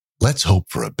Let's hope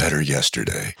for a better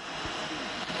yesterday.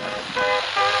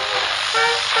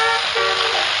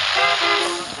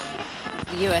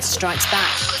 The US strikes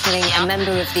back, killing a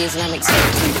member of the Islamic State.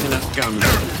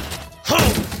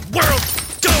 Whole world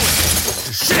going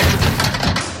to shit.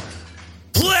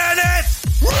 Planet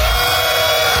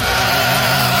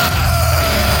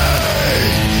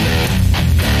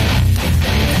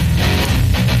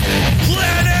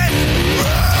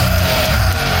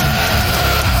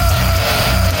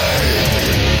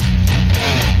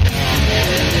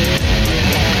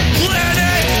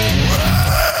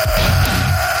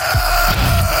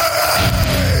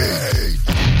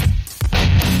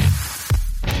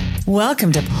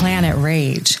Welcome to Planet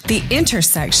Rage, the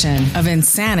intersection of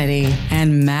insanity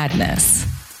and madness.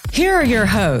 Here are your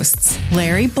hosts,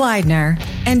 Larry Blydner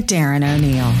and Darren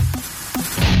O'Neill.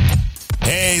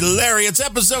 Hey, Larry, it's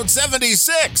episode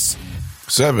 76.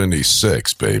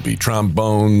 76, baby.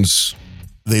 Trombones.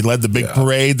 They led the big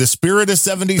parade. The spirit of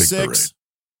 76.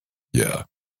 Yeah.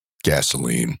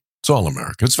 Gasoline. It's all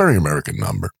American. It's a very American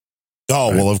number.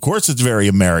 Oh, right? Well, of course it's very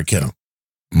American.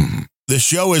 Mm-hmm. The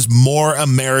show is more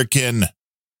American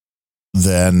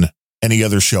than any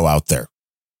other show out there.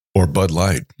 Or Bud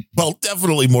Light. Well,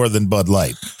 definitely more than Bud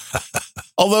Light.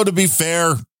 Although, to be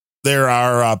fair, there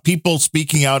are people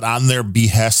speaking out on their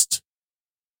behest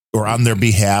or on their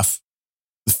behalf,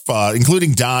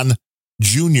 including Don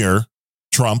Jr.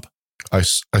 Trump. I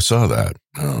saw that.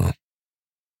 Oh.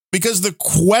 Because the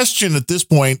question at this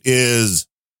point is,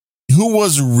 who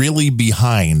was really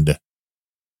behind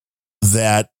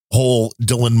that whole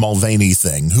Dylan Mulvaney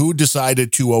thing? Who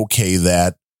decided to okay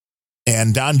that?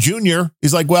 And Don Jr.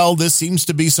 is like, well, this seems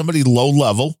to be somebody low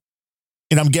level.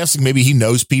 And I'm guessing maybe he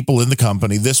knows people in the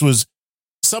company. This was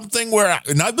something where,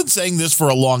 and I've been saying this for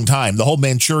a long time, the whole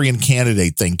Manchurian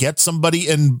Candidate thing, get somebody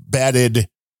embedded,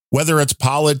 whether it's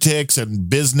politics and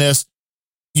business,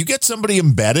 you get somebody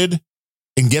embedded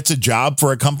and gets a job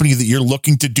for a company that you're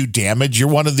looking to do damage. You're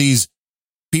one of these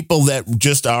people that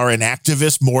just are an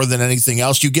activist more than anything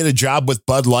else. You get a job with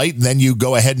Bud Light and then you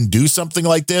go ahead and do something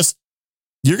like this.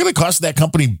 You're going to cost that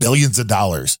company billions of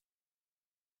dollars.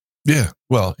 Yeah.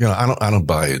 Well, I don't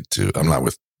buy it too. I'm not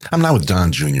with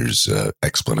Don Jr.'s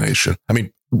explanation. I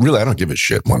mean, really, I don't give a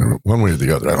shit one way or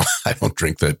the other. I don't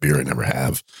drink that beer. I never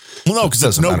have. Well, no, because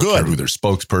it's no good. I don't care who their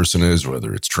spokesperson is,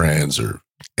 whether it's trans or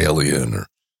alien or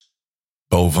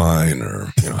bovine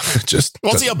or, just.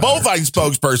 Well, see, a bovine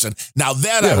spokesperson. Now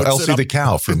that I would Elsie the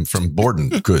cow from Borden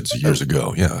Goods years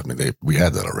ago. Yeah. I mean, we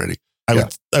had that already.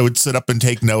 I would sit up and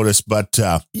take notice, but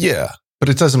yeah, but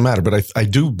it doesn't matter. But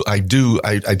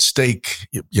I'd stake,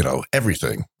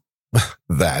 everything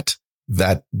that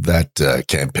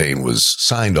campaign was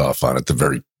signed off on at the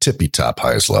very tippy top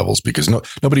highest levels, because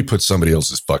nobody puts somebody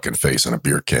else's fucking face on a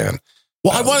beer can.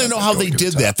 Well, I want to know how they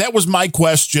did that. That was my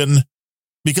question,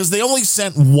 because they only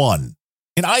sent one,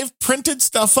 and I've printed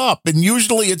stuff up, and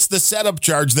usually it's the setup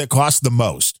charge that costs the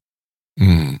most.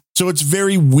 Mm. So it's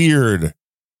very weird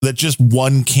that just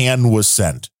one can was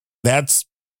sent. That's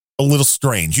a little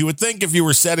strange. You would think if you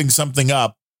were setting something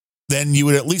up, then you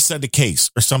would at least send a case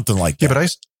or something like that. Yeah,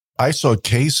 but I saw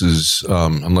cases,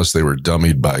 unless they were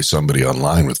dummied by somebody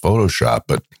online with Photoshop,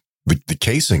 but the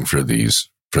casing for this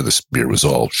beer was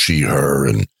all she, her,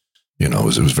 and, it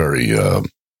was very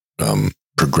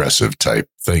progressive type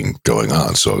thing going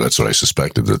on. So that's what I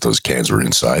suspected, that those cans were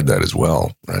inside that as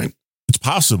well, right? It's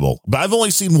possible, but I've only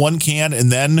seen one can,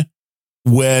 and then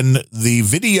when the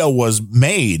video was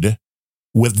made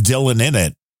with Dylan in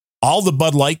it, all the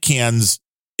Bud Light cans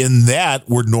in that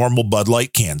were normal Bud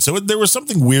Light cans. So there was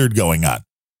something weird going on.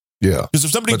 Yeah. Because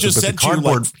if somebody just sent you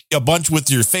like a bunch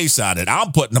with your face on it,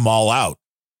 I'm putting them all out.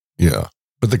 Yeah.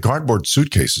 But the cardboard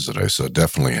suitcases that I saw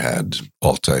definitely had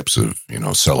all types of,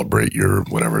 celebrate your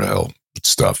whatever the hell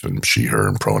stuff and she, her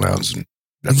and pronouns. And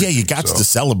yeah, you got to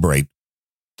celebrate.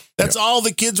 That's all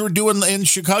the kids were doing in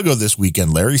Chicago this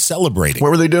weekend, Larry, celebrating.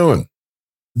 What were they doing?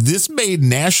 This made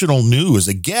national news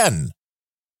again.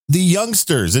 The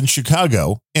youngsters in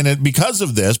Chicago, and because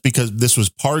this was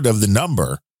part of the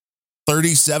number,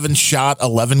 37 shot,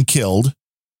 11 killed.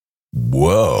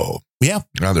 Whoa. Yeah.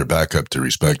 Now they're back up to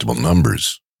respectable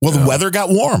numbers. Well, the weather got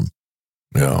warm.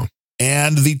 Yeah.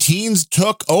 And the teens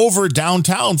took over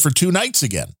downtown for 2 nights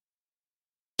again.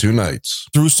 2 nights.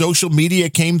 Through social media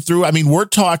came through. I mean, we're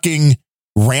talking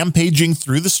rampaging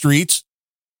through the streets,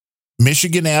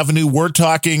 Michigan Avenue. We're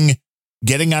talking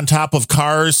getting on top of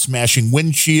cars, smashing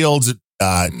windshields,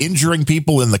 injuring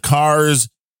people in the cars.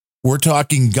 We're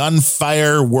talking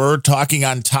gunfire. We're talking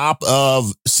on top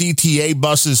of CTA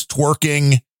buses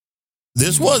twerking.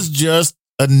 This was just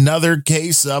another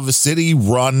case of a city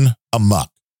run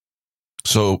amok.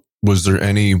 So was there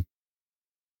any,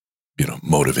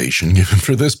 motivation given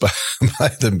for this by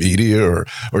the media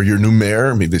or your new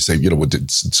mayor? I mean, they say, did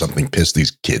something piss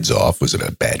these kids off? Was it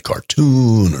a bad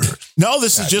cartoon or? No,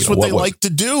 this is just what they like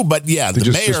to do. But yeah, the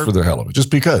mayor, just for the hell of it,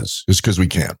 just because we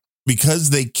can,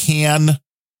 because they can,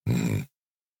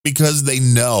 because they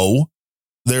know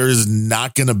there's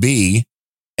not going to be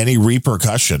any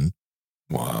repercussion.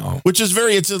 Wow. Which is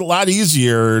it's a lot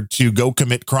easier to go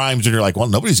commit crimes and you're like, well,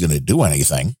 nobody's going to do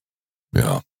anything.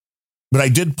 Yeah. But I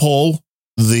did pull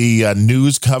the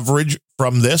news coverage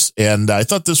from this, and I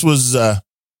thought this was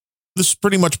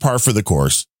pretty much par for the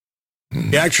course.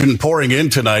 The action pouring in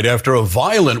tonight after a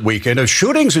violent weekend of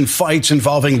shootings and fights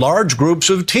involving large groups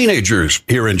of teenagers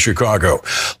here in Chicago.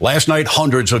 Last night,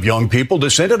 hundreds of young people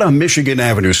descended on Michigan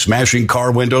Avenue, smashing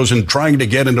car windows and trying to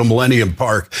get into Millennium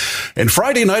Park. And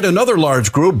Friday night, another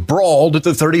large group brawled at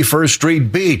the 31st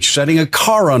Street beach, setting a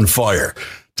car on fire.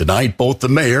 Tonight, both the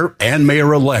mayor and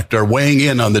mayor-elect are weighing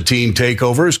in on the teen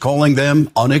takeovers, calling them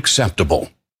unacceptable.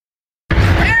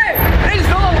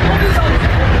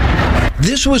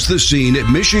 This was the scene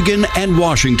at Michigan and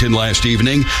Washington last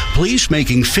evening. Police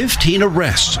making 15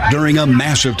 arrests during a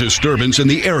massive disturbance in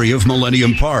the area of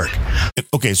Millennium Park.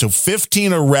 Okay, so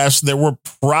 15 arrests. There were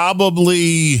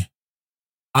probably,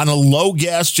 on a low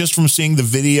guess, just from seeing the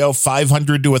video,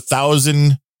 500 to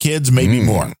 1,000 kids, maybe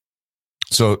more.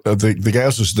 So the guy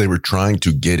also said they were trying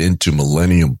to get into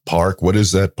Millennium Park. What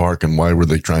is that park, and why were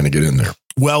they trying to get in there?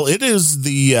 Well, it is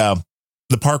the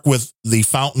park with the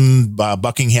fountain,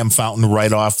 Buckingham Fountain,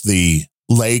 right off the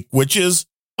lake, which is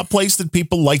a place that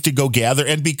people like to go gather.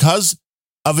 And because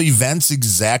of events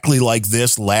exactly like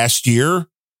this last year,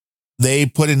 they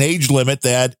put an age limit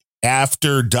that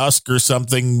after dusk or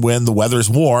something, when the weather's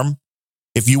warm,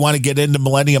 if you want to get into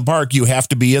Millennium Park, you have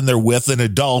to be in there with an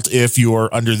adult if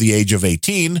you're under the age of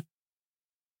 18.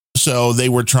 So they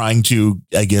were trying to,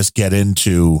 I guess, get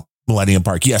into Millennium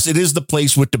Park. Yes, it is the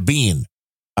place with the bean.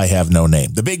 I have no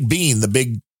name. The big bean, the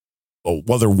big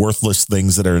other worthless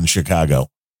things that are in Chicago.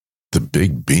 The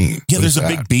big bean. Yeah, there's a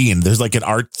big bean. There's like an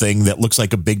art thing that looks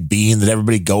like a big bean that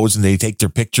everybody goes and they take their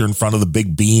picture in front of the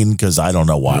big bean because I don't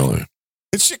know why. Really?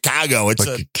 It's Chicago. It's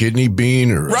like a kidney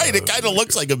bean, or right. It kind of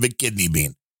looks like a big kidney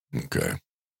bean. Okay.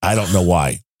 I don't know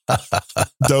why.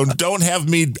 Don't have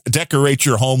me decorate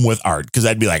your home with art because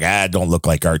I'd be like, don't look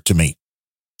like art to me.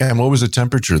 And what was the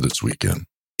temperature this weekend?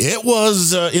 It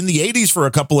was in the 80s for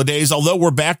a couple of days, although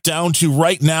we're back down to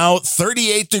right now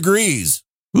 38 degrees.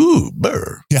 Ooh,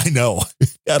 burr. Yeah, I know.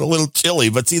 Got a little chilly,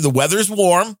 but see, the weather's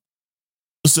warm.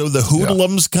 So the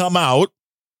hoodlums come out,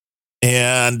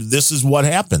 and this is what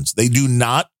happens. They do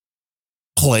not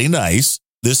play nice.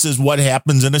 This is what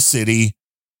happens in a city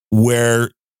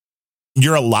where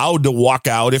you're allowed to walk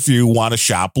out if you want to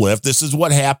shoplift. This is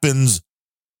what happens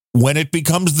when it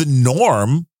becomes the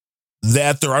norm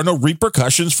that there are no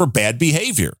repercussions for bad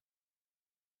behavior.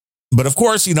 But of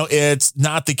course, it's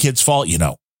not the kid's fault,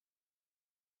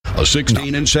 A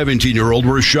 16 and 17-year-old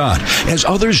were shot as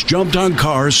others jumped on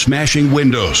cars, smashing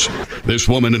windows. This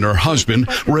woman and her husband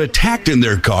were attacked in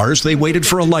their cars. They waited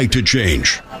for a light to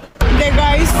change. The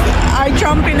guys are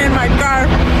jumping in my car.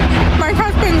 My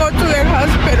husband go to the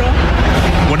hospital.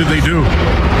 What did they do?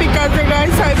 Because the guys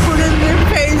I put in their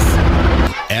face.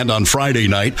 And on Friday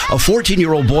night, a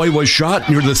 14-year-old boy was shot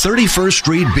near the 31st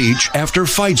Street beach after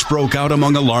fights broke out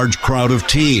among a large crowd of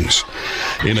teens.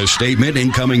 In a statement,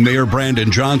 incoming Mayor Brandon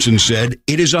Johnson said,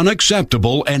 "It is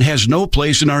unacceptable and has no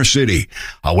place in our city.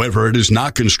 However, it is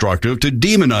not constructive to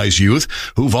demonize youth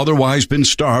who've otherwise been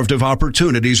starved of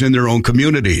opportunities in their own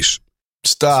communities."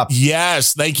 Stop.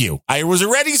 Yes, thank you. I was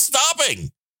already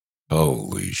stopping.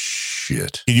 Holy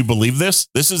shit. Can you believe this?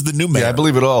 This is the new mayor. Yeah, I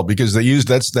believe it all because they use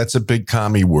that's a big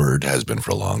commie word, has been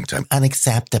for a long time.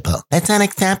 Unacceptable. That's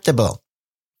unacceptable.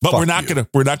 But we're not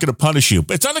gonna punish you.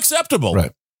 It's unacceptable.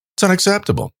 Right. It's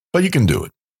unacceptable. But you can do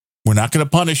it. We're not gonna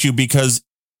punish you because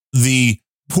the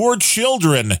poor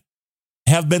children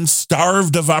have been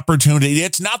starved of opportunity.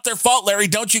 It's not their fault, Larry.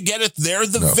 Don't you get it? They're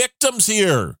the victims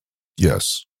here.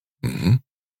 Yes. Mm-hmm.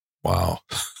 Wow.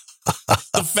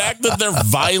 The fact that they're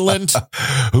violent.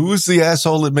 Who was the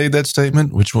asshole that made that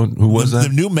statement? Which one? Who was that?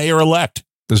 The new mayor-elect.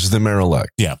 This is the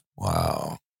mayor-elect. Yeah.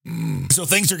 Wow. So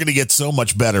things are going to get so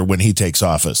much better when he takes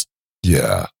office.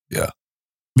 Yeah. Yeah.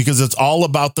 Because it's all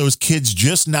about those kids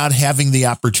just not having the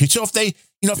opportunity. So if they,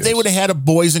 if they would have had a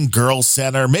boys and girls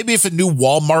center, maybe if a new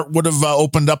Walmart would have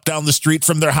opened up down the street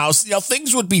from their house,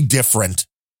 things would be different.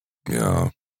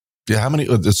 Yeah. Yeah, how many?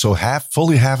 So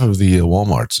fully half of the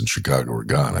Walmarts in Chicago are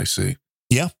gone, I see.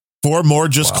 Yeah, 4 more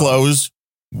just closed.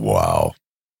 Wow.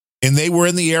 And they were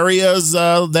in the areas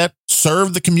that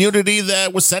serve the community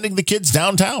that was sending the kids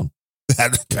downtown.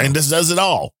 That kind of says it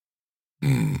all.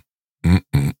 And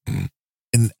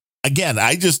again,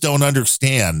 I just don't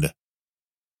understand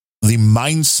the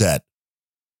mindset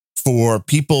for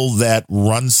people that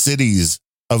run cities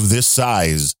of this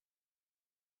size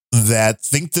that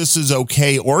think this is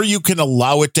okay, or you can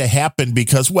allow it to happen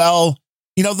because, well,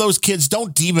 you know, those kids,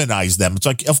 don't demonize them. It's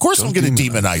like, of course I'm going to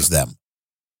demonize them.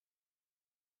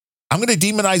 I'm going to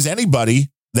demonize anybody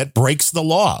that breaks the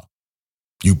law.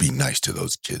 You be nice to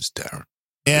those kids, Darren.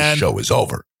 And the show is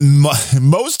over.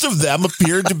 Most of them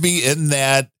appear to be in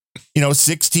that,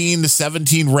 16 to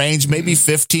 17 range, maybe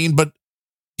 15. But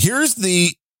here's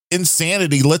the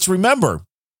insanity. Let's remember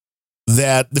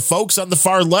that the folks on the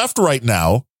far left right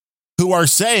now who are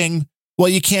saying, well,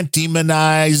 you can't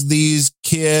demonize these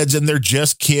kids and they're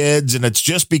just kids. And it's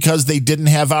just because they didn't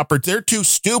have they're too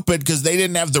stupid because they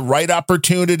didn't have the right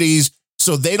opportunities.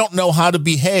 So they don't know how to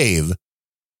behave.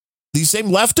 These same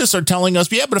leftists are telling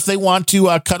us, yeah, but if they want to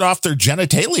cut off their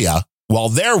genitalia, well,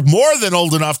 they're more than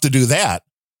old enough to do that.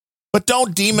 But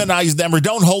don't demonize them or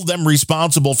don't hold them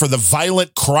responsible for the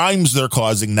violent crimes they're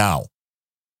causing now.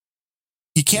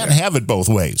 You can't have it both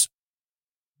ways.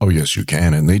 Oh, yes, you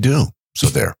can. And they do. So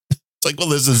there. It's like, well,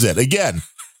 this is it. Again,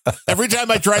 every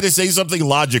time I try to say something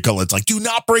logical, it's like, do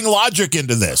not bring logic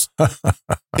into this.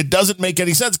 It doesn't make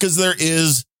any sense because there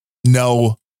is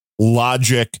no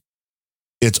logic.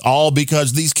 It's all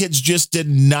because these kids just did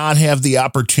not have the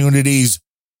opportunities.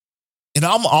 And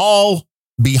I'm all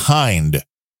behind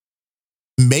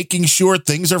making sure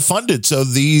things are funded so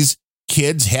these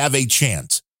kids have a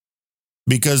chance.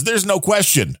 Because there's no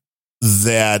question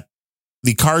that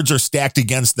the cards are stacked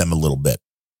against them a little bit.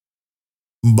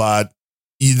 But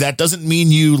that doesn't mean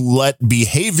you let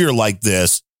behavior like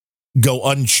this go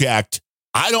unchecked.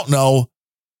 I don't know.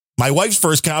 My wife's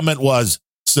first comment was,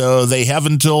 so they have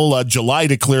until July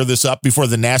to clear this up before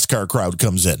the NASCAR crowd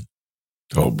comes in.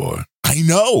 Oh, boy. I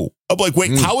know. I'm like,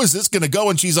 wait, how is this going to go?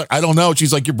 And she's like, I don't know.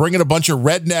 She's like, you're bringing a bunch of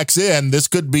rednecks in. This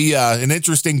could be an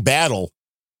interesting battle.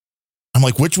 I'm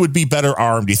like, which would be better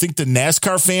armed? Do you think the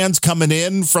NASCAR fans coming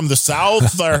in from the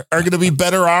South are going to be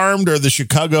better armed, or the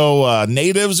Chicago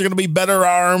natives are going to be better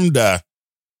armed?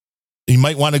 You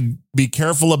might want to be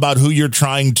careful about who you're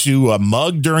trying to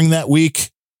mug during that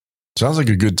week. Sounds like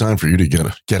a good time for you to get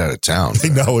out of town. I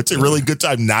know. It's a really good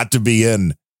time not to be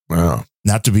in. Wow.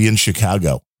 Not to be in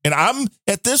Chicago. And I'm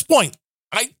at this point,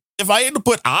 if I had to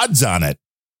put odds on it,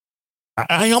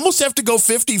 I almost have to go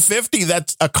 50-50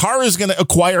 that a car is going to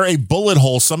acquire a bullet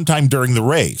hole sometime during the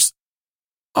race.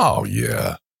 Oh,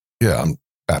 yeah. Yeah,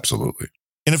 absolutely.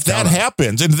 And if that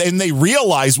happens and they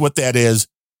realize what that is,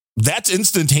 that's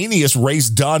instantaneous, race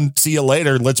done. See you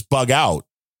later. Let's bug out.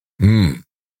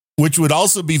 Which would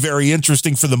also be very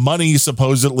interesting for the money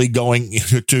supposedly going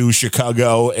to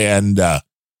Chicago and,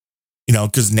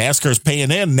 because NASCAR's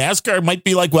paying in. NASCAR might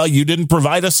be like, well, you didn't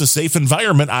provide us a safe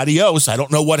environment. Adios. I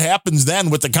don't know what happens then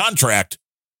with the contract.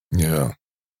 Yeah.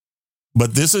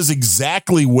 But this is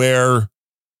exactly where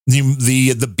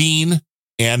the Bean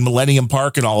and Millennium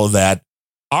Park and all of that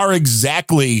are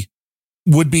exactly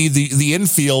would be the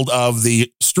infield of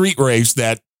the street race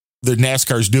that the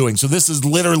NASCAR's doing. So this is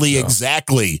literally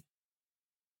exactly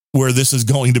where this is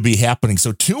going to be happening.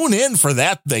 So tune in for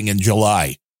that thing in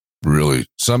July. Really?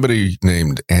 Somebody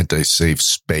named Anti-Safe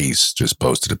Space just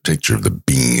posted a picture of the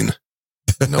Bean.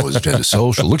 Noah's Agenda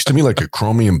Social. Looks to me like a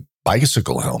chromium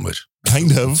bicycle helmet.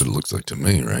 Kind of. That's what it looks like to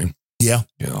me, right? Yeah.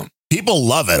 Yeah. People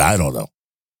love it. I don't know.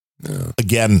 Yeah.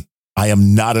 Again, I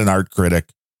am not an art critic.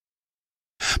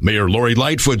 Mayor Lori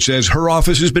Lightfoot says her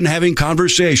office has been having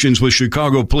conversations with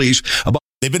Chicago police about.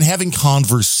 They've been having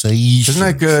conversations. Isn't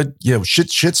that good? Yeah.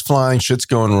 Shit's flying. Shit's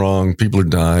going wrong. People are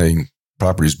dying.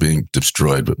 Property's being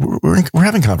destroyed, but we're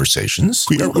having conversations.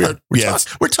 We're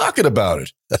talking about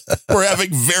it. We're having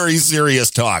very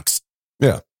serious talks.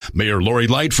 Yeah. Mayor Lori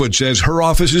Lightfoot says her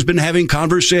office has been having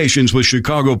conversations with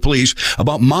Chicago police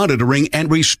about monitoring and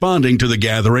responding to the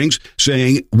gatherings,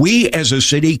 saying we as a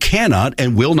city cannot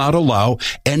and will not allow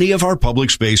any of our public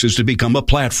spaces to become a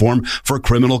platform for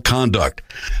criminal conduct.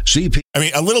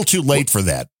 A little too late for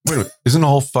that. Wait, isn't the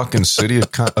whole fucking city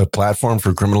a platform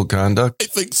for criminal conduct? I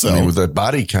think so. With that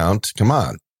body count, come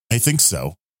on. I think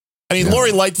so.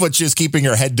 Lori Lightfoot's just keeping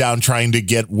her head down, trying to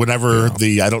get whenever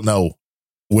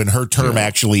when her term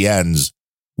actually ends.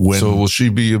 So will she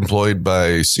be employed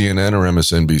by CNN or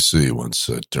MSNBC once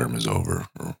the term is over?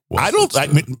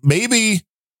 Maybe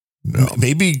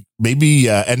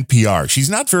NPR. She's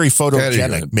not very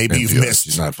photogenic. Maybe NPR. You've missed.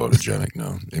 She's not photogenic.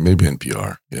 No, maybe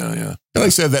NPR. Yeah. And I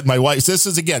said that my wife. This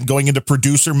is again going into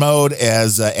producer mode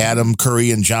as Adam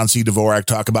Curry and John C. Dvorak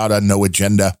talk about on No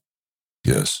Agenda.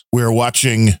 Yes. We were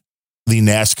watching the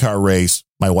NASCAR race,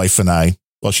 my wife and I.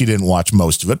 Well, she didn't watch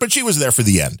most of it, but she was there for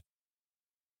the end.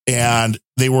 And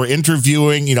they were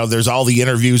interviewing, there's all the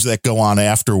interviews that go on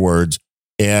afterwards.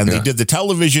 And they did the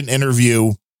television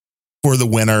interview for the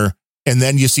winner. And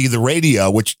then you see the radio,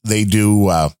 which they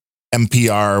do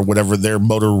MPR, whatever their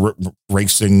motor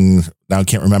racing. Now I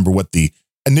can't remember what the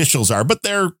initials are, but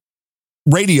their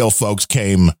radio folks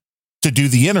came to do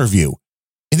the interview.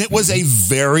 And it was a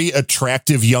very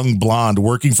attractive young blonde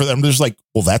working for them. There's like,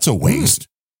 well, that's a waste.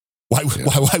 Why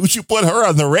would you put her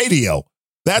on the radio?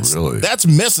 That's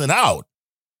missing out.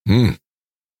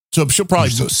 So she'll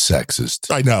probably You're so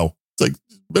sexist. I know. It's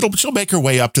like she'll make her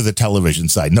way up to the television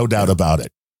side, no doubt about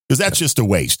it, because that's just a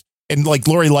waste. And like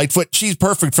Lori Lightfoot, she's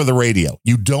perfect for the radio.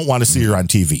 You don't want to see her on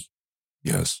TV.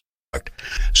 Yes.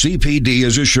 CPD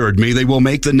has assured me they will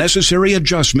make the necessary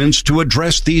adjustments to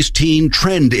address these teen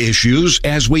trend issues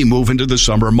as we move into the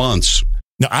summer months.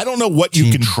 Now, I don't know what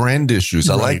you can trend issues.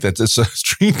 I like that. That's a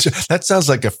strange. That sounds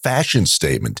like a fashion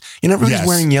statement. Everybody's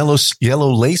wearing yellow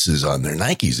laces on their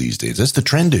Nikes these days. That's the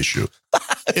trend issue.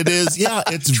 It is. Yeah.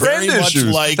 It's trend very issues.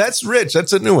 much like that's rich.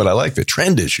 That's a new one. I like the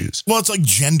trend issues. Well, it's like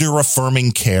gender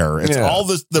affirming care. It's all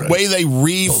this, the way they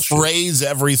rephrase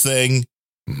everything.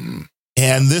 Mm-hmm.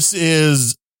 And this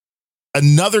is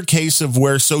another case of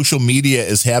where social media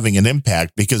is having an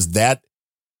impact, because that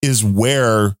is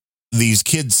where these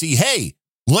kids see, hey,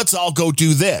 let's all go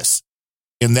do this.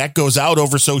 And that goes out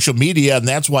over social media. And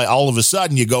that's why all of a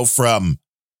sudden you go from,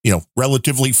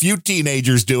 relatively few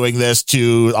teenagers doing this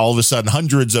to all of a sudden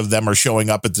hundreds of them are showing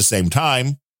up at the same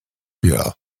time.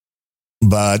 Yeah.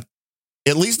 But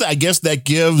at least I guess that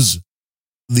gives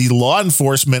the law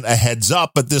enforcement a heads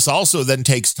up. But this also then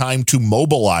takes time to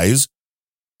mobilize.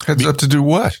 Heads up to do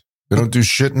what? They don't do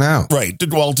shit now. Right.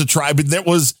 Well, to try. But that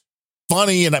was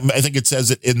funny. And I think it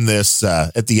says it in this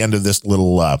at the end of this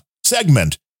little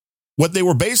segment. What they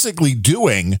were basically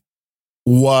doing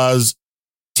was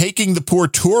taking the poor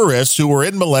tourists who were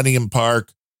in Millennium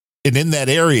Park and in that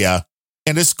area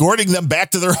and escorting them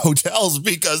back to their hotels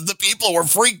because the people were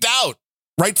freaked out,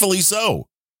 rightfully so.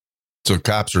 So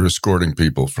cops are escorting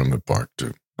people from the park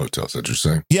to hotels, that you're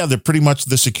saying? Yeah, they're pretty much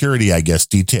the security, I guess,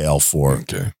 detail for.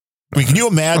 Okay. Can you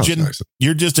imagine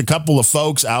you're just a couple of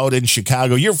folks out in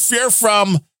Chicago. You're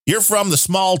from the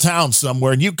small town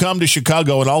somewhere, and you come to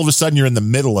Chicago, and all of a sudden you're in the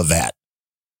middle of that.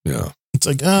 Yeah. It's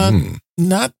like,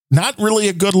 not really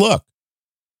a good look.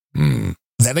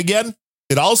 Then again,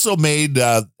 it also made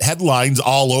headlines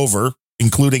all over,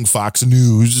 including Fox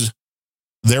News.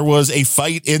 There was a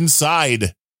fight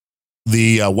inside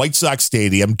the White Sox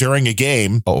stadium during a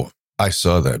game. Oh, I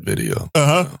saw that video.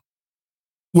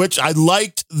 Which I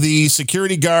liked the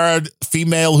security guard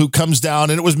female who comes down,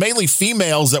 and it was mainly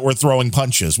females that were throwing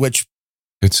punches, which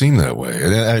it seemed that way.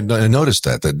 And I noticed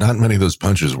that not many of those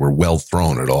punches were well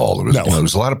thrown at all. There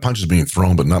was a lot of punches being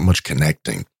thrown, but not much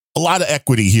connecting. A lot of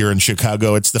equity here in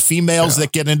Chicago. It's the females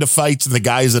that get into fights and the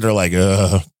guys that are like,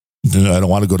 I don't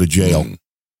want to go to jail.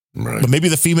 Right. But maybe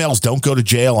the females don't go to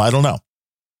jail. I don't know.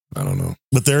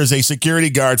 But there is a security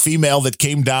guard female that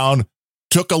came down,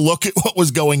 took a look at what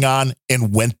was going on,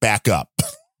 and went back up.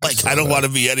 I don't want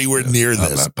to be anywhere near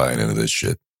this. I'm not buying into this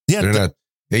shit. Yeah, they're not.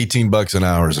 $18 an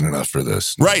hour isn't enough for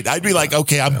this. Right. I'd be like,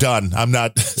 okay, I'm done. I'm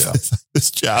not.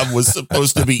 This job was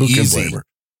supposed to be easy.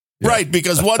 Right.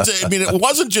 Because it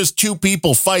wasn't just two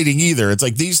people fighting either. It's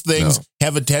like these things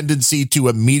have a tendency to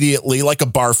immediately, like a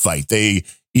bar fight.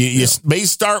 You may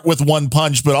start with one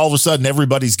punch, but all of a sudden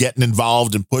everybody's getting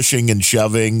involved and pushing and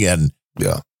shoving. And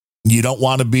you don't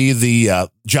want to be the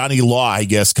Johnny Law, I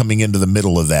guess, coming into the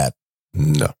middle of that.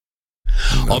 No.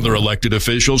 Other elected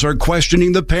officials are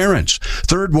questioning the parents.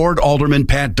 Third Ward Alderman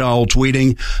Pat Dowell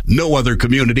tweeting, "No other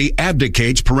community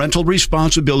abdicates parental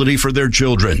responsibility for their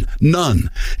children. None.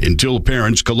 Until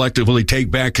parents collectively take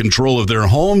back control of their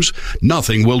homes,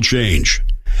 nothing will change."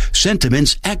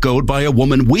 Sentiments echoed by a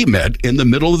woman we met in the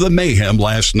middle of the mayhem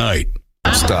last night.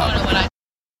 Stop.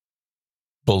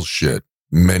 Bullshit.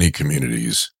 Many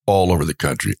communities all over the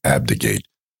country abdicate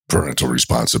parental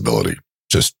responsibility.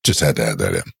 Just had to add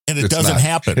that in. And it doesn't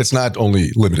happen. It's not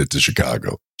only limited to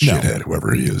Chicago. Shithead,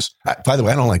 whoever he is. By the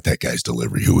way, I don't like that guy's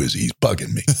delivery. Who is he? He's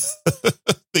bugging me.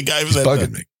 The guy was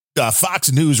bugging me.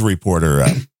 Fox News reporter.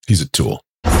 He's a tool.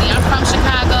 I'm from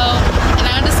Chicago, and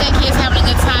I understand kids having a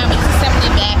good time, but it's simply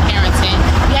bad parenting.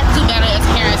 We have to do better as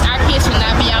parents. Our kids should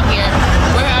not be out here.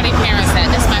 Where are their parents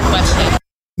at? That's my question.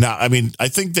 Now, I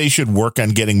think they should work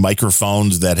on getting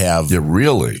microphones that have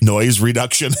noise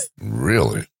reduction.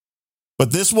 Really?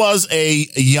 But this was a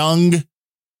young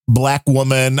black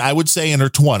woman, I would say in her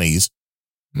 20s,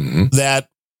 that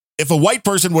if a white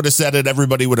person would have said it,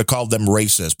 everybody would have called them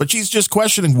racist. But she's just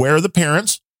questioning, where are the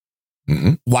parents?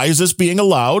 Mm-hmm. Why is this being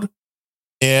allowed?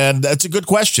 And that's a good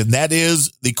question. That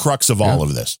is the crux of all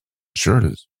of this. Sure it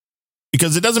is.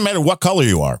 Because it doesn't matter what color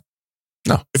you are.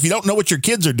 No. If you don't know what your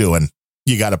kids are doing,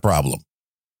 you got a problem.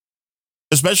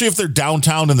 Especially if they're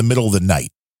downtown in the middle of the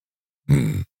night.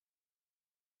 Mm.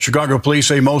 Chicago police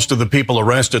say most of the people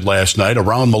arrested last night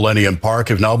around Millennium Park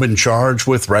have now been charged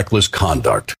with reckless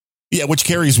conduct. Yeah, which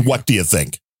carries what, do you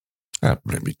think?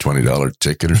 Maybe $20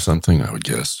 ticket or something, I would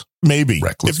guess. Maybe.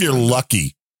 Reckless if you're conduct.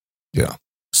 lucky. Yeah.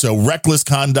 So reckless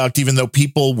conduct, even though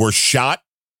people were shot.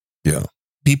 Yeah.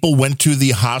 People went to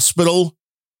the hospital.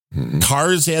 Mm-hmm.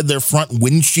 Cars had their front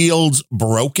windshields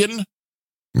broken.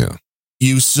 Yeah.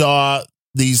 You saw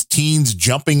these teens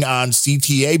jumping on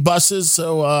CTA buses.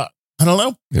 So, I don't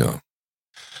know. Yeah.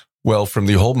 Well, from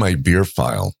the Hold My Beer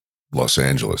file, Los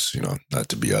Angeles, not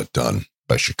to be outdone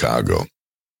by Chicago,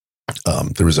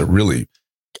 there was a really,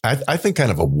 I think,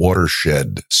 kind of a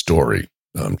watershed story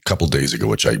a couple days ago,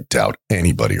 which I doubt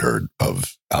anybody heard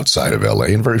of outside of LA,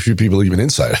 and very few people even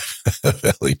inside of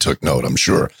LA took note, I'm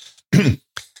sure.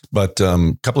 But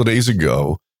a couple of days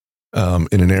ago,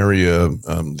 in an area,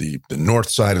 the north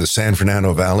side of the San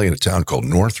Fernando Valley, in a town called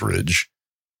Northridge,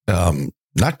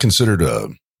 not considered a,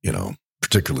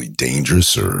 particularly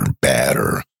dangerous or bad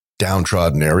or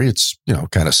downtrodden area. It's,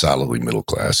 kind of solidly middle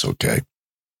class. Okay.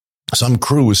 Some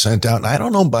crew was sent out, and I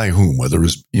don't know by whom, whether it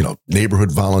was,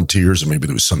 neighborhood volunteers or maybe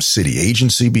there was some city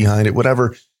agency behind it,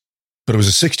 whatever. But it was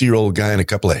a 60-year-old guy and a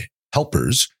couple of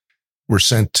helpers were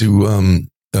sent to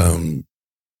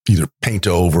either paint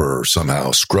over or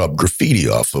somehow scrub graffiti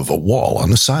off of a wall on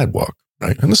the sidewalk,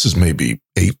 right? And this is maybe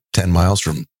 8-10 miles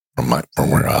from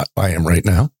where I am right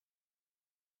now.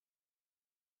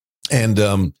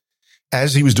 And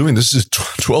as he was doing this, is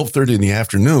 12:30 in the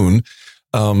afternoon.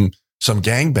 Some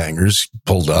gangbangers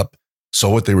pulled up,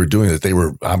 saw what they were doing, that they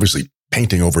were obviously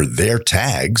painting over their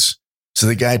tags. So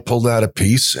the guy pulled out a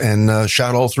piece and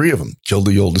shot all three of them, killed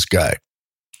the oldest guy.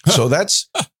 So that's,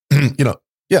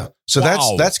 yeah. So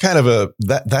Wow. that's kind of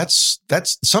that's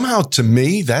somehow, to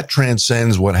me, that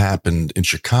transcends what happened in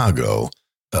Chicago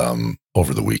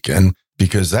over the weekend,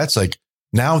 because that's like,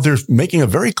 now they're making a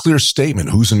very clear statement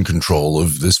who's in control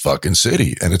of this fucking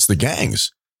city, and it's the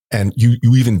gangs. And you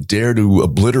even dare to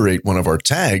obliterate one of our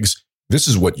tags, this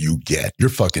is what you get. You're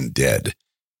fucking dead.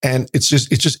 And it's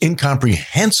just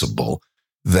incomprehensible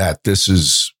that this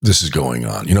is going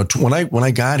on. When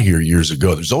I got here years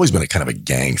ago, there's always been a kind of a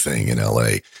gang thing in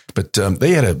LA, but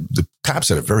the cops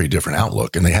had a very different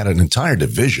outlook, and they had an entire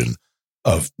division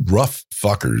of rough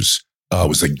fuckers.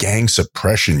 Was the gang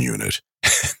suppression unit.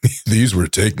 These were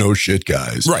take no shit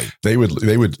guys. Right. They would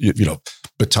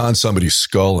baton somebody's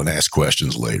skull and ask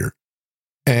questions later.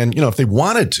 And, if they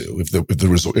wanted to,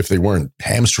 if they weren't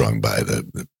hamstrung by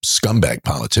the scumbag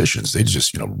politicians, they'd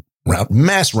just,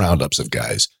 mass roundups of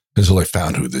guys until they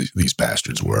found who these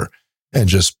bastards were and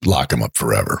just lock them up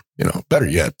forever. Better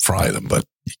yet, fry them, but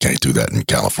you can't do that in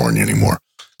California anymore.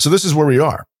 So this is where we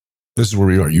are.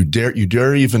 You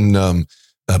dare even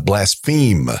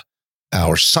blaspheme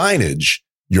our signage,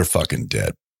 you're fucking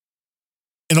dead.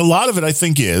 And a lot of it, I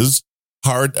think, is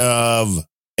part of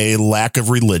a lack of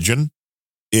religion.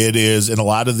 It is, in a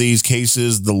lot of these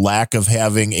cases, the lack of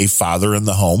having a father in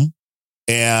the home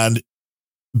and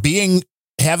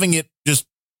having it just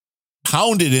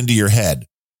pounded into your head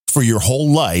for your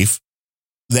whole life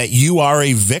that you are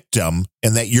a victim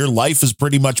and that your life is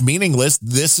pretty much meaningless.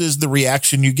 This is the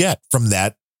reaction you get from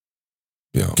that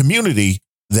community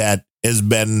that has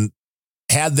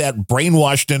had that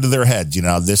brainwashed into their heads.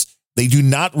 They do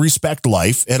not respect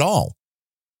life at all.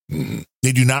 Mm-hmm.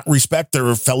 They do not respect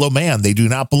their fellow man. They do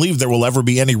not believe there will ever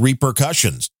be any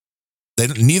repercussions.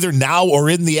 Neither now or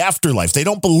in the afterlife. They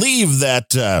don't believe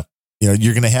that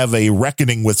you're going to have a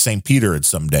reckoning with St. Peter at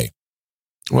some day.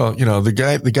 Well, the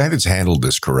guy that's handled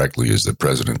this correctly is the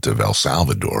president of El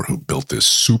Salvador, who built this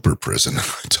super prison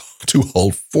to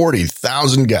hold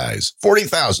 40,000 guys.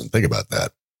 40,000. Think about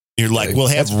that. You're like, we'll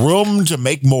have room to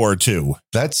make more too.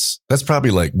 That's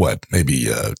probably like what, maybe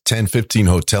 10, 15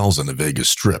 hotels on the Vegas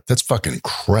Strip. That's fucking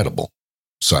incredible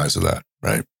size of that,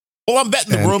 right? Well, I'm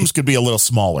betting the rooms could be a little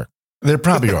smaller. There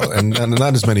probably are, and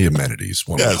not as many amenities,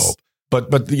 one would hope.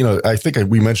 But I think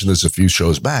we mentioned this a few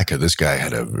shows back. This guy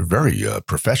had a very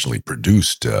professionally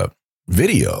produced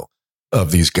video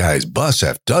of these guys' bus.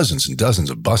 Have dozens and dozens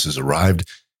of buses arrived,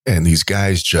 and these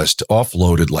guys just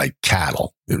offloaded like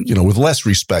cattle, with less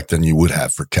respect than you would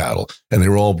have for cattle. And they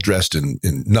were all dressed in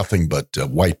nothing but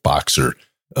white boxer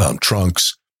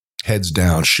trunks, heads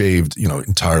down, shaved,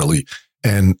 entirely,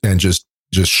 and just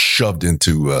just shoved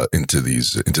into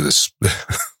this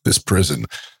this prison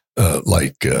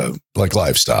like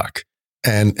livestock.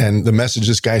 And the message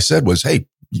this guy said was, "Hey,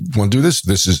 you want to do this?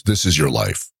 This is your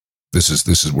life. This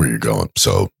is where you're going."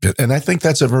 So, and I think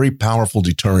that's a very powerful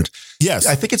deterrent. Yes,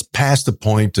 I think it's past the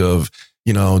point of,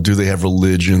 do they have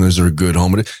religion? Is there a good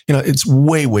home? It's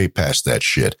way past that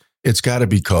shit. It's got to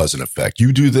be cause and effect.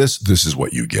 You do this, this is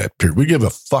what you get. Period. We give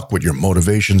a fuck what your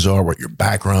motivations are, what your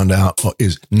background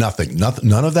is. Nothing.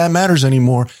 None of that matters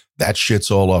anymore. That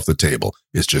shit's all off the table.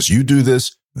 It's just you do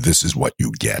this, this is what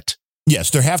you get.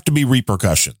 Yes, there have to be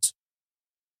repercussions.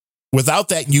 Without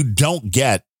that, you don't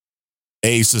get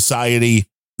a society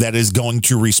that is going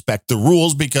to respect the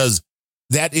rules, because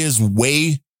that is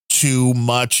way too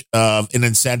much of an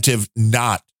incentive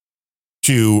not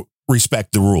to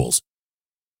respect the rules.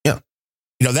 Yeah.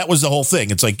 That was the whole thing.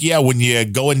 It's like, yeah, when you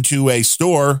go into a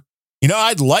store,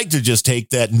 I'd like to just take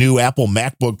that new Apple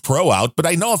MacBook Pro out, but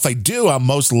I know if I do, I'm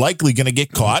most likely going to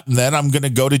get caught, and then I'm going to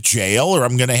go to jail, or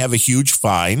I'm going to have a huge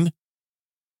fine.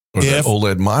 Or that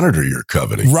OLED monitor you're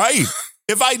coveting. Right.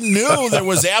 If I knew there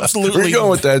was absolutely... Where are you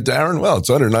going with that, Darren? Well, it's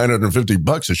under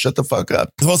 $950, so shut the fuck up.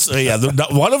 Well, yeah,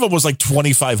 one of them was like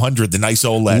 $2,500, the nice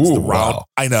OLEDs, the round. Wow.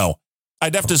 I know.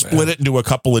 I'd have to split it into a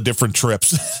couple of different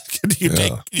trips. you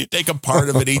take a part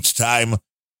of it each time.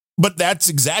 But that's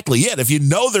exactly it. If you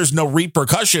know there's no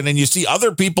repercussion and you see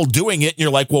other people doing it, and you're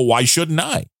like, well, why shouldn't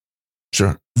I?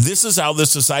 Sure. This is how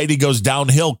this society goes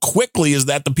downhill quickly, is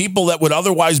that the people that would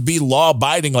otherwise be law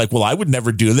abiding, like, well, I would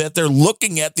never do that. They're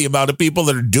looking at the amount of people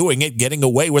that are doing it, getting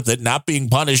away with it, not being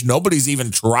punished. Nobody's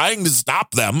even trying to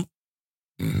stop them.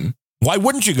 Mm-hmm. Why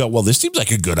wouldn't you go, well, this seems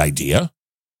like a good idea?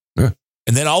 Yeah.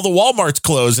 And then all the Walmarts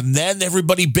close, and then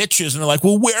everybody bitches and they're like,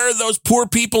 well, where are those poor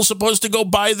people supposed to go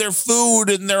buy their food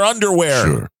and their underwear?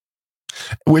 Sure.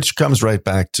 Which comes right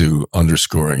back to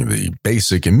underscoring the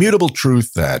basic immutable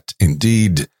truth that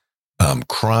indeed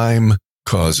crime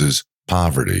causes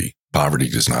poverty. Poverty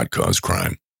does not cause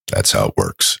crime. That's how it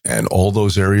works. And all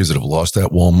those areas that have lost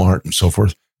that Walmart and so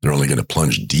forth, they're only going to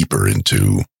plunge deeper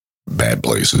into bad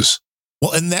places.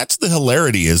 Well, and that's the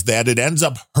hilarity, is that it ends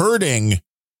up hurting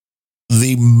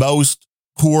the most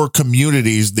poor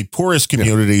communities, the poorest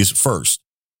communities first.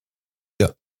 Yeah.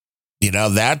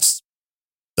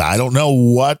 I don't know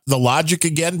what the logic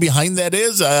again behind that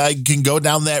is. I can go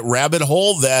down that rabbit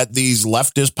hole that these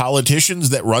leftist politicians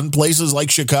that run places like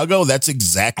Chicago, that's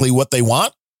exactly what they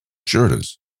want. Sure it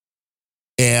is.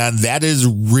 And that is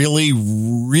really,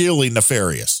 really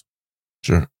nefarious.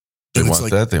 Sure. They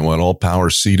want that. They want all power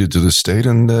ceded to the state.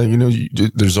 And,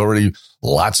 there's already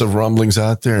lots of rumblings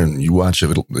out there. And you watch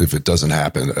if it doesn't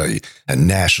happen, a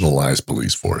nationalized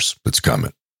police force that's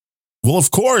coming. Well,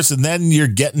 of course. And then you're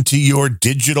getting to your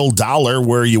digital dollar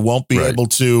where you won't be able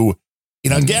to,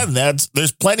 again,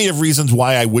 there's plenty of reasons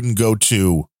why I wouldn't go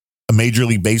to a Major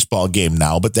League Baseball game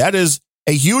now. But that is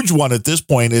a huge one at this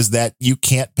point, is that you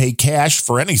can't pay cash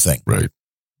for anything.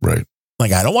 Right.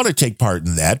 Like, I don't want to take part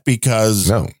in that,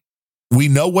 because we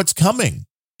know what's coming.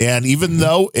 And even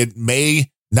though it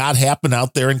may not happen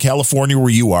out there in California where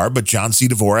you are, but John C.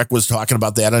 Dvorak was talking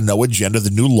about that on No Agenda, the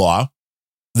new law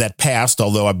that passed,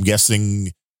 although I'm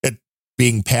guessing it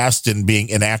being passed and being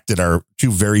enacted are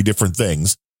two very different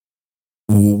things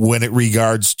when it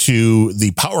regards to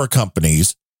the power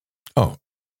companies. Oh,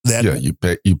 you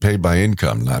pay by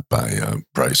income, not by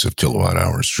price of kilowatt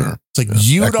hours. Sure. It's like,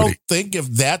 you equity. Don't think if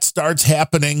that starts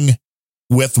happening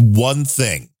with one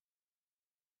thing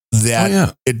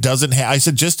that it doesn't have. I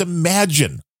said, just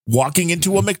imagine walking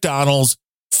into a McDonald's.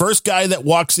 First guy that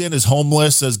walks in is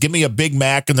homeless, says, give me a Big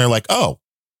Mac. And they're like, oh,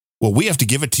 well, we have to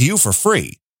give it to you for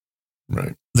free.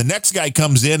 Right. The next guy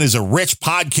comes in is a rich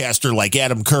podcaster like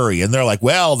Adam Curry. And they're like,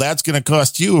 well, that's going to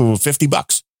cost you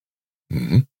 $50.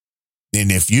 Mm-hmm.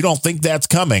 And if you don't think that's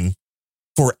coming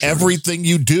for everything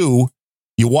you do,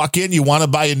 you walk in, you want to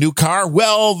buy a new car.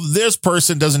 Well, this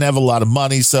person doesn't have a lot of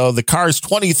money, so the car is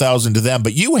 $20,000 to them,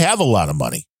 but you have a lot of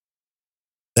money.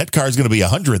 That car is going to be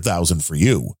 $100,000 for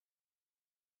you.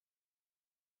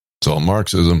 It's all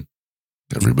Marxism,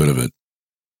 every bit of it.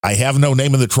 I have no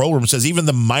name in the troll room. Says even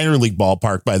the minor league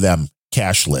ballpark by them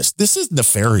cashless. This is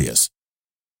nefarious.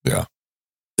 Yeah.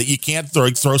 That you can't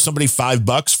throw somebody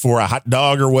 $5 for a hot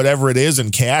dog or whatever it is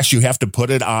in cash. You have to put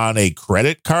it on a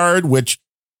credit card, which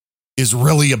is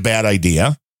really a bad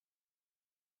idea.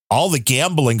 All the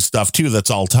gambling stuff too,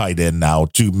 that's all tied in now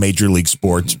to Major League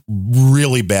Sports.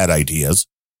 Really bad ideas.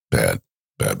 Bad.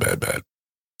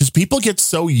 Because people get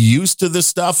so used to this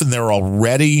stuff and they're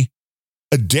already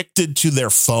addicted to their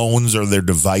phones or their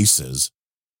devices.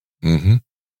 Mm-hmm.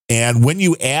 And when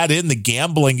you add in the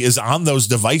gambling is on those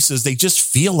devices, they just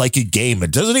feel like a game.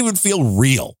 It doesn't even feel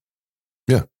real.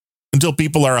 Yeah. Until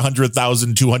people are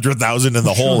 100,000, 200,000 in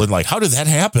the hole and like, how did that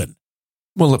happen?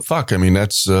 Well, fuck. I mean,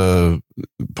 that's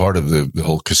part of the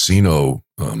whole casino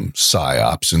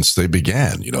psyop since they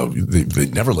began. You know, they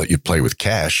never let you play with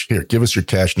cash. Here, give us your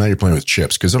cash. Now you're playing with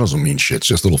chips because that doesn't mean shit. It's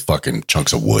just little fucking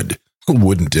chunks of wood,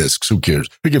 wooden discs. Who cares?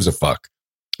 Who gives a fuck?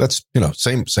 That's, you know,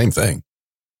 same thing.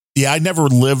 Yeah, I never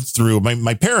lived through,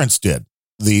 my parents did,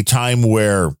 the time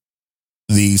where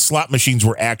the slot machines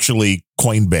were actually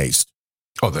coin-based.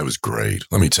 Oh, that was great.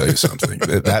 Let me tell you something.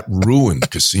 that ruined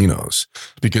casinos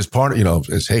because part of, you know,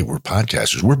 is, hey, we're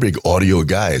podcasters. We're big audio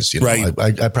guys. You know,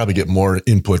 right. I probably get more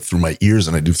input through my ears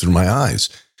than I do through my eyes.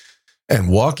 And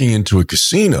walking into a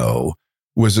casino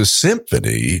was a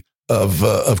symphony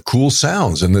of cool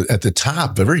sounds. And at the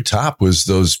top, the very top was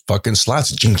those fucking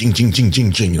slots. Jing, jing, jing, jing,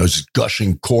 jing, jing. You know, just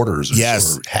gushing quarters or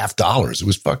 $50. It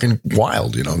was fucking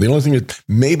wild. You know, the only thing that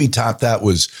maybe topped that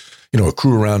was, you know, a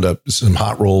crew around some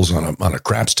hot rolls on a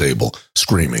craps table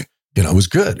screaming. You know, it was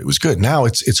good. It was good. Now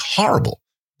it's horrible.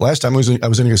 Last time I was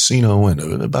in a casino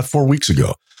about 4 weeks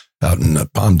ago out in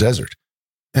Palm Desert.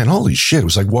 And holy shit, it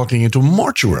was like walking into a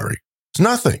mortuary. It's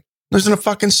nothing. There isn't a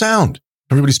fucking sound.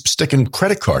 Everybody's sticking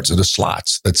credit cards into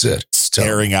slots. That's it.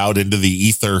 Staring out into the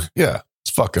ether. Yeah,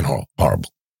 it's fucking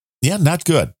horrible. Yeah, not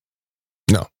good.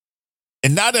 No.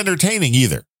 And not entertaining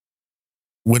either.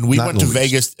 When we went to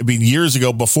Vegas, I mean, years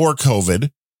ago before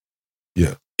COVID,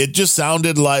 yeah, it just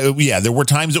sounded like, there were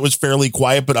times it was fairly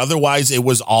quiet, but otherwise it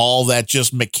was all that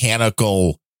just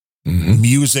mechanical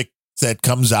music that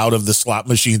comes out of the slot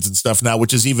machines and stuff now,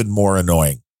 which is even more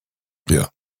annoying. Yeah.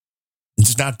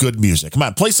 It's not good music. Come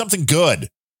on, play something good.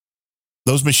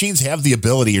 Those machines have the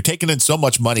ability. You're taking in so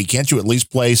much money. Can't you at least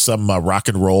play some rock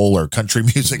and roll or country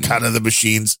music out of the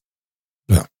machines?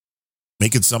 Yeah.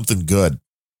 Make it something good.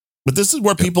 But this is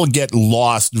where people get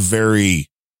lost very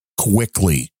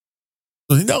quickly.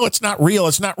 No, it's not real.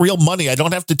 It's not real money. I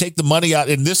don't have to take the money out.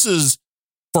 And this is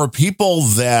for people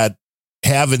that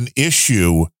have an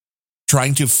issue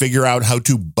trying to figure out how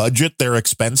to budget their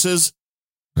expenses.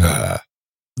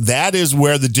 That is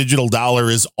where the digital dollar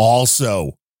is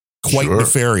also quite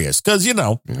nefarious. Because, you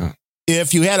know,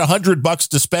 if you had $100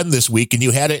 to spend this week and you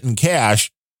had it in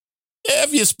cash,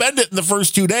 if you spend it in the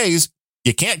first 2 days,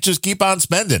 you can't just keep on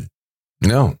spending.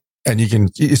 No. And you can,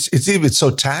 it's even so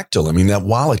tactile. I mean, that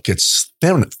wallet gets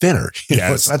thinner. You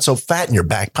know, it's not so fat in your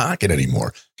back pocket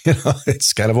anymore. You know,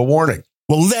 it's kind of a warning.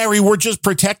 Well, Larry, we're just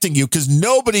protecting you because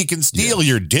nobody can steal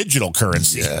your digital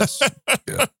currency. Yes.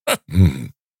 Yeah.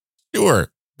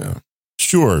 Sure. Yeah.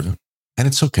 Sure. And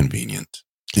it's so convenient.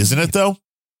 Isn't it, though?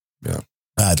 Yeah.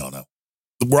 I don't know.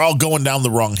 We're all going down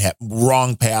the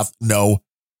wrong path. No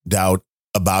doubt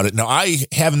about it. Now, I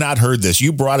have not heard this.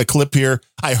 You brought a clip here.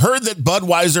 I heard that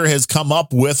Budweiser has come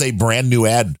up with a brand new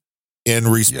ad in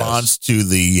response to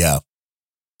the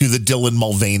Dylan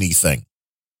Mulvaney thing.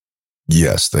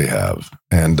 Yes, they have.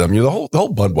 And the whole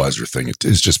Budweiser thing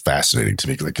is just fascinating to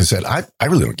me. Like I said, I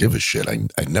really don't give a shit. I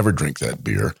never drink that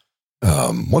beer.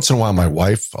 Once in a while, my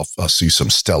wife, I'll see some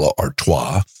Stella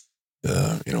Artois,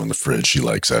 in the fridge. She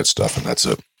likes that stuff, and that's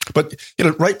it. But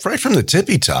right from the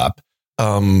tippy top,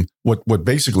 what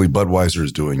basically Budweiser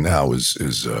is doing now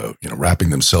is wrapping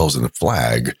themselves in a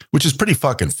flag, which is pretty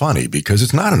fucking funny because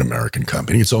it's not an American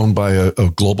company. It's owned by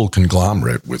a global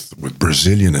conglomerate with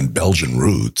Brazilian and Belgian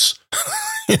roots.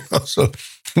 So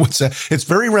what's that? It's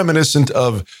very reminiscent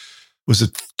of, was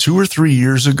it 2 or 3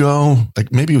 years ago?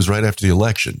 Like maybe it was right after the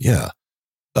election. Yeah.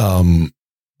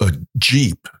 A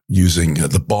Jeep using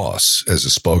the boss as a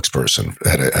spokesperson.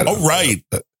 Right.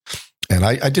 And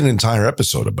I did an entire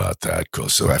episode about that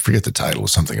because I forget the title,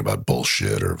 something about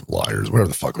bullshit or liars, whatever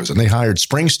the fuck it was. And they hired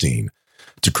Springsteen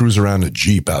to cruise around a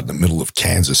Jeep out in the middle of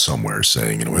Kansas somewhere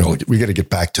saying, we got to get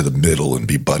back to the middle and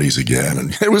be buddies again.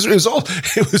 And it was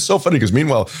so funny because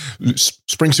meanwhile,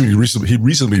 Springsteen, he'd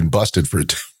recently been busted for a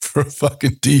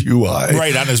fucking DUI.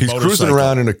 Right, on his motorcycle. He's cruising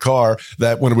around in a car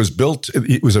that when it was built,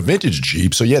 it was a vintage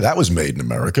Jeep. So yeah, that was made in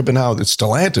America. But now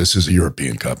Stellantis is a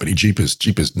European company. Jeep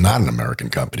is not an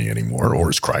American company anymore, or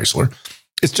is Chrysler.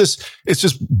 It's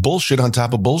just bullshit on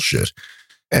top of bullshit.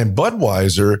 And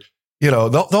Budweiser,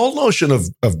 the whole notion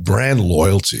of brand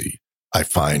loyalty, I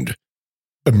find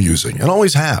amusing and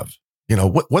always have.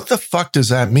 What the fuck does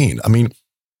that mean? I mean,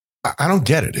 I don't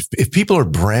get it. If people are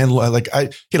brand loyal, like I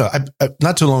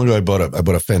not too long ago, I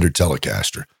bought a Fender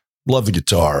Telecaster. Love the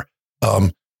guitar.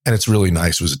 And it's really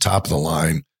nice. It was a top of the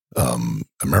line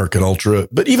American Ultra.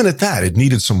 But even at that, it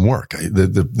needed some work.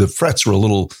 The frets were a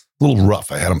little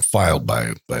rough. I had them filed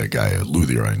by a guy, a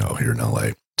luthier I know here in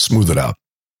LA. Smooth it out.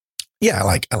 Yeah, I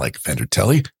like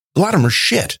Vendratelli. A lot of them are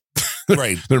shit.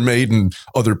 Right. They're made in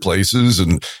other places,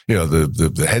 and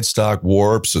the headstock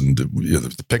warps, and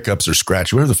the pickups are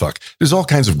scratchy, whatever the fuck. There's all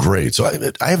kinds of grades. So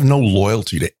I have no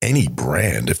loyalty to any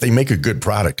brand. If they make a good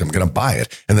product, I'm going to buy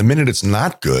it. And the minute it's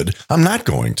not good, I'm not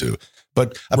going to.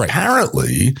 But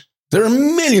apparently, there are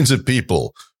millions of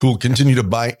people who will continue to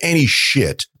buy any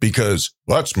shit because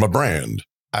that's my brand.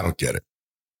 I don't get it.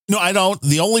 No, I don't.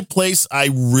 The only place I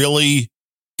really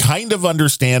kind of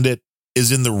understand it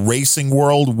is in the racing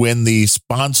world when the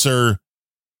sponsor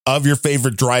of your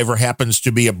favorite driver happens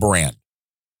to be a brand.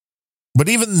 But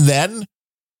even then,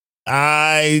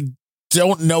 I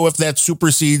don't know if that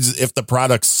supersedes if the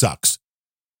product sucks.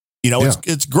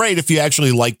 It's great if you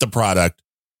actually like the product,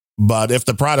 but if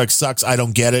the product sucks, I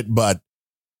don't get it. But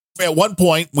at one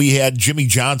point we had Jimmy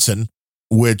Johnson,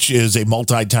 which is a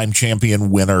multi-time champion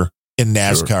winner in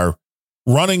NASCAR,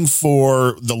 running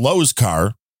for the Lowe's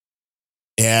car,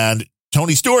 and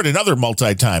Tony Stewart, another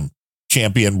multi-time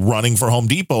champion, running for Home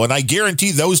Depot. And I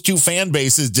guarantee those two fan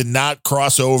bases did not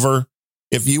cross over.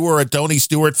 If you were a Tony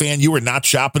Stewart fan, you were not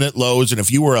shopping at Lowe's. And if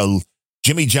you were a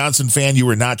Jimmy Johnson fan, you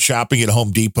were not shopping at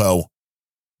Home Depot.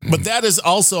 But that is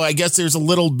also, I guess there's a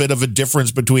little bit of a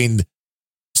difference between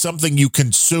something you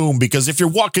consume, because if you're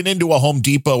walking into a Home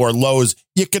Depot or Lowe's,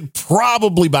 you could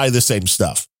probably buy the same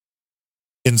stuff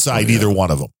inside either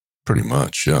one of them. Pretty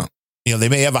much, yeah. They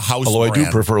may have a house Although brand. I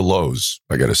do prefer Lowe's,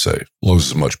 I got to say. Lowe's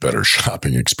is a much better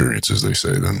shopping experience, as they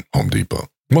say, than Home Depot.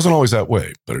 It wasn't always that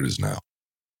way, but it is now.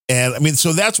 And I mean,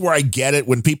 so that's where I get it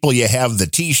when you have the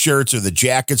T-shirts or the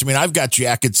jackets. I mean, I've got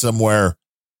jackets somewhere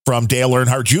from Dale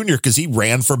Earnhardt Jr. because he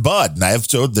ran for Bud. And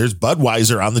there's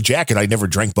Budweiser on the jacket. I never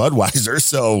drank Budweiser,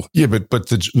 so. Yeah, but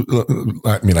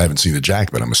I haven't seen the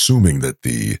jacket, but I'm assuming that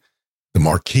the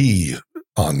marquee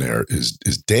on there is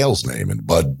Dale's name, and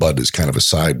Bud is kind of a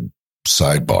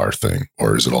sidebar thing,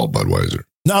 or is it all Budweiser?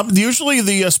 No, usually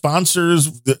the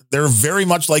sponsors, they're very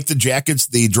much like the jackets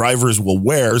the drivers will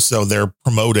wear, so they're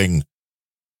promoting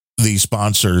the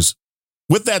sponsors.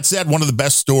 With that said, one of the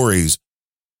best stories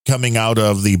coming out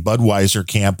of the Budweiser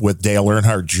camp with Dale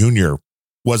Earnhardt Jr.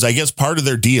 was, I guess, part of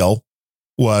their deal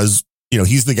was,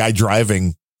 he's the guy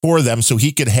driving for them, so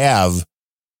he could have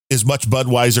as much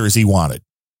Budweiser as he wanted.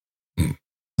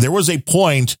 There was a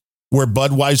point where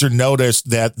Budweiser noticed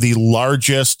that the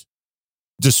largest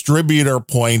distributor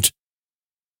point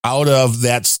out of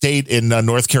that state in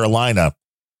North Carolina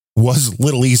was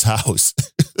Little E's house.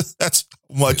 That's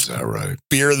how much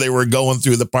beer they were going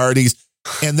through the parties.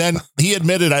 And then he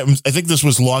admitted, I think this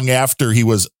was long after he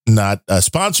was not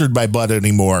sponsored by Bud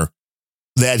anymore,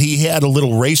 that he had a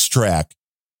little racetrack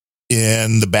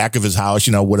in the back of his house,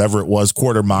 whatever it was,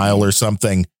 quarter mile or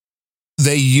something.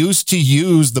 They used to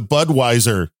use the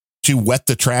Budweiser to wet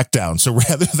the track down. So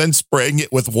rather than spraying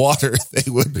it with water, they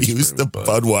would use the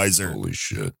Budweiser. Holy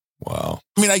shit. Wow.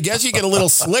 I mean, I guess you get a little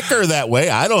slicker that way.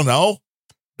 I don't know.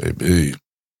 Maybe.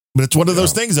 But it's one of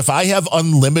those things. If I have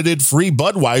unlimited free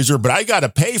Budweiser, but I got to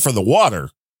pay for the water.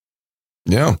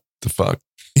 Yeah. The fuck.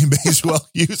 You may as well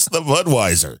use the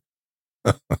Budweiser.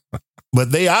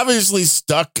 But they obviously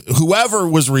stuck, whoever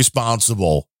was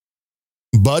responsible,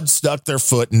 Bud stuck their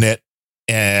foot in it.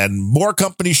 And more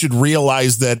companies should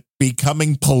realize that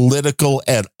becoming political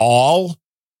at all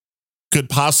could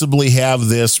possibly have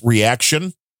this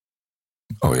reaction.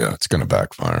 Oh, yeah. It's going to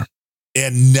backfire.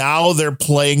 And now they're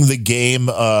playing the game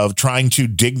of trying to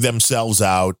dig themselves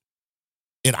out.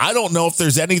 And I don't know if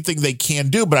there's anything they can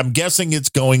do, but I'm guessing it's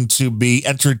going to be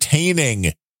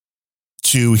entertaining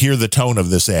to hear the tone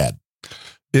of this ad.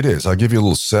 It is. I'll give you a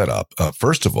little setup.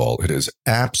 First of all, it is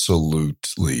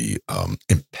absolutely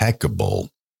impeccable,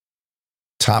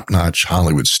 top-notch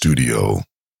Hollywood studio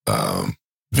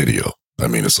video. I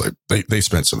mean, it's like they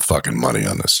spent some fucking money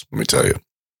on this. Let me tell you.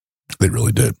 They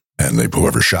really did. And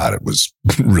whoever shot it was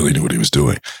really knew what he was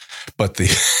doing. But the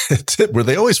tip where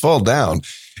they always fall down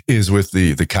is with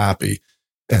the copy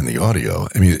and the audio.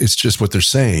 I mean, it's just what they're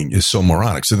saying is so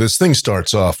moronic. So this thing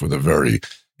starts off with a very,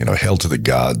 hail to the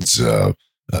gods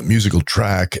musical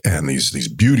track and these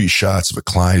beauty shots of a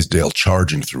Clydesdale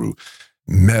charging through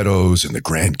meadows in the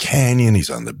Grand Canyon. He's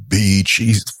on the beach.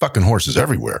 He's fucking horses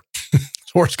everywhere. This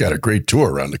horse got a great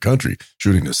tour around the country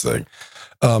shooting this thing.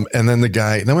 And then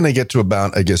when they get to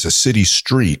about, I guess, a city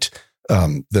street,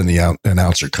 then the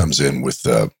announcer comes in with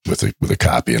a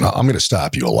copy. And I'm going to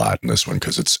stop you a lot in this one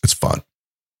because it's fun.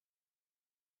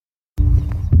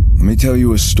 Let me tell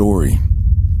you a story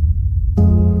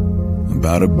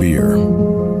about a beer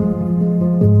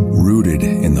rooted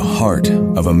in the heart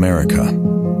of America.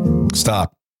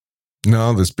 Stop.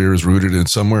 No, this beer is rooted in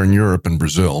somewhere in Europe and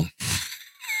Brazil.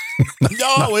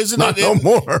 No, isn't Not it? no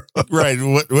more. Right.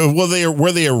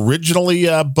 Were they originally,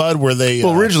 Bud? Were they?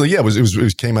 Well, originally, yeah, it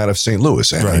was came out of St.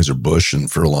 Louis, Anheuser-Busch,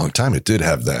 and for a long time it did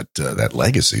have that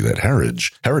legacy, that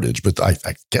heritage. But I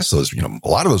guess those, a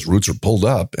lot of those roots are pulled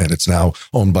up, and it's now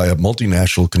owned by a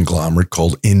multinational conglomerate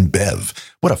called InBev.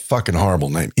 What a fucking horrible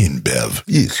name, InBev.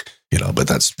 Eek. But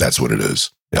that's what it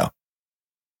is. Yeah.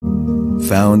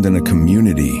 Found in a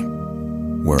community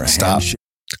where a Stop. handshake.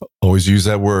 Always use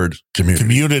that word, community.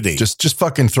 Community. Just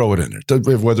fucking throw it in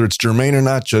there. Whether it's germane or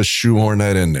not, just shoehorn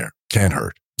that in there. Can't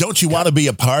hurt. Don't you want to be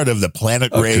a part of the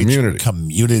Planet A Rage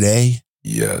community?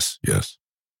 Yes.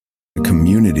 A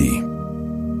community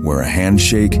where a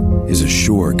handshake is a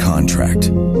sure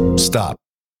contract. Stop.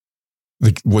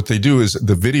 What they do is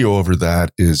the video over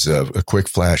that is a quick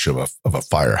flash of a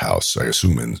firehouse, I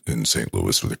assume in St.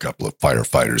 Louis, with a couple of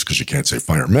firefighters, because you can't say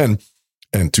firemen,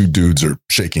 and two dudes are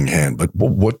shaking hand. But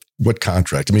what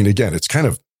contract? I mean, again, it's kind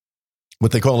of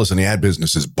what they call this in the ad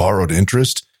business is borrowed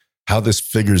interest. How this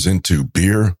figures into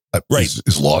beer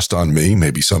is lost on me.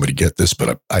 Maybe somebody get this,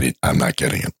 but I'm not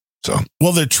getting it. So,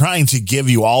 well, they're trying to give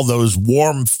you all those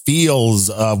warm feels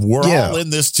of we're all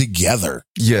in this together.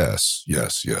 Yes.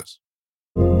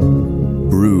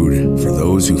 Brewed for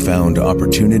those who found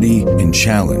opportunity in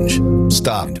challenge.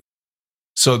 Stop.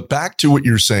 So back to what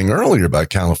you were saying earlier about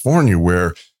California,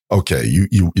 where, okay,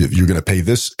 you're going to pay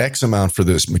this X amount for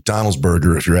this McDonald's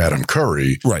burger if you're Adam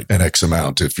Curry, right? And X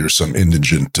amount if you're some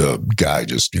indigent guy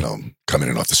just, coming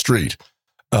in off the street.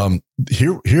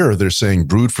 Here they're saying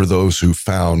brewed for those who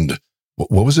found,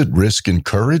 what was it? Risk and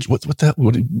courage. What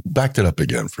backed it up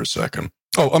again for a second.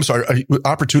 Oh, I'm sorry.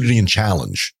 Opportunity and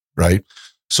challenge. Right.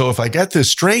 So if I get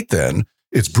this straight, then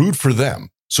it's brewed for them.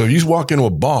 So you walk into a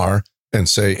bar and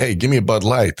say, hey, give me a Bud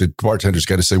Light. The bartender's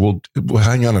got to say, well,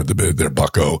 hang on a bit there,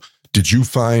 bucko. Did you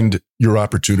find your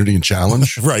opportunity and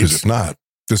challenge? Right. Because if not,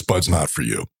 this Bud's not for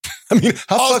you. I mean,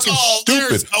 how fucking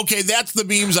stupid. Okay, that's the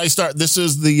memes I start. This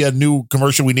is the new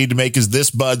commercial we need to make is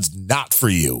this Bud's not for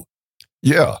you.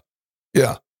 Yeah.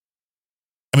 I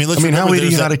mean, how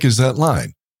idiotic is that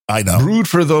line? I know. Brewed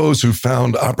for those who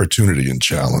found opportunity and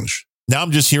challenge. Now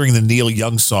I'm just hearing the Neil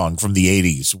Young song from the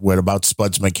 80s, what about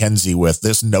Spuds McKenzie with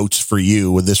this note's for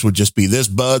you. And this would just be this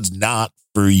Bud's not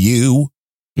for you.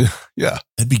 Yeah.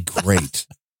 That'd be great.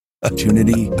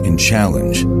 Opportunity and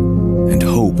challenge and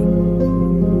hope.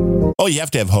 Oh, you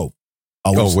have to have hope.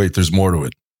 Always. Oh, wait, there's more to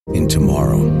it. In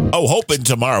tomorrow. Oh, hope in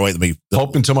tomorrow. Wait,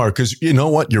 hope in tomorrow. Because you know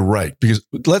what? You're right. Because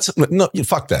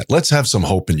fuck that. Let's have some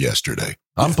hope in yesterday.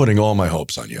 I'm putting all my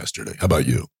hopes on yesterday. How about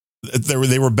you?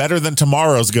 They were better than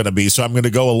tomorrow's going to be. So I'm going to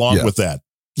go along with that.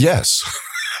 Yes.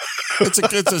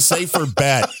 It's a safer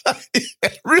bet.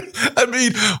 I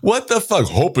mean, what the fuck?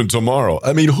 Hope in tomorrow.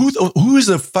 I mean, who is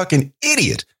the fucking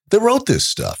idiot that wrote this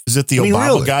stuff? Is it the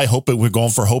Obama guy? We're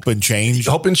going for hope and change.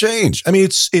 Hope and change. I mean,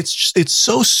 it's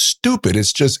so stupid.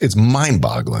 It's mind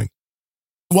boggling.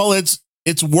 Well, it's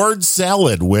word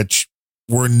salad, which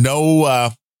we're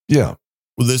no.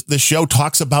 The show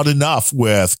talks about enough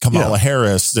with Kamala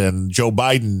Harris and Joe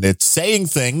Biden. It's saying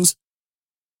things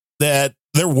that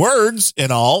they're words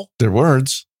and all. They're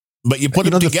words, but you put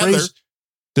them together.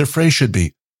 Their phrase should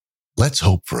be, "Let's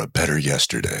hope for a better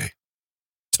yesterday."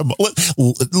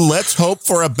 Let's hope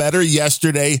for a better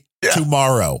yesterday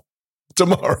tomorrow.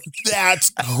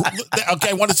 That's okay.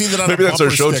 I want to see that on maybe that's our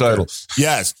show title.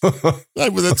 Yes,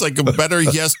 that's like a better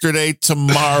yesterday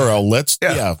tomorrow. That's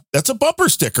a bumper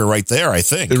sticker right there. I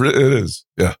think it is.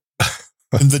 Yeah,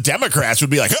 and the Democrats would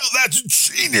be like, "Oh, that's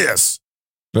genius."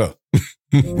 Yeah.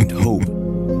 And hope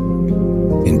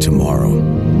in tomorrow,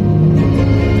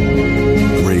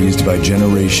 raised by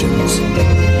generations,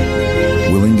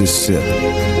 willing to sip,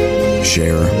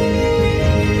 share,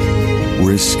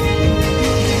 risk.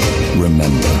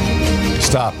 Remember.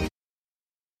 Stop.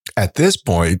 At this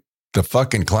point, the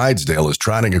fucking Clydesdale is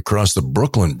trotting across the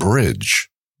Brooklyn Bridge.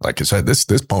 Like I said, this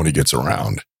pony gets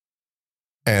around.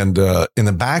 And in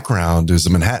the background is the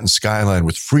Manhattan skyline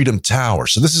with Freedom Tower.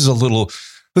 So this is a little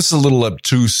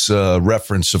obtuse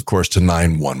reference, of course, to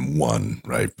 911,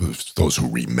 right? Those who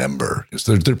remember.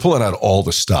 They're pulling out all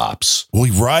the stops. Well,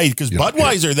 right, because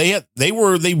Budweiser,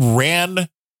 they ran,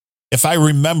 if I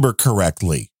remember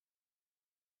correctly,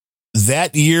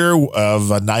 that year of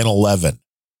 9/11,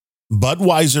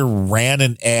 Budweiser ran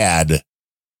an ad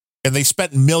and they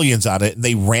spent millions on it and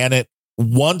they ran it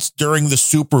once during the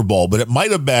Super Bowl, but it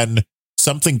might have been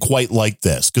something quite like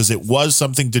this because it was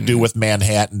something to do with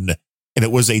Manhattan and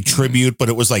it was a tribute, but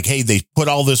it was like, hey, they put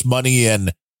all this money in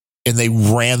and they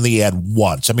ran the ad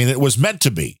once. I mean, it was meant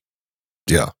to be.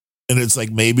 Yeah. And it's like,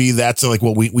 maybe that's like,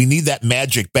 well, we need that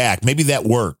magic back. Maybe that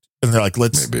worked. And they're like,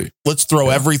 let's throw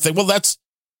everything. Well, that's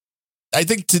I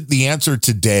think the answer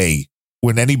today,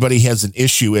 when anybody has an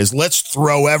issue, is let's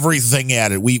throw everything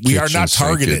at it. We are not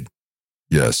targeted.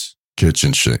 Yes.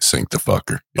 Kitchen sink the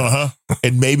fucker.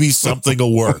 And maybe something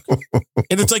will work.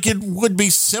 And it's like, it would be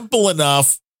simple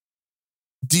enough.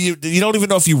 You don't even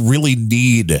know if you really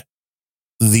need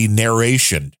the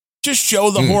narration. Just show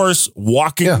the horse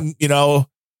walking,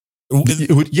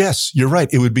 Yes, you're right.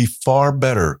 It would be far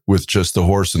better with just the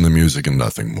horse and the music and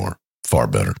nothing more. Far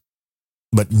better.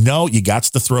 But no, you got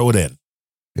to throw it in.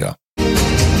 Yeah.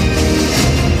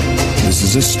 This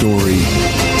is a story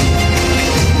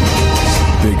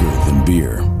bigger than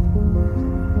beer.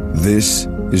 This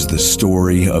is the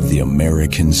story of the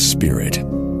American spirit.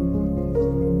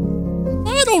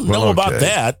 I don't know about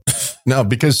that. No,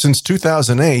 because since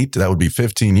 2008, that would be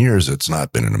 15 years, it's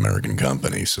not been an American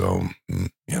company. So,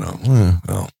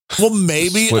 well,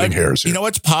 maybe. Splitting hairs here.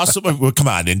 It's possible. Well, come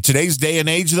on. In today's day and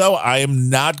age, though, I am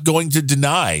not going to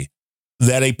deny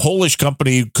that a Polish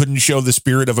company couldn't show the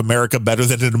spirit of America better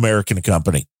than an American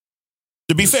company.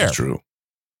 To be fair. True.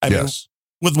 I mean,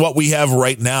 with what we have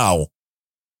right now,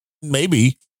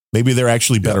 maybe they're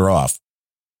actually better off.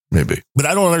 Maybe. But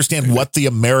I don't understand what the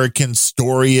American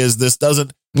story is. This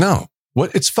doesn't. No.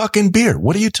 What? It's fucking beer.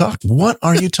 What are you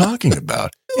talking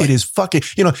about? It is fucking,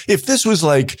 if this was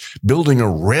like building a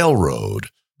railroad,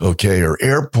 okay, or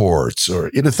airports or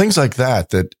things like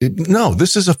that, no,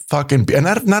 this is a fucking beer,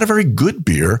 and not a very good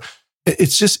beer.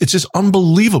 It's just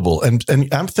unbelievable. And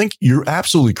I think you're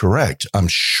absolutely correct. I'm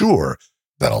sure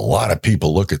that a lot of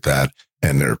people look at that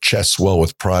and their chests swell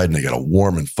with pride and they get a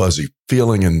warm and fuzzy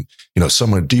feeling, and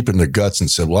someone deep in their guts and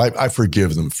said, well, I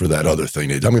forgive them for that other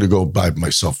thing. I'm going to go buy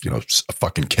myself, a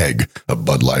fucking keg of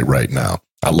Bud Light right now.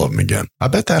 I love them again. I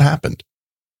bet that happened.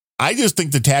 I just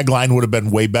think the tagline would have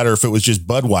been way better if it was just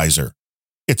Budweiser.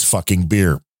 It's fucking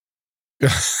beer.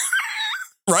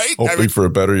 Right? Hoping for a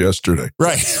better yesterday.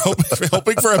 Right.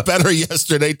 Hoping for a better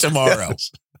yesterday tomorrow.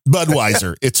 Yes.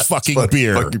 Budweiser. It's fucking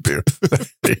beer. Fucking beer.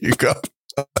 There you go.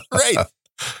 Right.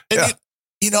 And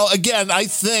again, I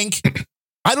think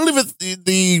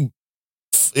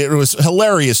it was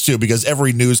hilarious too, because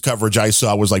every news coverage I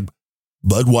saw was like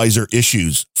Budweiser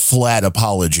issues flat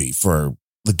apology for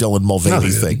the Dylan Mulvaney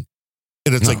thing.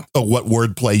 And it's like, oh, what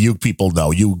wordplay you people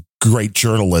know, you great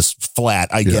journalists, flat.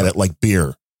 I get it, like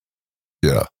beer.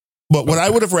 Yeah. But what I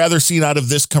would have rather seen out of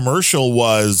this commercial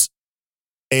was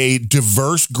a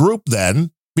diverse group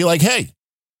then be like, hey,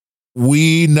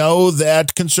 we know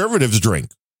that conservatives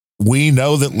drink. We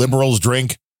know that liberals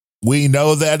drink. We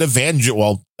know that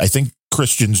I think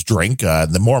Christians drink.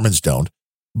 The Mormons don't.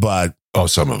 But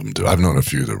some of them do. I've known a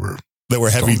few that were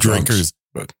heavy drinkers.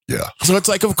 But yeah. So it's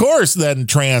like, of course, then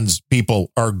trans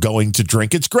people are going to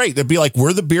drink. It's great. It'd be like,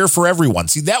 we're the beer for everyone.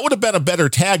 See, that would have been a better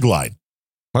tagline.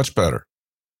 Much better.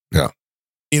 Yeah.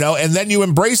 And then you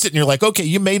embrace it and you're like, okay,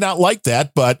 you may not like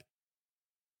that, but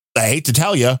I hate to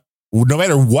tell you, no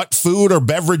matter what food or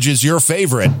beverage is your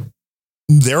favorite,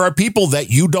 there are people that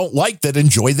you don't like that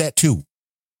enjoy that too.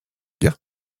 Yeah,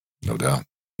 no doubt.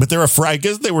 But they're afraid. I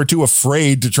guess they were too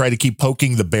afraid to try to keep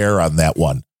poking the bear on that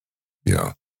one.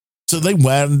 Yeah. So they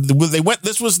went.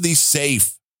 This was the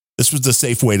safe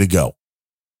way to go.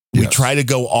 Yes. We try to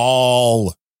go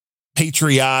all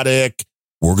patriotic.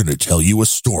 We're going to tell you a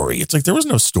story. It's like there was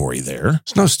no story there.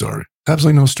 There's no story.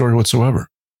 Absolutely no story whatsoever.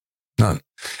 None.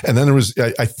 And then there was,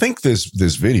 I think this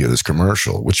video, this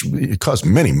commercial, which it cost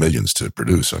many millions to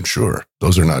produce, I'm sure.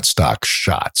 Those are not stock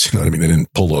shots. You know what I mean? They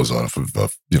didn't pull those off of,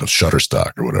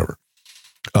 Shutterstock or whatever.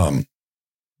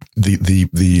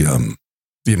 The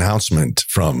announcement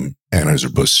from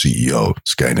Anheuser-Busch CEO,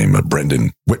 this guy named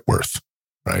Brendan Whitworth,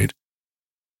 right?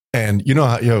 And you know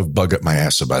how bug up my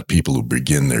ass about people who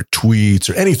begin their tweets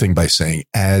or anything by saying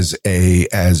to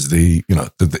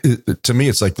me,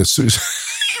 it's like this.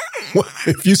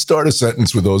 If you start a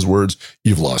sentence with those words,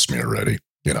 you've lost me already.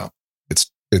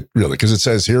 It really, because it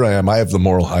says, here I am. I have the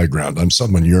moral high ground. I'm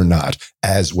someone you're not,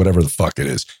 as whatever the fuck it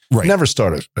is. Right. Never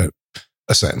start a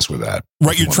sentence with that.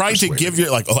 Right. You're trying to give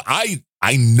your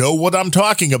I know what I'm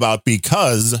talking about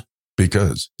because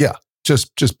yeah,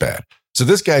 just bad. So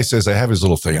this guy says, I have his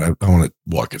little thing, and I want to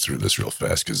walk you through this real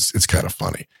fast because it's kind of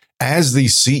funny. As the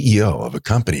CEO of a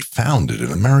company founded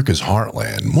in America's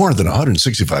heartland more than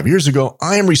 165 years ago,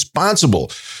 I am responsible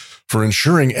for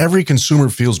ensuring every consumer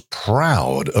feels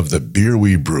proud of the beer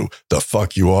we brew. The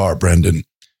fuck you are, Brendan.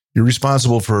 You're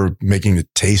responsible for making it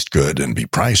taste good and be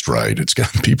priced right. It's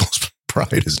got people's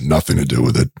pride has nothing to do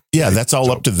with it. Yeah, that's all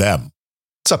up to them.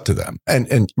 It's up to them.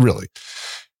 And really,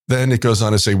 then it goes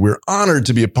on to say, we're honored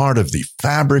to be a part of the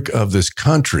fabric of this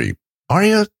country. Are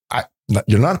you?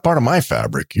 you're not part of my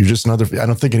fabric. You're just another. I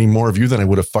don't think any more of you than I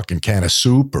would a fucking can of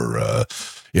soup or,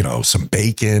 some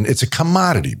bacon. It's a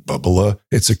commodity, Bubba.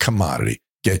 It's a commodity.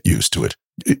 Get used to it.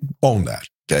 Own that.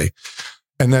 Okay.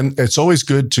 And then it's always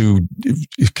good to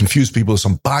confuse people with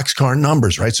some boxcar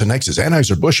numbers, right? So next is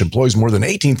Anheuser-Busch employs more than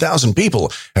 18,000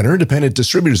 people, and our independent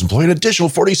distributors employ an additional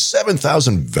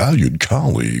 47,000 valued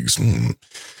colleagues.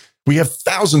 We have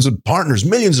thousands of partners,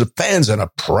 millions of fans, and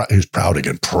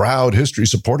proud history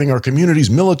supporting our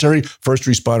communities, military, first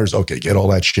responders. Okay, get all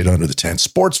that shit under the tent.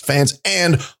 Sports fans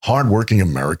and hardworking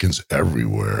Americans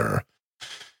everywhere.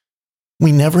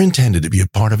 We never intended to be a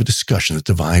part of a discussion that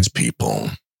divides people.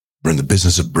 We're in the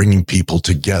business of bringing people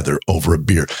together over a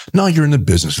beer. No, you're in the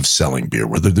business of selling beer,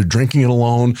 whether they're drinking it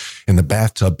alone in the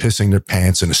bathtub, pissing their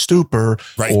pants in a stupor,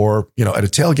 right, or, at a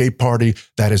tailgate party.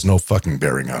 That has no fucking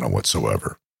bearing on it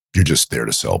whatsoever. You're just there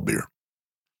to sell beer.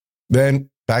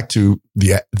 Then back to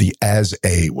the as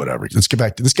a whatever. Let's get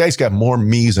back to this. Guy's got more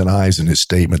me's and I's in his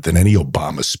statement than any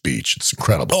Obama speech. It's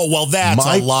incredible. Oh, well, that's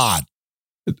a lot.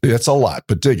 That's a lot,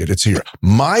 but dig it. It's here.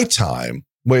 My time.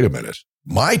 Wait a minute.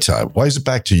 My time. Why is it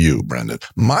back to you, Brendan?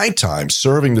 My time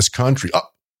serving this country. Oh,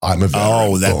 I'm a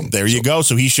veteran. There you go.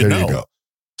 So he should know. There you go.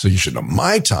 So you should know.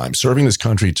 My time serving this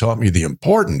country taught me the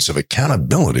importance of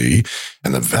accountability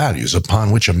and the values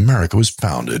upon which America was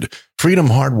founded: freedom,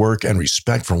 hard work, and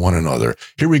respect for one another.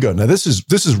 Here we go. Now, this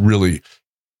is really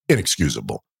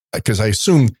inexcusable, because I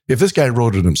assume if this guy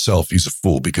wrote it himself, he's a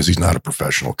fool, because he's not a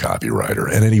professional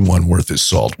copywriter, and anyone worth his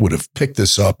salt would have picked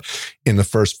this up in the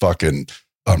first fucking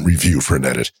review for an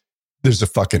edit. There's a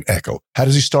fucking echo. How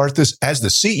does he start this? As the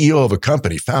CEO of a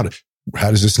company founded. How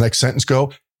does this next sentence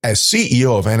go? As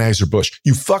CEO of Anheuser-Busch.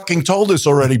 You fucking told us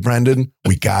already, Brendan.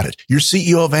 We got it. You're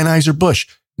CEO of Anheuser-Busch.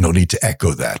 No need to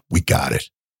echo that. We got it.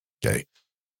 Okay.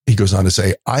 He goes on to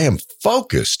say, I am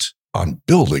focused on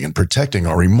building and protecting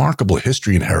our remarkable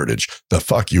history and heritage. The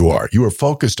fuck you are. You are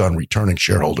focused on returning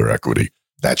shareholder equity.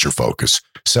 That's your focus.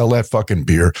 Sell that fucking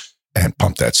beer and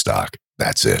pump that stock.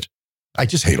 That's it. I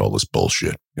just hate all this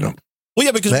bullshit, Well,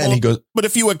 yeah, because he goes, but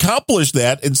if you accomplish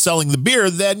that in selling the beer,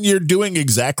 then you're doing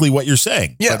exactly what you're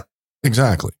saying. Yeah,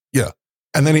 exactly. Yeah.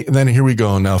 And then here we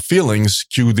go. Now, feelings,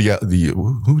 cue the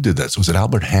who did that? So was it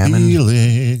Albert Hammond?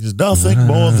 Feelings, nothing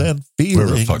more than feelings.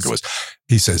 Wherever the fuck it was.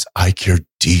 He says, I care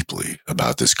deeply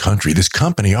about this country, this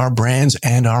company, our brands,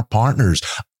 and our partners.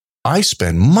 I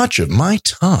spend much of my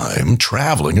time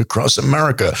traveling across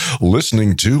America,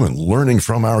 listening to and learning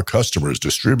from our customers,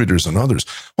 distributors, and others.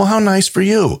 Well, how nice for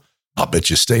you. I'll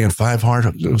bet you stay in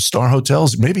 5-star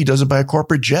hotels. Maybe he does it by a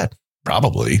corporate jet.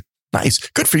 Probably. Nice.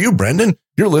 Good for you, Brendan.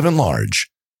 You're living large.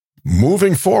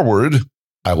 Moving forward,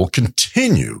 I will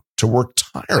continue to work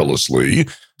tirelessly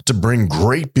to bring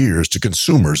great beers to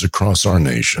consumers across our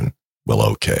nation. Well,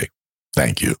 okay.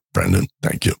 Thank you, Brendan.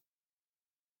 Thank you.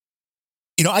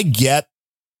 I get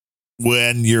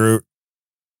when you're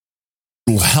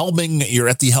at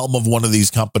the helm of one of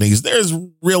these companies,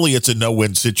 it's a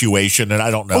no-win situation. And I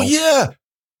don't know. Oh, yeah.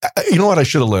 You know what? I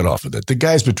should have let off of that. The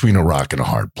guy's between a rock and a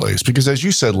hard place, because as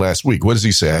you said last week, what does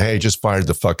he say? Hey, just fired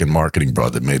the fucking marketing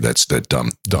broad that made that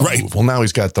dumb right move. Well, now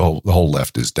he's got the whole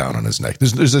left is down on his neck.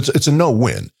 It's a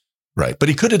no-win. Right. But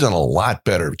he could have done a lot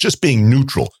better just being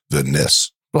neutral than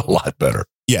this. A lot better.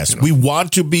 Yes. We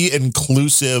want to be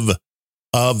inclusive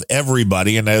of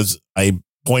everybody. And as I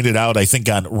pointed out, I think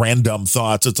on Random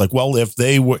Thoughts, it's like, well, if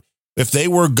they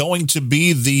were going to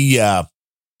be the,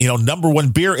 number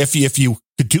one beer, if you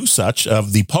could do such,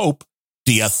 of the Pope,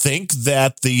 do you think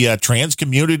that the trans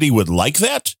community would like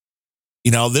that?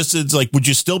 This is like, would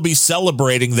you still be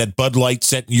celebrating that Bud Light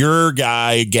sent your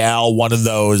gal, one of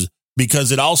those,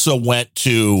 because it also went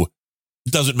to,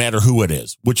 it doesn't matter who it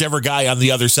is, whichever guy on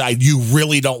the other side you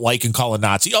really don't like and call a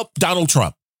Nazi. Oh, Donald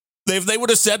Trump. If they would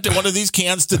have sent one of these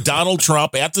cans to Donald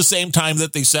Trump at the same time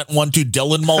that they sent one to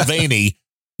Dylan Mulvaney,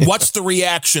 what's the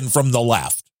reaction from the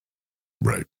left?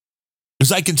 Right.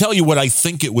 Because I can tell you what I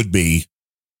think it would be,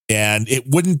 and it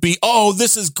wouldn't be, oh,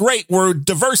 this is great. We're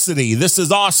diversity. This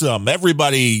is awesome.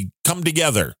 Everybody come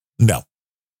together. No.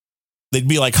 They'd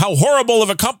be like, how horrible of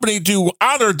a company to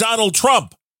honor Donald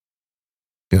Trump.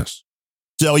 Yes.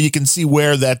 So you can see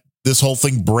where this whole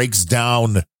thing breaks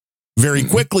down very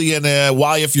quickly. And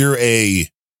why, if you're a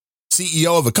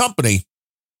CEO of a company,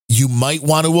 you might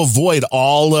want to avoid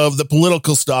all of the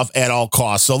political stuff at all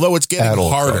costs, although it's getting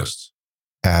harder.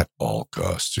 At all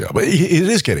costs, yeah. But it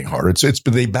is getting harder.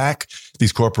 They back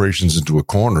these corporations into a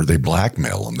corner. They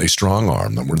blackmail them. They strong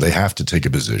arm them, where they have to take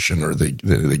a position, or they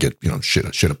get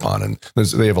shit upon. And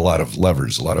they have a lot of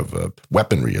levers, a lot of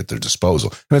weaponry at their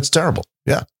disposal, and it's terrible.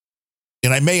 Yeah.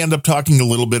 And I may end up talking a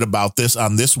little bit about this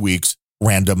on this week's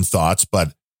Random Thoughts,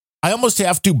 but I almost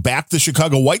have to back the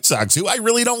Chicago White Sox, who I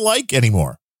really don't like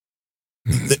anymore.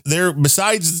 They're,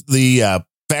 besides the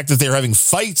fact that they're having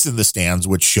fights in the stands,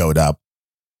 which showed up,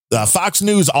 Fox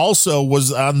News also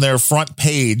was on their front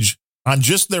page on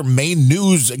just their main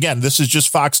news. Again, this is just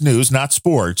Fox News, not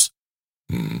sports.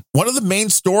 One of the main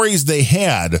stories they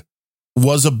had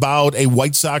was about a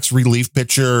White Sox relief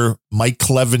pitcher, Mike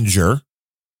Clevenger,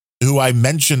 who I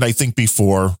mentioned, I think,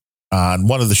 before on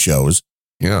one of the shows.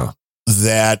 Yeah.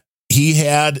 That he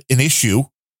had an issue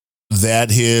that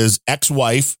his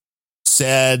ex-wife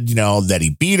said, you know, that he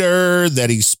beat her, that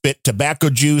he spit tobacco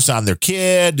juice on their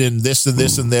kid, and this and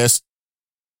this and this.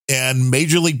 And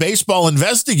Major League Baseball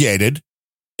investigated.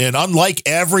 And unlike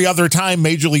every other time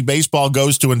Major League Baseball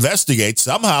goes to investigate,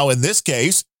 somehow in this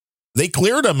case, they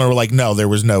cleared him and were like, no, there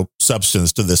was no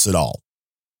substance to this at all.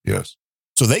 Yes.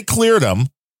 So they cleared him.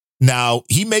 Now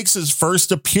he makes his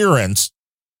first appearance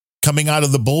coming out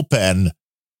of the bullpen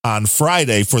on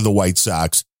Friday for the White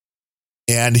Sox.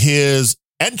 And his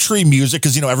entry music,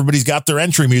 because, you know, everybody's got their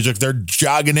entry music. They're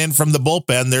jogging in from the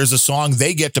bullpen. There's a song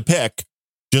they get to pick,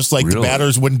 just like the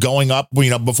batters when going up, you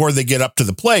know, before they get up to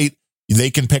the plate, they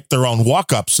can pick their own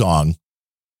walk-up song.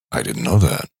 I didn't know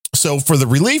that. So for the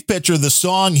relief pitcher, the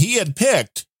song he had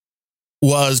picked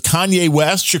was Kanye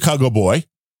West, Chicago Boy.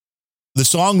 The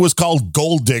song was called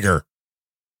Gold Digger.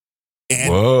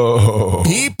 And whoa,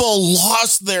 people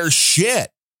lost their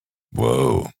shit.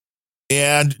 Whoa.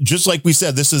 And just like we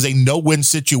said, this is a no-win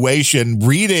situation.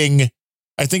 Reading,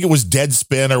 I think it was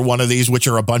Deadspin or one of these, which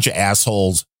are a bunch of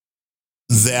assholes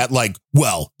that like,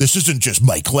 well, this isn't just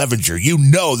Mike Clevenger. You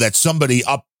know that somebody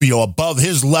up, you know, above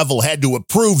his level had to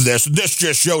approve this. This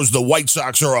just shows the White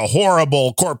Sox are a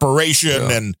horrible corporation.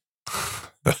 Yeah. And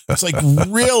it's like,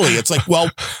 really? It's like, well,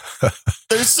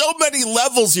 there's so many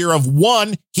levels here of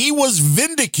one, he was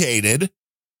vindicated.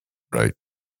 Right.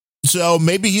 So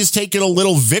maybe he's taking a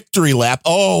little victory lap.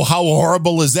 Oh, how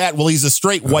horrible is that? Well, he's a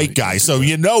straight white guy. So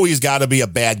you know he's got to be a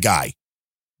bad guy.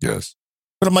 Yes.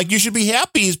 But I'm like, you should be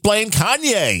happy he's playing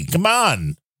Kanye. Come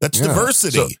on. That's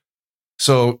diversity.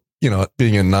 So, you know,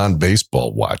 being a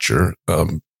non-baseball watcher,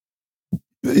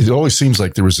 it always seems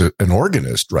like there was an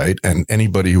organist, right? And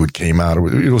anybody who came out,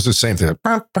 it was the same thing.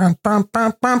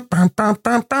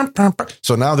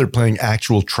 So now they're playing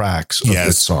actual tracks of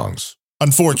his songs.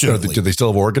 Unfortunately. Do they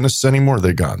still have organists anymore?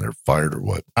 They're gone. They're fired or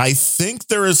what? I think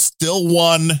there is still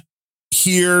one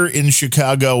here in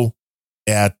Chicago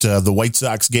at the White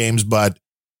Sox games, but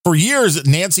for years,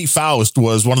 Nancy Faust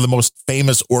was one of the most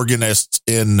famous organists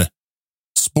in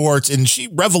sports, and she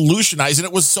revolutionized, and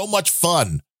it was so much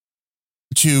fun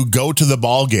to go to the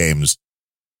ball games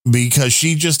because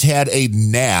she just had a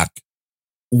knack.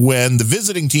 When the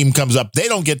visiting team comes up, they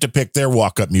don't get to pick their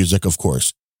walk-up music, of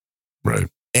course. Right.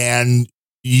 And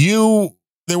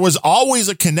there was always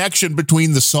a connection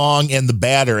between the song and the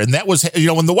batter. And that was, you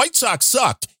know, when the White Sox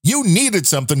sucked, you needed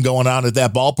something going on at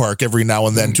that ballpark every now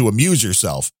and then to amuse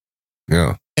yourself.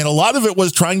 Yeah. And a lot of it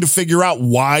was trying to figure out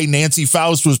why Nancy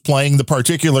Faust was playing the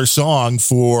particular song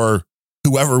for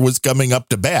whoever was coming up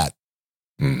to bat.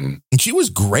 Mm-hmm. And she was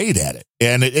great at it.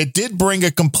 And it did bring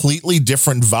a completely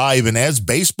different vibe. And as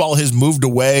baseball has moved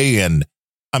away, and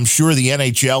I'm sure the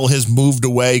NHL has moved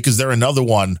away because they're another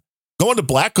one. Going to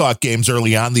Blackhawk games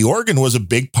early on, the organ was a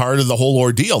big part of the whole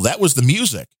ordeal. That was the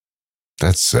music.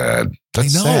 That's sad.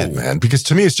 That's sad, man. Because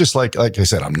to me, it's just like I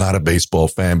said, I'm not a baseball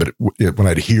fan, but when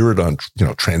I'd hear it on, you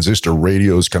know, transistor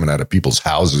radios coming out of people's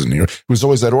houses, and it was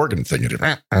always that organ thing.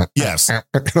 Yes. And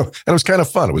it was kind of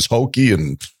fun. It was hokey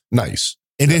and nice.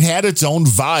 And it had its own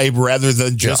vibe rather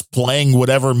than just playing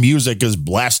whatever music is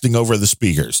blasting over the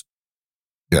speakers.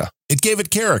 Yeah. It gave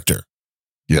it character.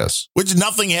 Yes. Which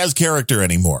nothing has character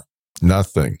anymore.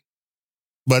 Nothing.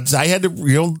 But I had to,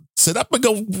 you know, sit up and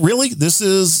go, really? This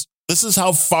is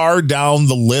how far down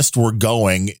the list we're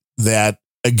going, that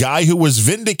a guy who was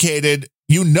vindicated,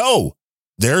 you know,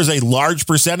 there's a large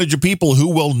percentage of people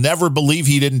who will never believe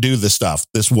he didn't do the stuff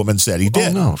this woman said he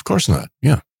did. Oh, no, of course not.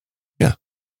 Yeah. Yeah.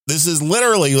 This is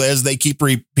literally, as they keep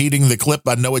repeating the clip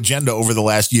on No Agenda over the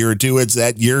last year or two, it's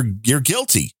that you're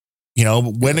guilty, you know,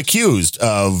 when accused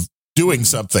of doing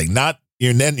something.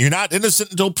 You're not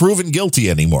innocent until proven guilty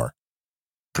anymore.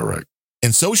 Correct.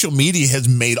 And social media has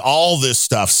made all this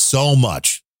stuff so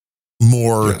much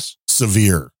more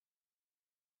severe.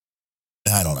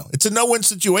 I don't know. It's a no-win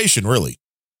situation, really.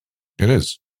 It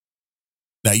is.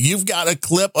 Now, you've got a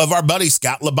clip of our buddy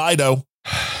Scott Libido.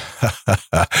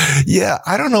 Yeah,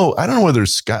 I don't know whether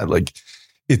Scott, like,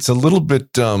 it's a little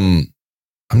bit,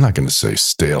 I'm not going to say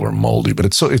stale or moldy, but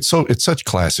it's such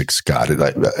classic Scott.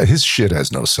 His shit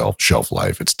has no shelf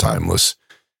life. It's timeless.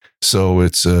 So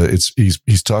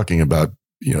he's talking about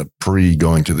pre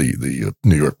going to the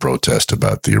New York protest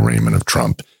about the arraignment of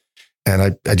Trump.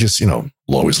 And I just, will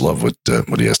always love what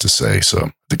he has to say. So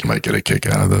I think you might get a kick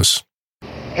out of this.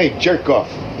 Hey, jerk off.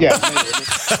 Yeah.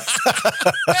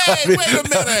 Hey, wait a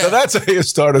minute. That's how you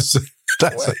start a sentence.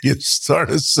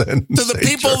 To the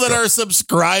people that are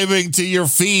subscribing to your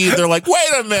feed, they're like,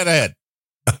 wait a minute.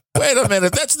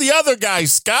 That's the other guy,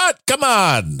 Scott. Come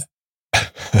on.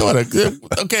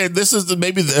 Okay, this is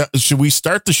maybe should we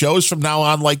start the shows from now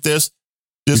on like this?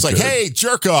 Just like, hey,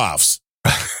 jerk offs.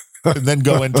 And then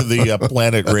go into the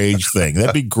Planet Rage thing.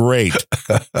 That'd be great.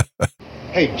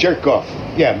 Hey, jerk off.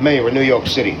 Yeah, mayor of New York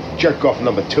City. Jerk off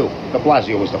number 2. De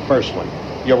Blasio was the first one.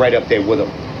 You're right up there with him.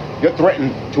 You're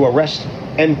threatened to arrest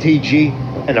MTG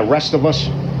and the rest of us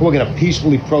who are going to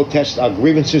peacefully protest our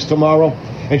grievances tomorrow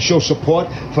and show support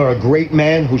for a great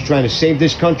man who's trying to save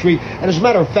this country. And as a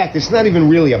matter of fact, it's not even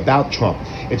really about Trump.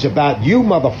 It's about you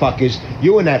motherfuckers,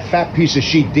 you and that fat piece of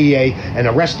shit DA and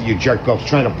the rest of you jerk-offs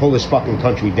trying to pull this fucking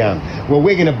country down. Well,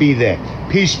 we're going to be there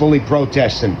peacefully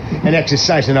protesting and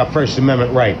exercising our First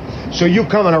Amendment right. So you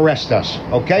come and arrest us,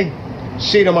 okay?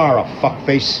 See you tomorrow,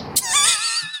 fuckface.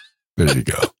 There you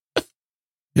go.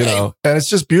 And it's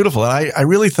just beautiful. And I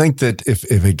really think that if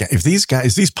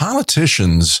these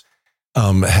politicians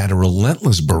had a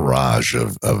relentless barrage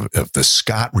of the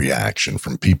Scott reaction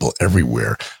from people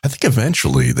everywhere, I think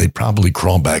eventually they'd probably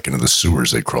crawl back into the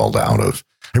sewers they crawled out of.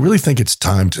 I really think it's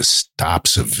time to stop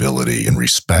civility and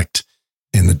respect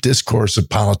in the discourse of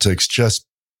politics. Just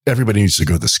everybody needs to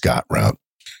go the Scott route.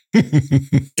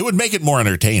 It would make it more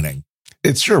entertaining.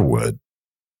 It sure would.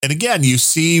 And again, you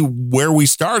see where we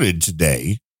started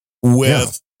today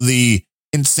with the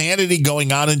insanity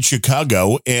going on in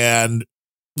Chicago and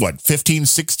 15,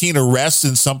 16 arrests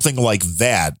and something like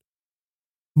that.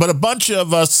 But a bunch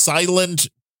of silent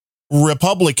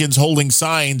Republicans holding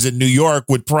signs in New York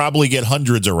would probably get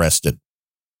hundreds arrested.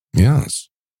 Yes.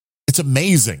 It's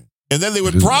amazing. And then they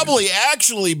would probably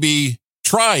actually be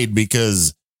tried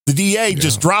because the DA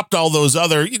just dropped all those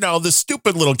other, the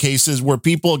stupid little cases where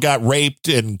people got raped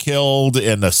and killed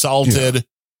and assaulted.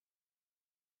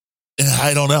 Yeah.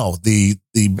 I don't know. The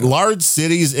large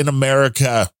cities in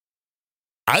America,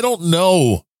 I don't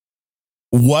know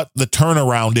what the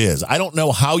turnaround is. I don't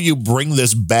know how you bring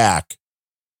this back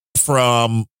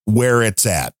from where it's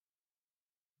at.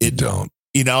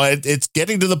 It's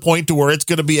getting to the point to where it's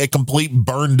going to be a complete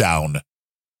burn down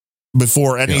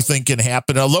before anything can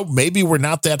happen. Although maybe we're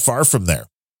not that far from there.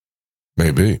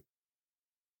 Maybe.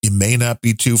 You may not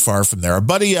be too far from there. Our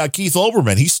buddy Keith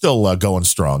Olbermann, he's still going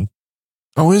strong.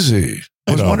 Oh, is he?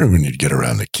 I was wondering when you'd get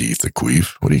around to Keith, the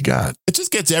Queef. What do you got? It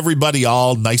just gets everybody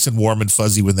all nice and warm and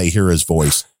fuzzy when they hear his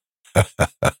voice.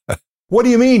 What do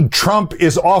you mean Trump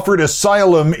is offered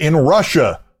asylum in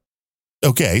Russia?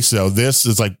 Okay, so this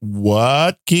is like,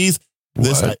 what, Keith?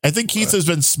 I think Keith has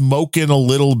been smoking a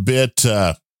little bit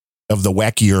of the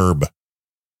wacky herb.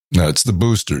 No, it's the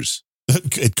boosters.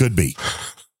 It could be.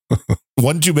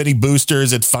 One too many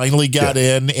boosters. It finally got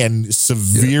in and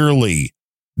severely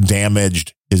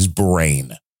damaged his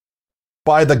brain.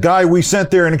 By the guy we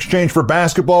sent there in exchange for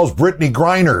basketballs, Brittany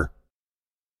Griner.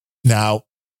 Now,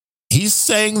 he's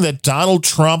saying that Donald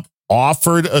Trump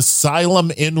offered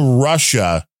asylum in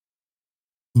Russia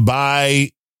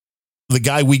by the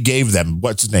guy we gave them.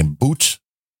 What's his name? Boot?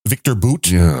 Victor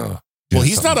Boot? Yeah. Well,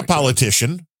 he's not a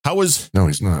politician. No,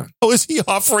 he's not. How is he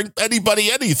offering anybody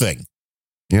anything?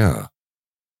 Yeah.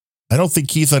 I don't think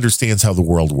Keith understands how the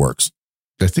world works.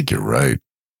 I think you're right.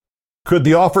 Could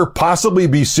the offer possibly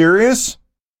be serious?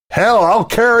 Hell, I'll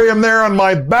carry him there on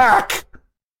my back.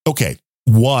 Okay.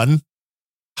 One,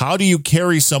 how do you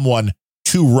carry someone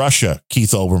to Russia,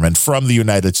 Keith Olbermann, from the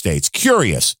United States?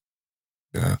 Curious.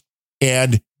 Yeah.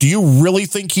 And do you really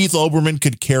think Keith Olbermann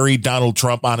could carry Donald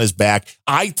Trump on his back?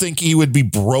 I think he would be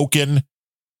broken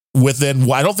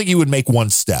I don't think he would make one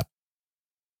step.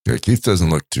 Yeah, Keith doesn't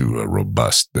look too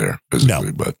robust there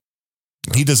physically, but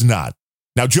no. He does not.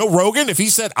 Now, Joe Rogan, if he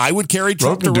said, I would carry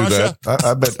Trump to Russia.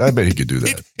 I bet he could do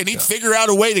that. And he'd figure out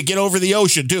a way to get over the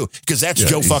ocean, too, because that's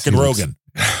Joe fucking Rogan.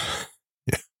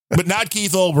 But not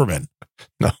Keith Olbermann.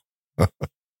 No.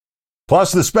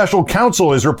 Plus, the special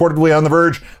counsel is reportedly on the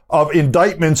verge of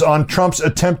indictments on Trump's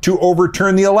attempt to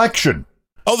overturn the election.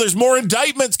 Oh, there's more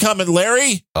indictments coming,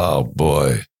 Larry. Oh,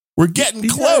 boy. We're getting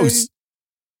close.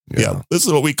 Yeah, this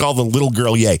is what we call the little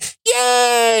girl yay.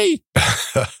 Yay!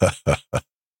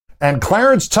 And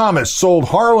Clarence Thomas sold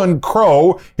Harlan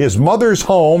Crow his mother's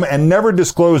home and never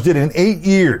disclosed it in 8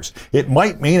 years. It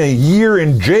might mean a year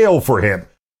in jail for him.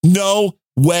 No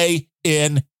way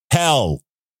in hell.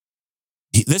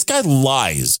 This guy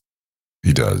lies.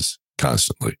 He does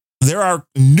constantly. there are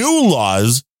new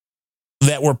laws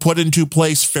that were put into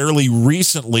place fairly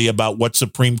recently about what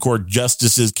Supreme Court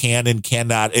justices can and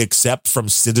cannot accept from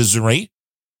citizenry.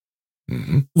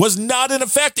 Was not in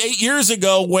effect 8 years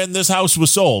ago when this house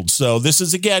was sold. So this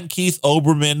is, again, Keith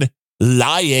Olbermann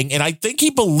lying. And I think he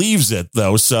believes it,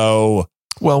 though. So,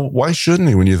 well, why shouldn't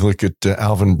he? When you look at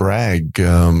Alvin Bragg,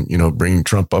 bringing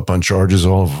Trump up on charges,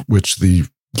 all of which the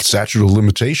statute of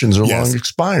limitations are long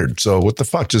expired. So what the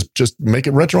fuck? Just make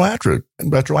it retroactive.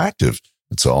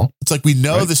 That's all. It's like we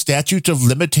know the statute of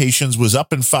limitations was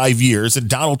up in 5 years, and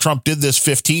Donald Trump did this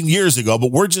 15 years ago,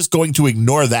 but we're just going to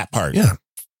ignore that part. Yeah.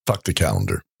 Fuck the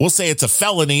calendar. We'll say it's a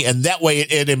felony, and that way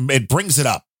it brings it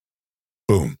up.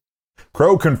 Boom.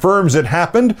 Crow confirms it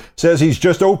happened, says he's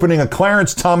just opening a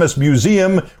Clarence Thomas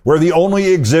museum where the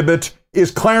only exhibit is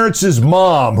Clarence's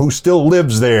mom, who still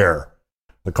lives there.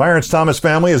 The Clarence Thomas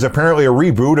family is apparently a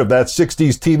reboot of that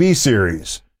 60s TV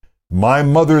series, My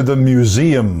Mother the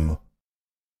Museum.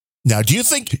 Now, do you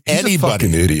think anybody... He's a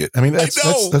fucking idiot. I mean,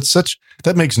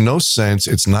 that makes no sense.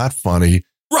 It's not funny.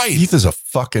 Right. Keith is a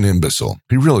fucking imbecile.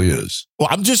 He really is. Well,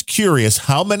 I'm just curious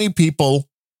how many people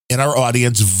in our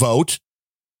audience vote,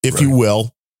 if you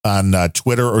will, on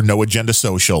Twitter or No Agenda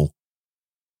Social,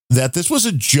 that this was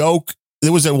a joke. It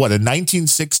was a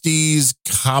 1960s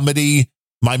comedy,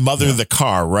 My Mother the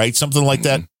Car, right? Something like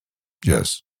that.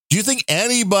 Yes. Do you think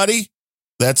anybody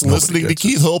that's listening to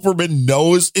Keith Olbermann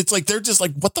knows? It's like they're just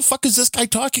like, what the fuck is this guy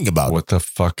talking about? What the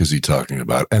fuck is he talking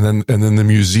about? And then the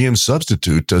museum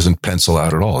substitute doesn't pencil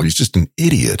out at all. He's just an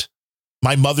idiot.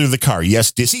 My Mother the Car.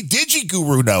 Yes, Digi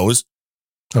Guru knows.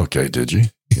 Okay,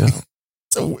 Digi. Yeah.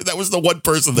 So that was the one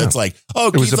person that's like, oh,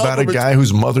 it was about a guy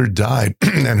whose mother died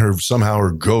and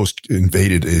her ghost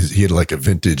invaded he had like a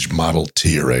vintage Model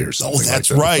T array or something. Oh, that's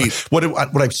like that.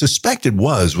 right. What I suspected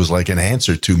was like an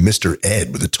answer to Mr.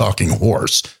 Ed with a talking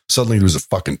horse. Suddenly there was a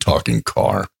fucking talking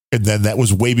car. And then that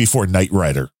was way before Knight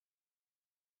Rider.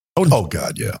 Oh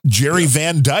God, yeah. Jerry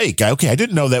Van Dyke. Okay, I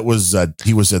didn't know that was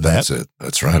he was in that. That's it.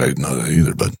 That's right. I didn't know that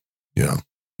either, but yeah.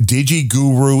 Digi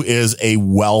Guru is a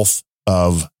wealth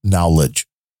of knowledge.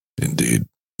 Indeed.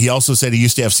 He also said he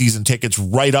used to have season tickets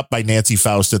right up by Nancy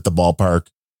Faust at the ballpark.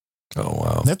 Oh,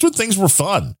 wow. That's when things were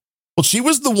fun. Well, she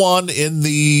was the one in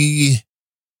I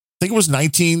think it was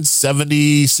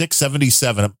 1976,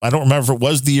 77. I don't remember if it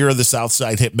was the year of the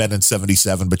Southside Hitmen in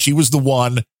 77, but she was the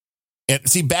one. And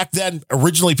see, back then,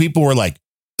 originally people were like,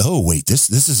 oh, wait, this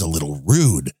is a little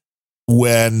rude.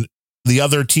 When the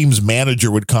other team's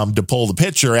manager would come to pull the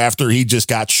pitcher after he just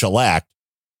got shellacked.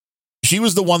 She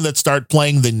was the one that started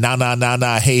playing the na na na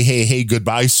na hey hey hey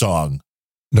goodbye song.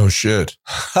 No shit.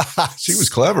 She was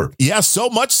clever. Yeah, so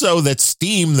much so that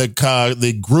Steam,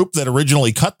 the group that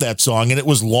originally cut that song, and it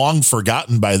was long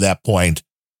forgotten by that point.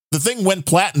 The thing went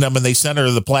platinum, and they sent her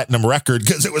the platinum record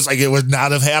because it was like it would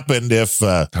not have happened if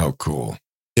how cool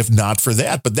if not for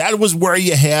that. But that was where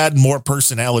you had more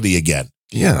personality again.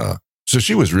 Yeah. So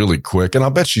she was really quick, and I'll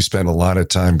bet she spent a lot of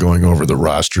time going over the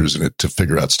rosters and to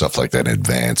figure out stuff like that in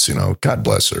advance. God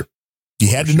bless her. You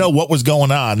had to know what was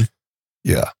going on.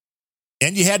 Yeah.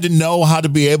 And you had to know how to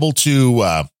be able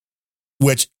to,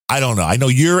 which I don't know. I know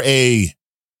you're a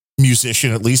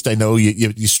musician. At least I know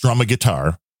you strum a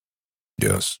guitar.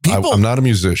 Yes. I'm not a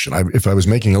musician. If I was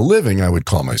making a living, I would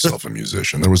call myself a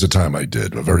musician. There was a time I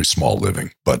did a very small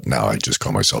living, but now I just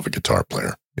call myself a guitar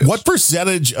player. Yes. What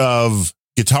percentage of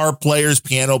guitar players,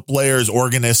 piano players,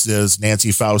 organists, as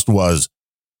Nancy Faust was,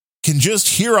 can just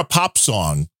hear a pop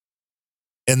song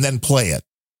and then play it?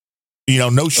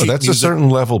 No sheet that's music. A certain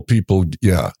level people.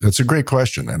 Yeah, that's a great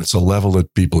question. And it's a level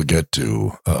that people get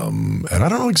to. And I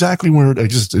don't know exactly where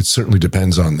it certainly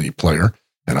depends on the player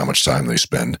and how much time they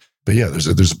spend. But yeah,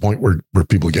 there's a point where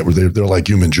people get where they're like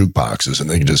human jukeboxes and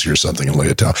they can just hear something and lay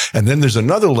it down. And then there's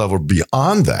another level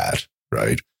beyond that,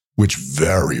 right? Which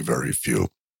very, very few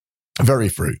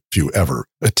ever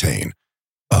attain.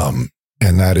 And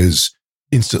that is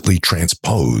instantly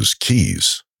transpose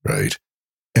keys, right?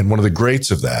 And one of the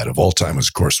greats of all time,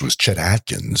 of course, was Chet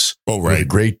Atkins. Oh, right.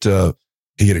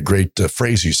 He had a great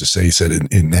phrase he used to say. He said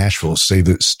in Nashville,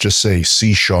 just say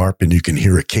C sharp and you can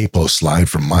hear a capo slide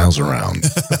from miles around.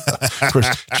 Of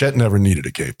course, Chet never needed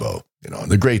a capo,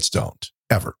 and the greats don't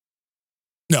ever.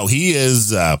 No, he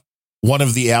is one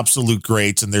of the absolute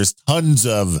greats, and there's tons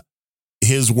of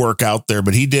his work out there,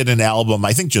 but he did an album,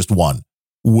 I think just one,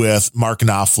 with Mark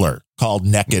Knopfler called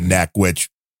Neck and Neck, which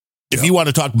if you want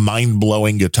to talk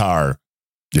mind-blowing guitar.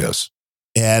 Yes.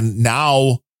 And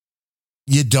now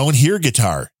you don't hear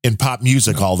guitar in pop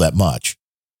music all that much.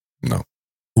 No.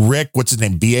 Rick, what's his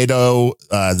name? Beato,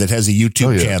 that has a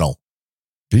YouTube channel.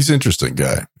 He's an interesting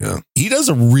guy. Yeah. He does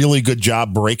a really good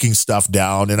job breaking stuff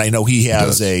down. And I know he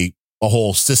has a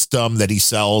whole system that he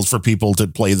sells for people to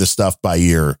play the stuff by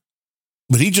ear.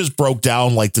 But he just broke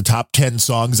down like the top 10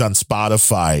 songs on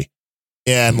Spotify.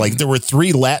 And like there were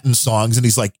 3 Latin songs. And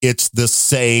he's like, it's the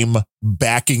same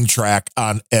backing track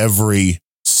on every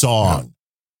song.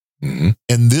 Yeah. Mm-hmm.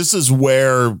 And this is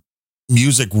where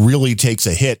music really takes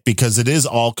a hit because it is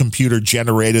all computer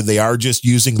generated. They are just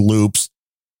using loops.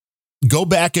 Go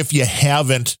back if you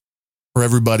haven't, for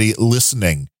everybody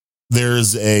listening.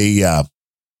 There's a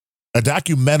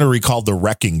documentary called The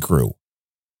Wrecking Crew.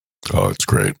 Oh, it's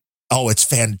great. Oh, it's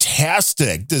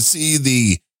fantastic to see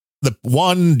the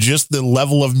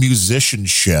level of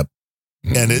musicianship.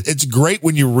 Mm-hmm. And it's great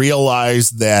when you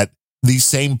realize that these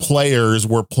same players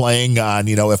were playing on,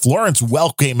 if Lawrence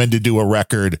Welk came in to do a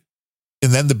record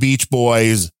and then the Beach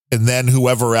Boys and then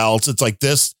whoever else, it's like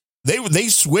this. They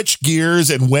switched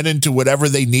gears and went into whatever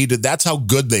they needed. That's how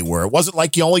good they were. It wasn't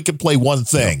like you only could play one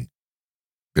thing.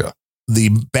 Yeah.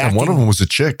 And one of them was a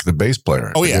chick, the bass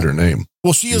player. I forget her name.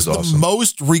 Well, she is the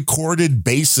most recorded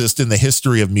bassist in the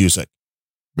history of music.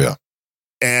 Yeah.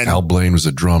 And Al Blaine was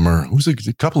a drummer. It was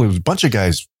a bunch of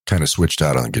guys kind of switched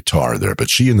out on guitar there, but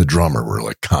she and the drummer were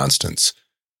like constants.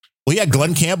 Well, yeah,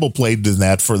 Glenn Campbell played in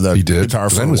that for the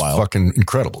guitar for Glenn a was while. Fucking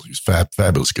incredible. He was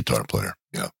fabulous guitar player.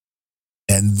 Yeah.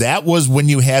 And that was when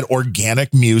you had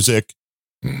organic music.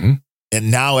 Mm-hmm.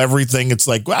 And now everything, it's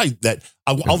like, wow,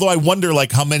 although I wonder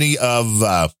like how many of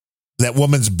that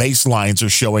woman's bass lines are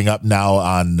showing up now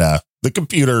on the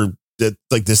computer that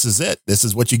like, this is it. This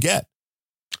is what you get.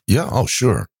 Yeah. Oh,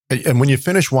 sure. And when you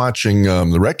finish watching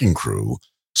The Wrecking Crew,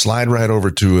 slide right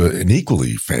over to an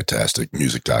equally fantastic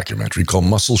music documentary called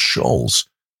Muscle Shoals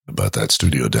about that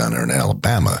studio down there in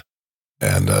Alabama.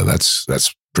 And that's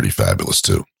pretty fabulous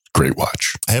too. Great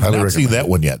watch. I have not seen that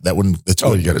one yet. That one.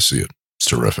 You got to see it. It's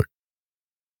terrific.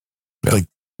 Yeah. Like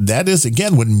that is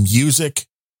again when music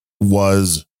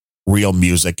was real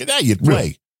music. Yeah, you'd play.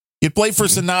 Real. You'd play for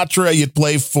Sinatra. You'd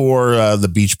play for the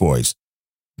Beach Boys.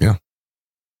 Yeah.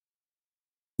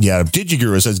 Yeah.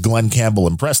 Digiguru says Glenn Campbell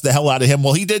impressed the hell out of him.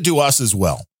 Well, he did to us as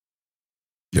well.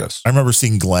 Yes. I remember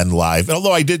seeing Glenn live.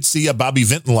 Although I did see Bobby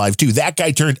Vinton live too. That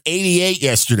guy turned 88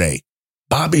 yesterday.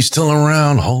 Bobby's still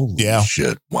around. Holy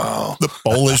shit. Wow. The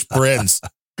Polish Prince.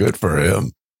 Good for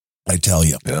him. I tell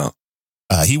you. Yeah.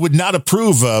 He would not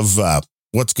approve of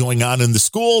what's going on in the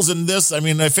schools and this. I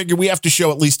mean, I figure we have to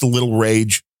show at least a little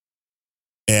rage.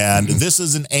 And this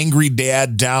is an angry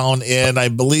dad down in, I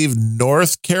believe,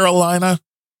 North Carolina.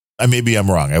 Maybe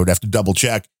I'm wrong. I would have to double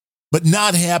check. But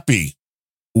not happy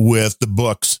with the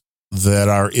books that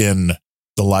are in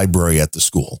the library at the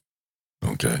school.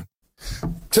 Okay.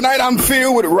 Tonight, I'm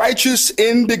filled with righteous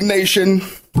indignation.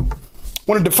 I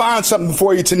want to define something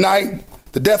for you tonight.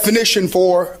 The definition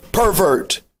for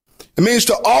pervert. It means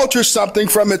to alter something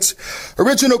from its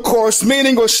original course,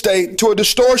 meaning, or state to a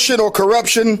distortion or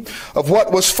corruption of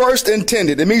what was first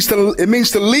intended. It means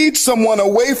to lead someone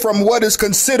away from what is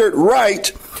considered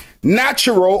right,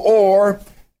 natural, or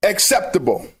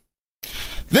acceptable.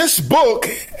 This book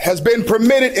has been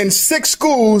permitted in 6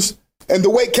 schools in the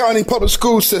Wake County public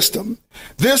school system.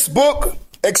 This book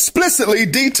explicitly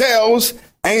details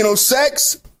anal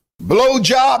sex,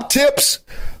 blowjob tips,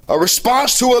 a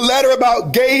response to a letter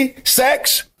about gay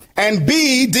sex, and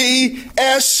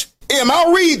BDSM.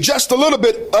 I'll read just a little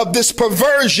bit of this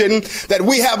perversion that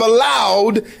we have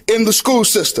allowed in the school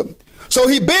system. So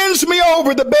he bends me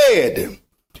over the bed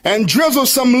and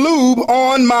drizzles some lube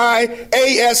on my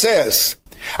ASS.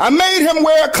 I made him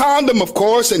wear a condom, of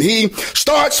course, and he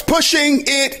starts pushing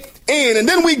it in. And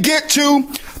then we get to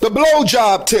the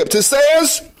blowjob tips. It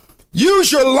says,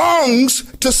 use your lungs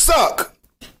to suck,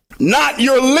 not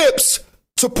your lips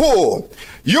to pull.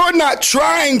 You're not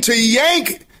trying to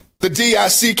yank the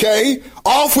D-I-C-K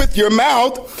off with your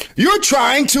mouth. You're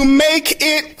trying to make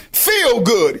it feel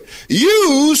good.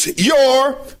 Use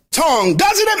your tongue.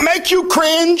 Doesn't it make you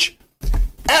cringe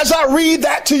as I read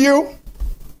that to you?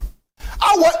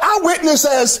 I witnessed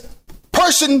as each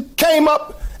person came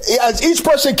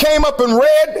up and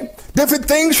read different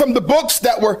things from the books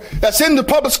that's in the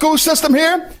public school system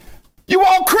here. You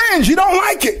all cringe. You don't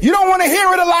like it. You don't want to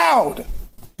hear it aloud.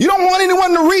 You don't want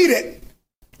anyone to read it.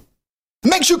 It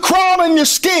makes you crawl in your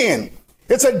skin.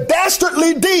 It's a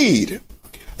dastardly deed.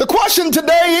 The question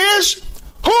today is,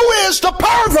 who is the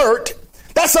pervert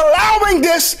that's allowing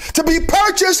this to be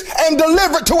purchased and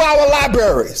delivered to our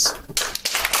libraries?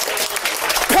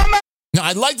 Come on. Now,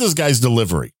 I like this guy's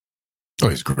delivery. Oh,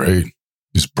 he's great.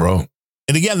 He's bro.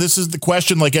 And again, this is the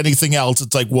question like anything else.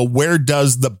 It's like, well, where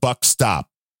does the buck stop?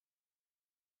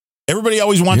 Everybody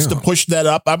always wants to push that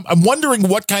up. I'm wondering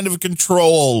what kind of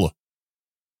control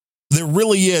there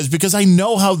really is, because I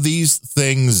know how these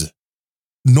things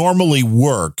normally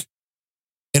work.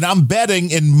 And I'm betting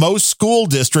in most school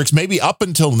districts, maybe up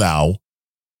until now,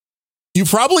 you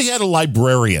probably had a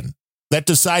librarian that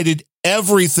decided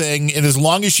everything. And as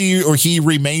long as she or he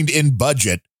remained in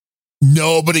budget,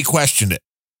 nobody questioned it.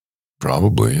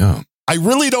 Probably, yeah. I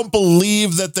really don't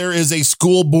believe that there is a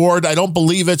school board. I don't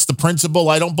believe it's the principal.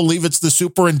 I don't believe it's the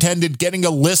superintendent getting a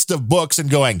list of books and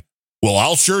going, well,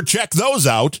 I'll sure check those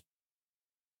out.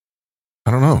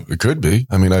 I don't know. It could be.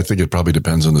 I mean, I think it probably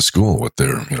depends on the school, what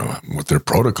their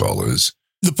protocol is.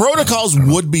 The protocols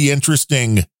would be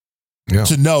interesting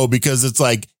to know, because it's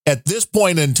like at this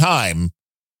point in time,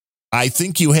 I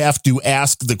think you have to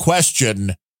ask the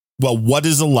question, well, what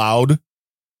is allowed?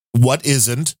 What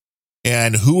isn't?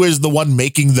 And who is the one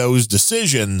making those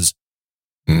decisions?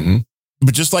 Mm-hmm.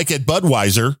 But just like at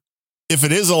Budweiser, if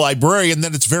it is a librarian,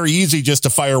 then it's very easy just to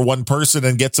fire one person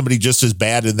and get somebody just as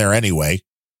bad in there anyway.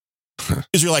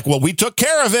 Because you're like, well, we took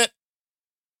care of it.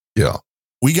 Yeah.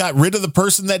 We got rid of the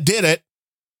person that did it.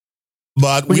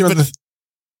 But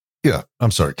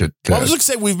I'm sorry. I was going to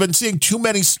say, we've been seeing too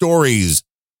many stories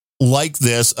like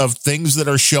this of things that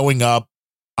are showing up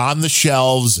on the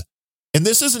shelves. And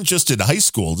this isn't just in high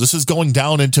school. This is going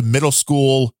down into middle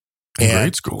school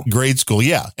and grade school.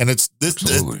 Yeah. And it's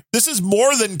this is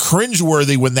more than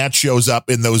cringeworthy when that shows up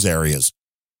in those areas.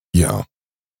 Yeah.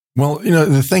 Well,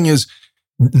 the thing is,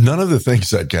 none of the things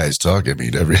that guy's talking. I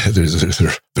mean,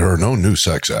 there are no new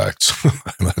sex acts.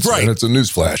 Right. And it's a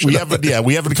newsflash.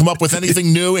 We haven't come up with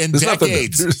anything new in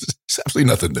decades. There's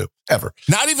absolutely nothing new ever.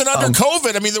 Not even under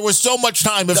COVID. I mean, there was so much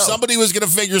time if somebody was going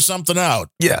to figure something out.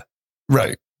 Yeah.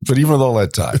 Right. But even with all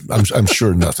that time, I'm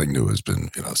sure nothing new has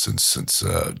been, since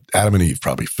Adam and Eve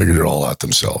probably figured it all out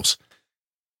themselves,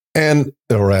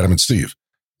 or Adam and Steve.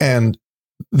 And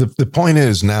the point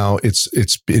is now they're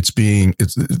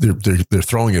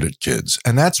throwing it at kids,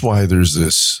 and that's why there's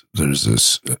this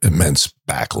immense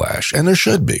backlash, and there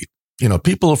should be.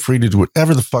 People are free to do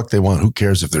whatever the fuck they want. Who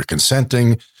cares if they're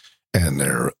consenting and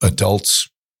they're adults?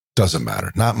 Doesn't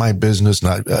matter. Not my business.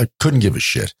 I couldn't give a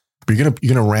shit. But you're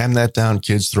gonna ram that down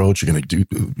kids' throats. You're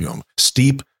gonna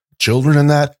steep children in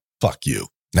that. Fuck you.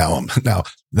 Now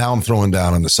I'm throwing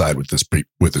down on the side with this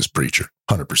preacher.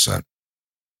 100%.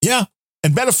 Yeah.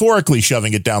 And metaphorically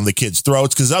shoving it down the kids'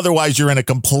 throats, because otherwise you're in a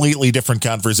completely different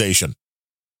conversation.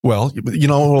 Well,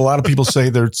 a lot of people say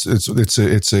it's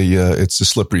a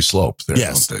slippery slope there,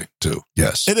 yes. Don't they? Too.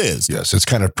 Yes, it is. Yes, it's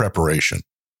kind of preparation.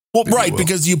 Well, right,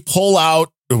 because you pull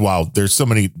out. Wow, there's so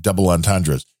many double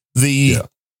entendres.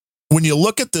 When you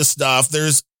look at this stuff,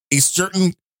 there's a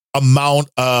certain amount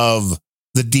of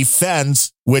the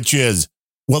defense, which is,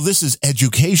 well, this is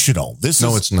educational. It's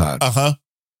not. Well,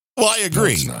 I agree.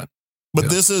 No, it's not. But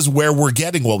this is where we're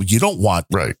getting, well, you don't want,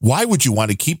 right. Why would you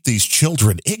want to keep these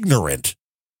children ignorant?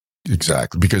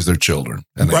 Exactly, because they're children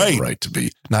and they have a right to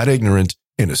be not ignorant,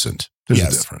 innocent. There's a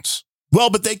difference. Well,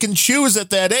 but they can choose at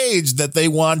that age that they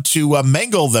want to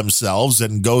mangle themselves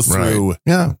and go through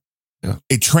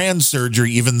a trans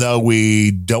surgery, even though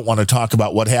we don't want to talk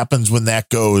about what happens when that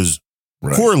goes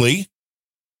poorly.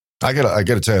 I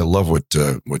gotta tell you, I love what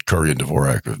Curry and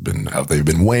Dvorak how they've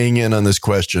been weighing in on this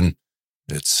question.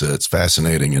 It's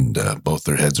fascinating, and both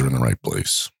their heads are in the right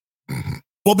place. Mm-hmm.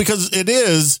 Well, because it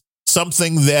is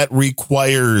something that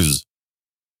requires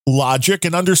logic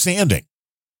and understanding.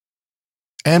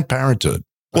 And parenthood,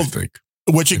 I think.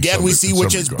 Which again, we see,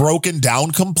 which is broken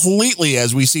down completely,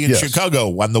 as we see in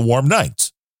Chicago on the warm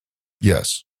nights.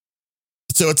 Yes.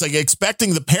 So it's like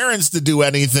expecting the parents to do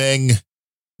anything,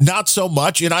 not so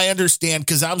much. And I understand,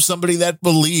 because I'm somebody that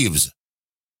believes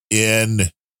in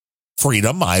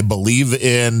freedom. I believe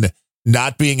in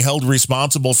not being held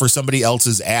responsible for somebody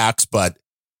else's acts, but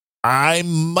I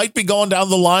might be going down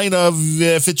the line of,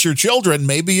 if it's your children,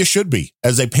 maybe you should be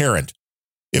as a parent.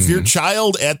 If your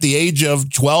child at the age of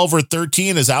 12 or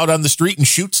 13 is out on the street and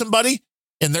shoots somebody,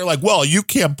 and they're like, well, you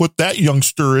can't put that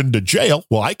youngster into jail.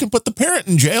 Well, I can put the parent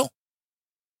in jail.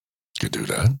 You could do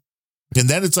that. And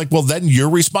then it's like, well, then you're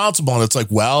responsible. And it's like,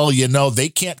 well, they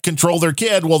can't control their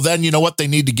kid. Well, then you know what? They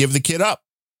need to give the kid up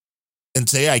and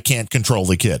say, I can't control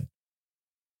the kid.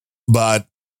 But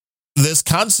this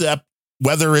concept,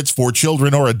 whether it's for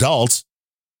children or adults,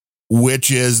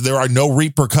 which is there are no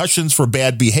repercussions for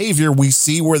bad behavior, we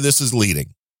see where this is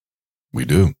leading. We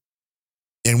do.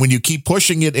 And when you keep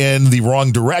pushing it in the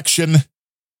wrong direction,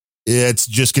 it's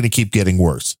just going to keep getting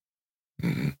worse.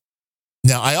 Mm-hmm.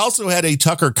 Now, I also had a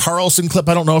Tucker Carlson clip.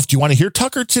 I don't know if you want to hear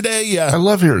Tucker today. I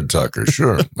love hearing Tucker.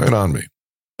 Sure. Right on me.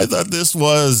 I thought this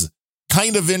was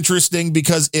kind of interesting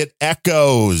because it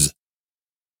echoes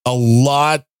a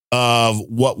lot of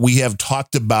what we have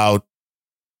talked about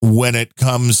when it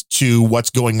comes to what's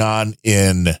going on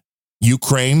in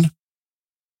Ukraine.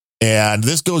 And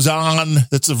this goes on.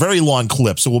 It's a very long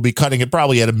clip, so we'll be cutting it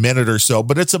probably at a minute or so,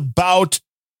 but it's about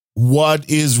what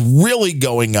is really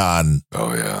going on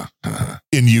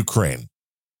in Ukraine.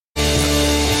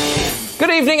 Good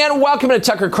evening and welcome to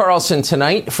Tucker Carlson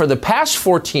Tonight. For the past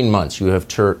 14 months, you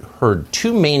have heard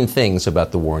two main things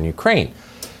about the war in Ukraine.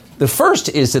 The first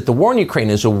is that the war in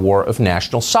Ukraine is a war of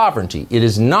national sovereignty. It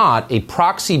is not a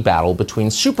proxy battle between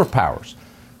superpowers.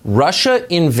 Russia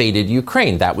invaded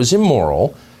Ukraine. That was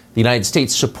immoral. The United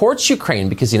States supports Ukraine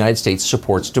because the United States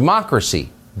supports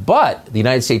democracy. But the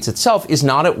United States itself is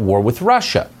not at war with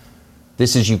Russia.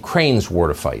 This is Ukraine's war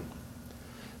to fight.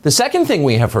 The second thing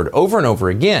we have heard over and over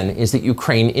again is that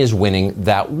Ukraine is winning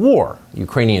that war.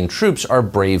 Ukrainian troops are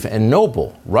brave and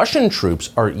noble. Russian troops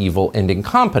are evil and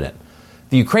incompetent.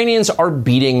 The Ukrainians are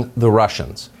beating the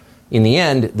Russians. In the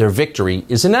end, their victory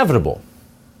is inevitable.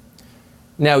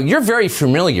 Now, you're very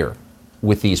familiar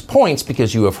with these points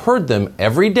because you have heard them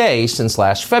every day since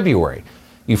last February.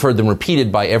 You've heard them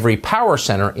repeated by every power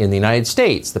center in the United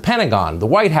States, the Pentagon, the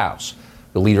White House,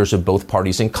 the leaders of both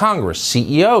parties in Congress,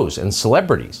 CEOs, and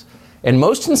celebrities. And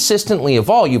most insistently of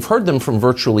all, you've heard them from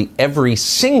virtually every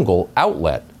single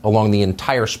outlet along the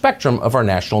entire spectrum of our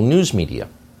national news media.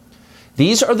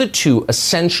 These are the two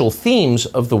essential themes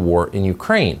of the war in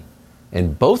Ukraine,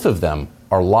 and both of them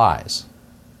are lies.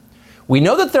 We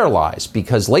know that they're lies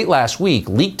because late last week,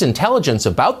 leaked intelligence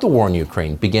about the war in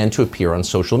Ukraine began to appear on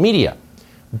social media.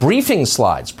 Briefing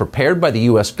slides prepared by the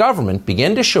U.S. government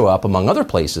began to show up, among other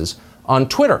places, on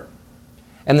Twitter.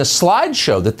 And the slides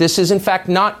show that this is in fact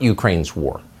not Ukraine's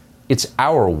war. It's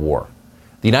our war.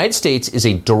 The United States is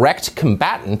a direct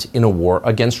combatant in a war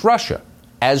against Russia.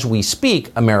 As we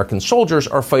speak, American soldiers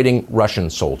are fighting Russian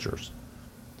soldiers.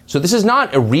 So this is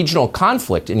not a regional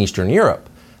conflict in Eastern Europe.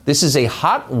 This is a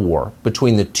hot war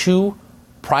between the two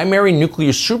primary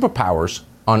nuclear superpowers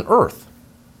on Earth.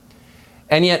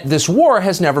 And yet this war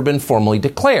has never been formally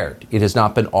declared. It has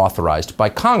not been authorized by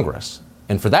Congress.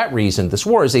 And for that reason, this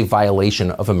war is a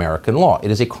violation of American law.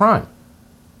 It is a crime.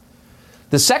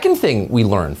 The second thing we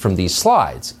learn from these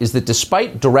slides is that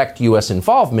despite direct U.S.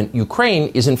 involvement, Ukraine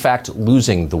is in fact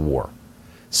losing the war.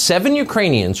 7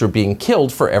 Ukrainians are being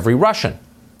killed for every Russian.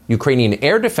 Ukrainian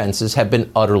air defenses have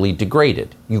been utterly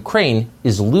degraded. Ukraine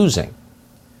is losing.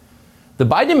 The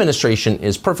Biden administration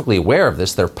is perfectly aware of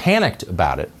this. They're panicked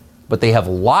about it, but they have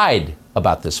lied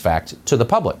about this fact to the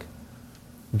public.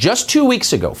 Just 2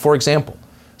 weeks ago, for example,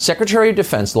 Secretary of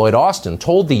Defense Lloyd Austin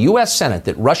told the U.S. Senate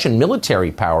that Russian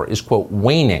military power is, quote,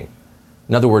 waning.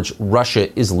 In other words,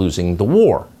 Russia is losing the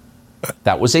war.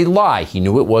 That was a lie. He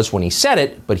knew it was when he said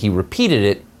it, but he repeated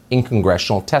it in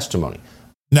congressional testimony.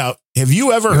 Now, have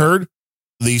you ever heard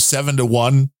the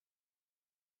 7-1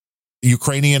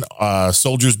 Ukrainian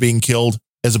soldiers being killed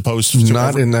as opposed to...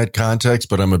 Not in that context,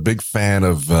 but I'm a big fan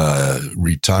of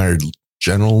retired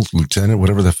general, lieutenant,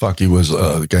 whatever the fuck he was,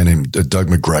 the guy named Doug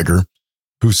McGregor,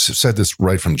 who said this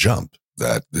right from jump,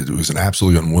 that it was an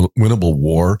absolutely unwinnable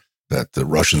war, that the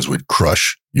Russians would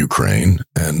crush Ukraine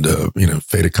and,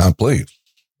 fait accompli.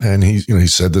 And he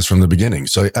said this from the beginning.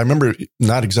 So I remember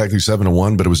not exactly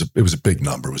 7-1, but it was a big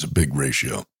number. It was a big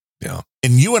ratio. Yeah.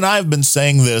 And you and I have been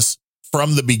saying this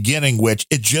from the beginning, which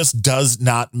it just does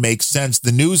not make sense.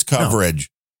 The news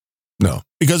coverage. No.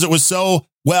 Because it was so,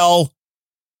 well,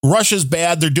 Russia's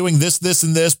bad. They're doing this, this,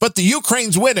 and this, but the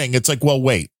Ukraine's winning. It's like, well,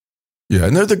 wait. Yeah,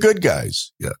 and they're the good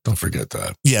guys. Yeah, don't forget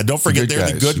that. Yeah, don't forget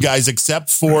they're the good guys, except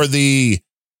for the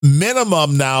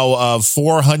minimum now of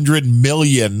 400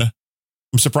 million.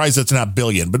 I'm surprised that's not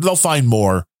billion, but they'll find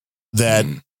more that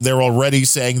they're already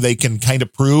saying they can kind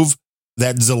of prove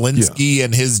that Zelensky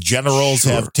and his generals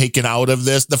have taken out of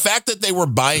this. The fact that they were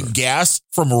buying gas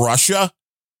from Russia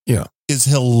is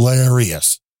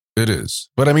hilarious. It is.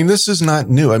 But I mean, this is not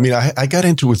new. I mean, I got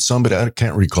into it with somebody, I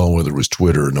can't recall whether it was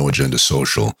Twitter or No Agenda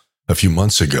Social a few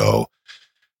months ago.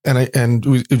 And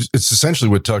it's essentially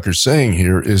what Tucker's saying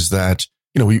here is that,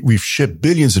 we've shipped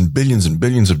billions and billions and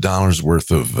billions of dollars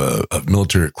worth of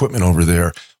military equipment over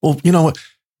there. Well, you know what?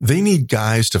 They need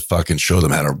guys to fucking show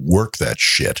them how to work that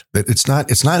shit. It's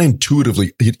not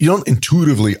intuitively, you don't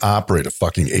intuitively operate a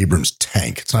fucking Abrams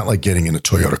tank. It's not like getting in a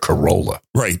Toyota Corolla.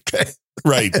 Right.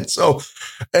 Right. And so,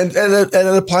 and it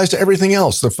applies to everything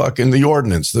else. The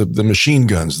ordnance, the machine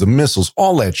guns, the missiles,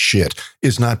 all that shit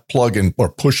is not plug and or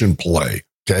push and play.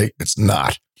 Okay. It's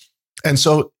not. And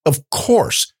so, of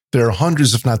course, there are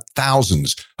hundreds, if not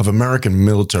thousands, of American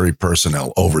military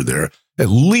personnel over there at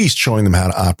least showing them how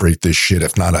to operate this shit,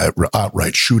 if not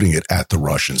outright shooting it at the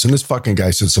Russians. And this fucking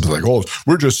guy said something like, "Oh,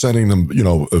 we're just sending them,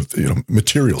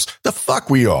 materials." The fuck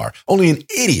we are. Only an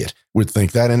idiot would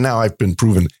think that. And now I've been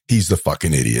proven he's the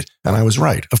fucking idiot. And I was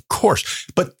right, of course.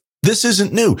 But this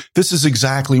isn't new. This is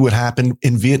exactly what happened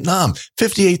in Vietnam.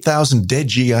 58,000 dead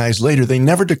GIs later, they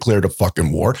never declared a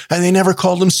fucking war, and they never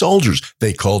called them soldiers.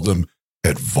 They called them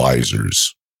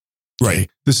advisors.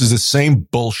 Right. This is the same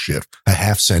bullshit a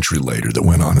half century later that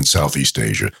went on in Southeast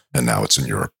Asia, and now it's in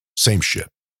Europe. Same shit.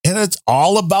 And it's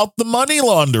all about the money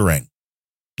laundering.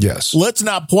 Yes. Let's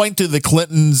not point to the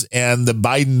Clintons and the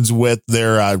Bidens with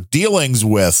their dealings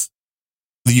with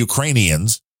the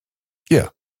Ukrainians. Yeah.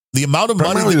 The amount of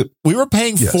money that we were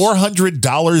paying,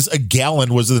 $400 a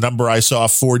gallon was the number I saw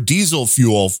for diesel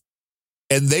fuel.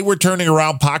 And they were turning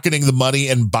around, pocketing the money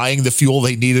and buying the fuel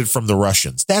they needed from the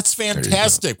Russians. That's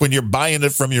fantastic when you're buying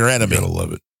it from your enemy. You gotta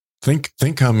love it.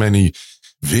 Think how many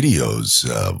videos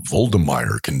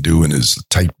Voldemire can do in his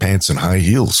tight pants and high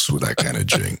heels with that kind of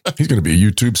jing. He's going to be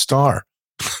a YouTube star.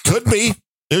 Could be.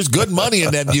 There's good money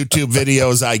in them YouTube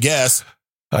videos, I guess.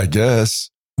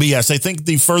 But yes, I think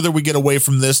the further we get away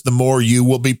from this, the more you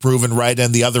will be proven right.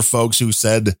 And the other folks who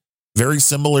said very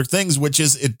similar things, which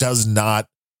is it does not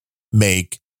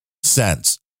make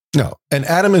sense. No. And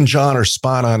Adam and John are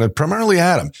spot on it. Primarily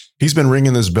Adam. He's been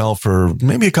ringing this bell for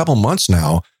maybe a couple months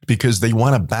now because they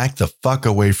want to back the fuck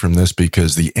away from this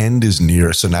because the end is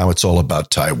near. So now it's all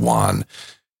about Taiwan.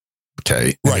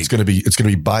 Okay. And right. It's going to be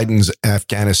Biden's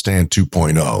Afghanistan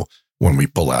 2.0 when we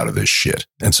pull out of this shit.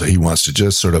 And so he wants to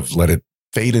just sort of let it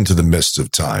fade into the mists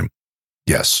of time.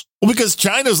 Yes. Well, because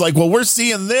China's like, well, we're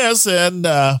seeing this and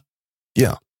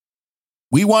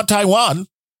we want Taiwan.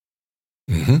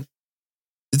 Mm-hmm.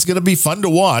 It's going to be fun to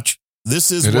watch.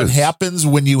 This is what happens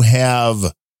when you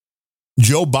have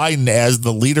Joe Biden as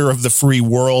the leader of the free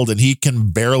world and he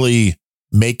can barely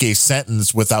make a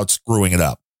sentence without screwing it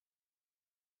up.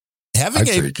 I'd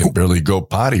say he can barely go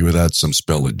potty without some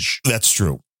spillage. That's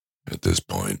true. At this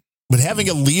point. But having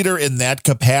a leader in that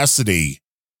capacity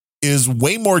is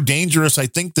way more dangerous, I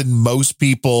think, than most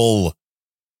people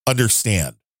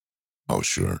understand. Oh,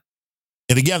 sure.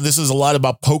 And again, this is a lot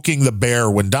about poking the bear.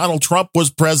 When Donald Trump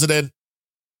was president,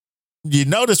 you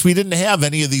notice we didn't have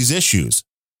any of these issues.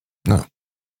 No.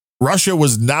 Russia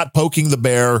was not poking the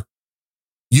bear.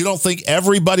 You don't think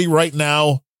everybody right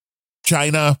now,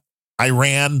 China,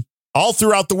 Iran, all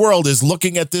throughout the world is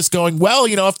looking at this going, well,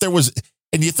 if there was,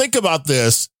 and you think about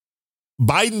this,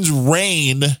 Biden's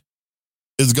reign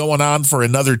is going on for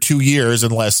another 2 years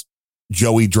unless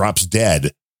Joey drops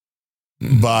dead.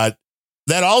 But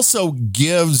that also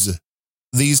gives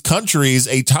these countries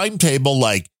a timetable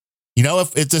like,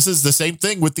 if this is the same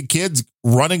thing with the kids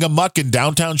running amok in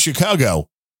downtown Chicago,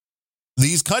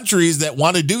 these countries that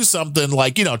want to do something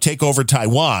like, take over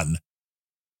Taiwan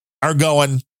are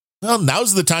going, well,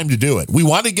 now's the time to do it. We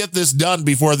want to get this done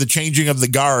before the changing of the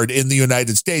guard in the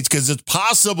United States because it's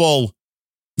possible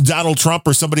Donald Trump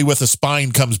or somebody with a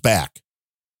spine comes back.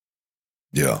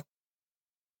 Yeah.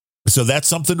 So that's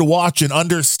something to watch and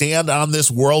understand on this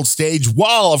world stage.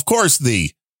 While, of course,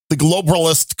 the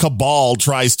globalist cabal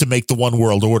tries to make the one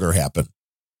world order happen.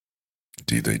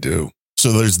 Indeed, they do.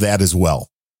 So there's that as well.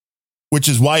 Which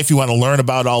is why if you want to learn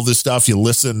about all this stuff, you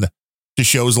listen to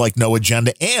shows like No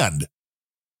Agenda and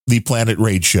the Planet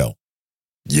Rage Show.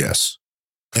 Yes.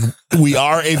 And we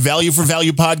are a value for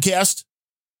value podcast.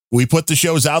 We put the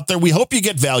shows out there. We hope you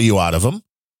get value out of them.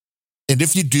 And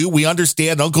if you do, we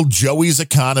understand Uncle Joey's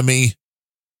economy.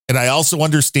 And I also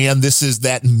understand this is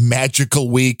that magical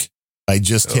week. I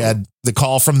just had the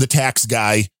call from the tax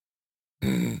guy.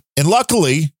 And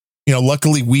luckily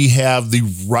we have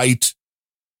the right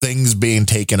things being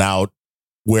taken out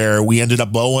where we ended up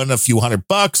owing a few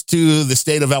 $100 to the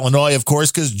state of Illinois, of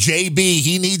course, because JB,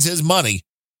 he needs his money.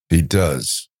 He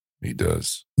does. He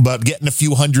does. But getting a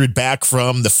few hundred back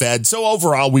from the Fed. So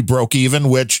overall, we broke even,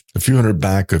 which... A few hundred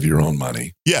back of your own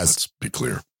money. Yes. Let's be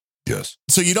clear. Yes.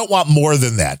 So you don't want more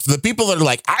than that. The people that are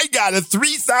like, I got a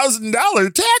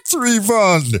 $3,000 tax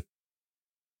refund.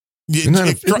 Isn't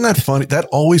that funny? That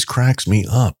always cracks me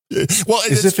up. Well,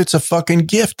 as if it's a fucking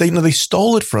gift. They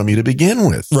stole it from you to begin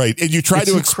with. Right. And you try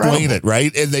to explain it,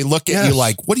 right? And they look at you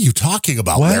like, what are you talking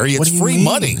about, what? Larry? It's free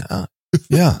money.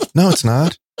 Yeah. No, it's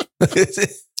not.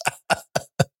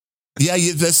 Yeah,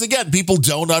 this again, people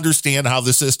don't understand how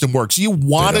the system works. You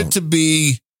want it to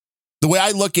be, the way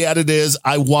I look at it is,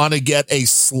 I want to get a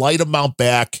slight amount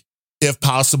back if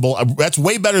possible. That's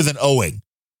way better than owing.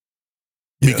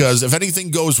 Because if anything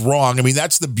goes wrong, I mean,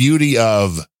 that's the beauty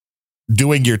of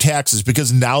doing your taxes,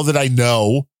 because now that I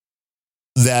know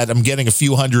that I'm getting a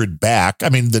few hundred back. I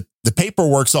mean, the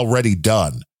paperwork's already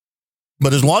done.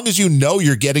 But as long as you know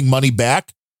you're getting money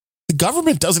back, the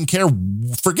government doesn't care.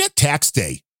 Forget tax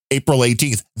day, April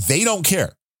 18th. They don't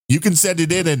care. You can send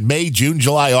it in May, June,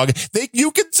 July, August.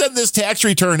 You can send this tax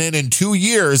return in 2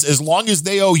 years. As long as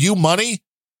they owe you money,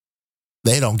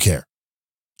 they don't care.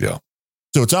 Yeah.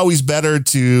 So it's always better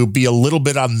to be a little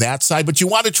bit on that side, but you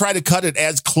want to try to cut it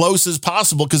as close as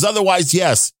possible, because otherwise,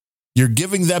 yes, you're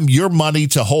giving them your money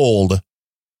to hold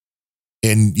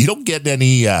and you don't get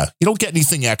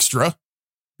anything extra.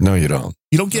 No, you don't.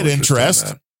 You don't get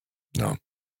interest. No.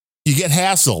 You get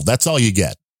hassle. That's all you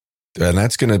get. And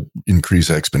that's going to increase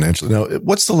exponentially. Now,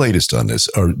 what's the latest on this?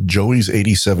 Are Joey's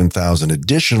 87,000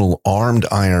 additional armed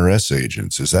IRS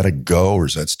agents, is that a go, or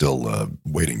is that still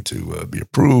waiting to be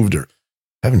approved? Or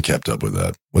haven't kept up with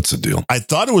that. What's the deal? I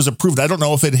thought it was approved. I don't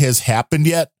know if it has happened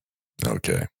yet.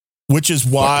 Okay. Which is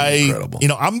why,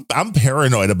 I'm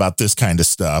paranoid about this kind of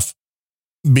stuff.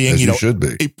 Being, As you should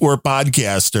be. a poor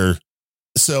podcaster.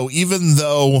 So even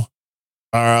though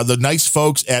the nice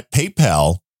folks at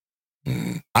PayPal,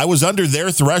 I was under their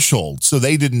threshold, so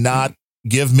they did not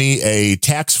give me a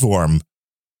tax form.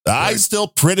 I still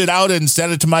print it out and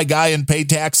send it to my guy and pay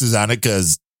taxes on it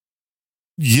because,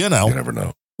 you never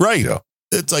know. Right. Yeah.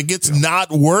 It's like it's not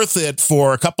worth it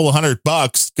for a couple of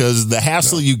 $100 because the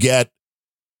hassle you get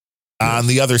on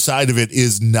the other side of it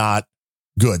is not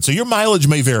good. So your mileage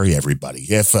may vary, everybody.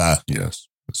 Yes, this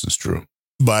is true.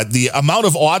 But the amount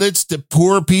of audits to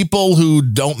poor people who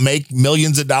don't make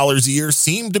millions of dollars a year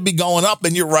seem to be going up.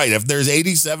 And you're right. If there's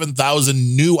 87,000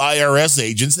 new IRS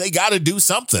agents, they got to do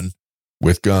something.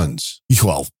 With guns.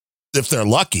 Well, if they're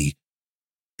lucky.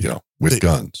 With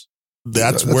guns.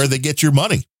 That's where they get your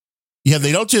money. Yeah,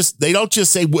 they don't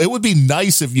just say, well, it would be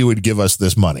nice if you would give us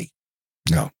this money.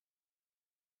 No.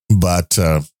 But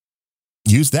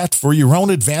use that for your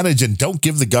own advantage and don't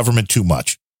give the government too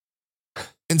much.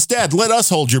 Instead, let us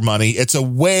hold your money. It's a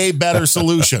way better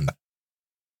solution.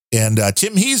 And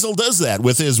Tim Heasel does that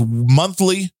with his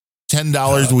monthly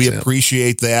 $10. We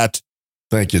appreciate that.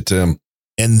 Thank you, Tim.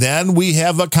 And then we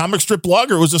have a comic strip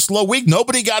blogger. It was a slow week.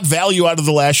 Nobody got value out of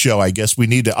the last show. I guess we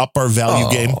need to up our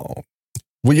value game.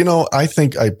 Well, I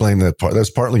think I blame that part.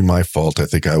 That's partly my fault. I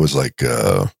think I was like,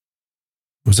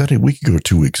 was that a week ago or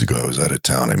 2 weeks ago? I was out of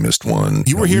town. I missed one.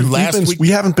 You were here last week. We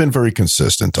haven't been very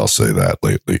consistent. I'll say that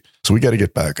lately. So we got to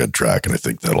get back on track. And I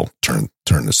think that'll turn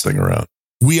this thing around.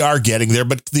 We are getting there,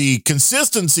 but the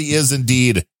consistency is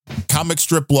indeed comic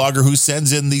strip blogger who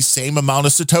sends in the same amount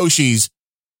of Satoshis.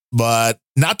 But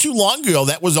not too long ago,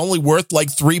 that was only worth like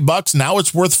 $3. Now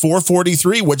it's worth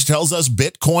 $4.43, which tells us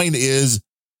Bitcoin is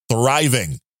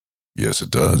thriving. Yes,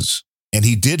 it does. And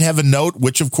he did have a note,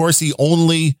 which of course he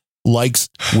only likes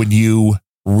when you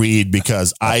read,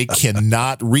 because I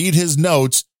cannot read his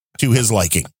notes to his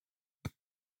liking.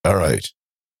 All right.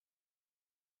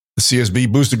 The CSB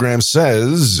Boostergram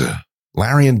says,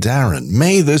 Larry and Darren,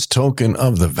 may this token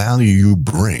of the value you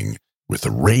bring with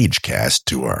the rage cast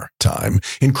to our time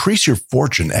increase your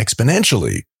fortune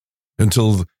exponentially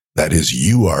until, that is,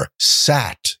 you are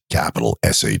capital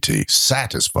SAT,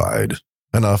 satisfied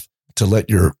enough to let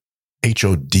your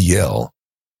HODL,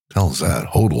 hell's that,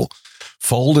 HODL,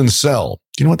 fold and sell.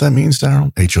 Do you know what that means,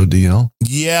 Darryl? HODL?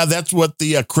 Yeah, that's what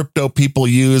the crypto people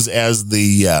use as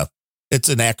the, it's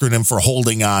an acronym for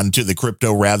holding on to the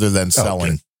crypto rather than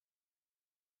selling. Okay.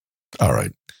 All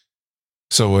right.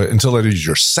 So until it is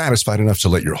you're satisfied enough to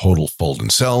let your HODL fold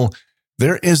and sell,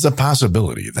 there is the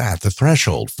possibility that the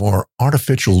threshold for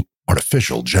artificial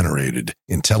generated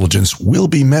intelligence will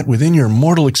be met within your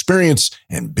mortal experience,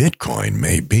 and Bitcoin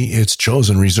may be its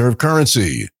chosen reserve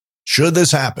currency. Should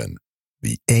this happen,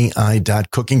 the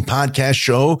AI.Cooking podcast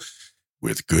show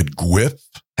with good GWIF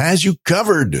has you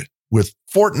covered with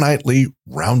fortnightly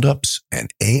roundups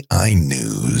and AI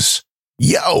news.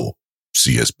 Yo,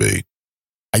 CSB.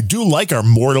 I do like our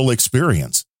mortal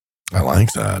experience. I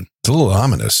like that. It's a little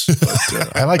ominous,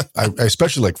 but I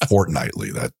especially like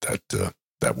fortnightly.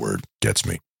 That word gets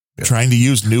me. Yeah. Trying to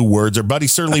use new words. Our buddy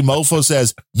Surly Mofo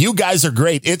says, you guys are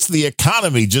great. It's the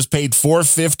economy. Just paid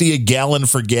 $4.50 a gallon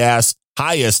for gas.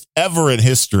 Highest ever in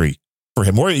history for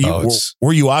him. Were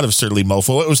you out of Surly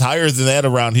Mofo? It was higher than that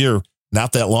around here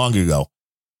not that long ago.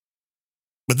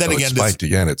 But then again, it's spiked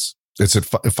again. It's at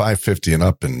 $5.50 and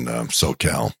up in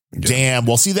SoCal. Again. Damn.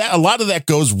 Well, see, that a lot of that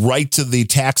goes right to the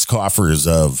tax coffers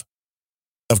of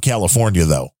California,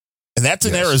 though. And that's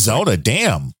in Arizona. Right.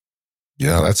 Damn.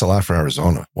 Yeah, that's a lot for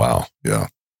Arizona. Wow. Yeah.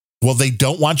 Well, they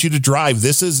don't want you to drive.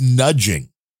 This is nudging.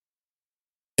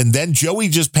 And then Joey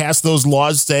just passed those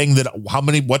laws saying that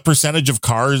what percentage of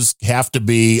cars have to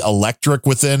be electric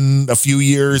within a few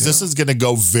years. Yeah. This is going to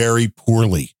go very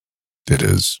poorly. It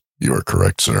is. You are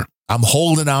correct, sir. I'm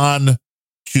holding on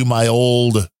to my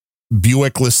old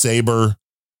Buick LeSabre,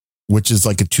 which is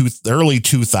like early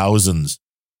 2000s.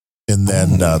 And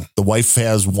then the wife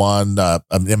has one,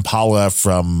 an Impala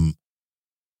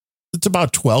it's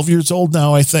about 12 years old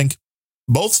now, I think.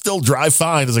 Both still drive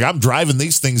fine. It's like, I'm driving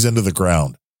these things into the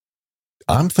ground.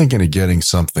 I'm thinking of getting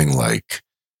something like,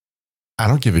 I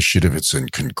don't give a shit if it's in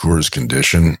concours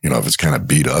condition, if it's kind of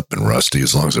beat up and rusty,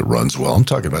 as long as it runs well. I'm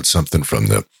talking about something from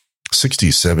the 60s,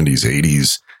 70s,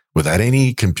 80s without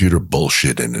any computer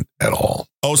bullshit in it at all.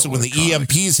 Oh, so when the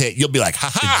EMPs hit, you'll be like,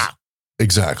 ha ha.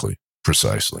 Exactly.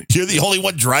 Precisely. You're the only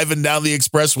one driving down the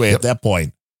expressway at that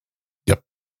point. Yep.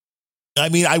 I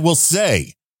mean, I will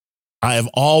say, I have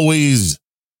always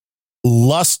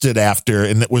lusted after,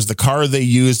 and it was the car they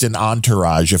used in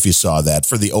Entourage, if you saw that,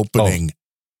 for the opening.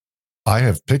 Oh, I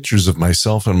have pictures of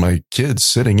myself and my kids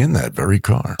sitting in that very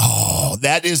car. Oh,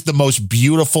 that is the most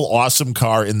beautiful, awesome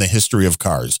car in the history of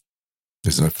cars.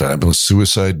 Isn't it fabulous?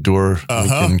 Suicide Door,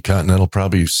 Lincoln Continental,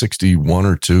 probably 61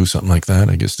 or 2, something like that,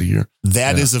 I guess the year.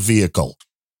 That is a vehicle.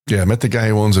 Yeah, I met the guy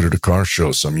who owns it at a car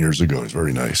show some years ago. It's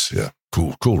very nice. Yeah,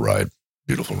 cool ride.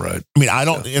 Beautiful ride. I mean,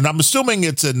 and I'm assuming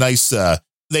it's a nice,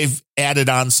 they've added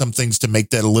on some things to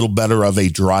make that a little better of a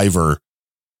driver.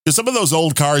 Because some of those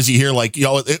old cars you hear, like,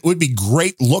 it would be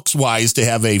great looks wise to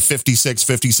have a 56,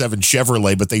 57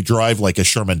 Chevrolet, but they drive like a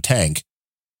Sherman tank.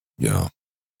 Yeah.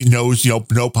 No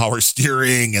power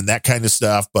steering and that kind of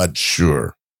stuff. But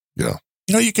sure. Yeah.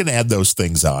 You can add those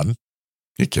things on.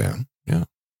 You can. Yeah.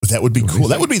 But that would be cool.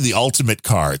 That would be the ultimate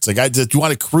car. It's like, you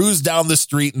want to cruise down the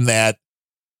street in that.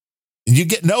 And you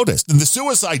get noticed. And the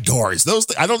suicide doors, those,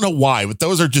 I don't know why, but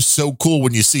those are just so cool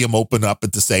when you see them open up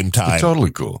at the same time. They're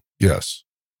totally cool. Yes.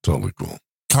 Totally cool.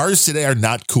 Cars today are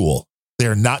not cool.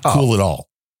 They're not cool at all.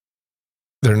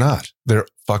 They're not. They're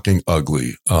fucking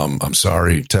ugly. I'm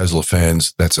sorry, Tesla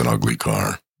fans. That's an ugly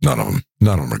car. None of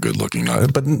them are good looking.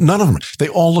 But none of them, they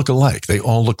all look alike. They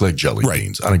all look like jelly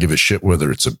beans. I don't give a shit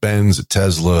whether it's a Benz, a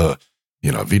Tesla,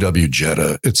 VW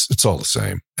Jetta. It's all the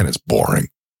same. And it's boring.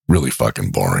 Really fucking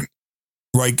boring.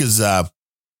 Right, because the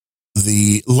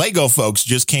Lego folks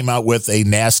just came out with a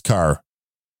NASCAR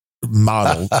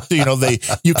model.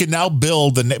 You can now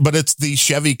build, but it's the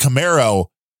Chevy Camaro.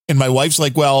 And my wife's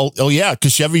like, well, oh yeah,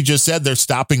 because Chevy just said they're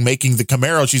stopping making the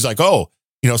Camaro. She's like,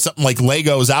 something like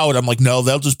Lego's out. I'm like, no,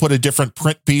 they'll just put a different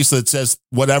print piece that says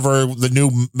whatever the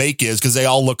new make is, because they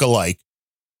all look alike.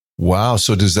 Wow.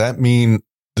 So does that mean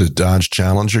the Dodge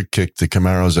Challenger kicked the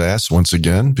Camaro's ass once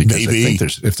again? Because maybe. I think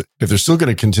if they're still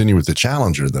going to continue with the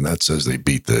Challenger, then that says they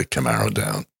beat the Camaro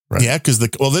down. Right? Yeah, because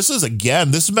this has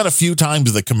been a few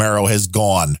times the Camaro has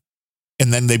gone,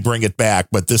 and then they bring it back.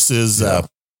 But this is the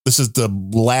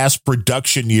last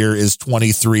production year is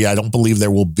 23. I don't believe there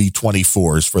will be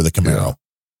 24s for the Camaro. Yeah.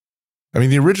 I mean,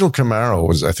 the original Camaro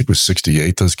was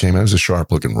 68. Those came out. It was a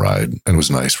sharp looking ride and it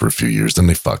was nice for a few years. Then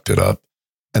they fucked it up.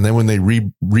 And then when they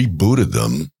rebooted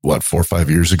them, 4 or 5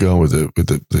 years ago with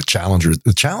the Challenger,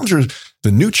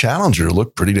 the new Challenger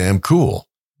looked pretty damn cool.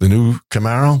 The new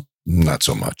Camaro, not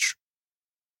so much.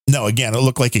 No, again, it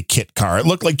looked like a kit car. It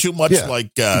looked like too much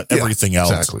like everything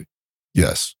else. Exactly.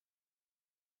 Yes.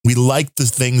 We like the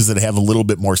things that have a little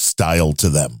bit more style to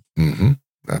them. Mm-hmm.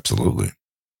 Absolutely.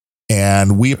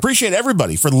 And we appreciate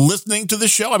everybody for listening to the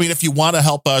show. I mean, if you want to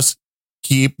help us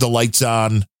keep the lights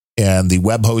on and the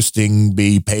web hosting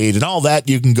be paid and all that,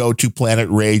 you can go to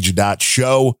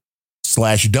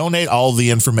planetrage.show/donate. All the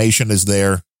information is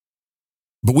there.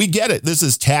 But we get it. This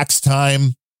is tax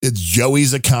time. It's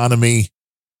Joey's economy.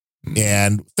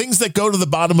 And things that go to the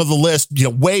bottom of the list,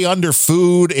 way under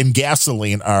food and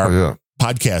gasoline are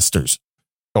podcasters.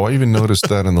 Oh, I even noticed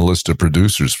that in the list of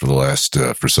producers for the last,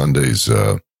 for Sunday's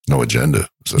No Agenda.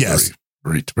 It's a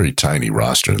very, very tiny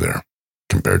roster there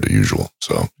compared to usual.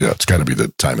 So, yeah, it's got to be the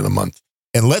time of the month.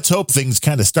 And let's hope things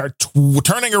kind of start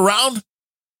turning around.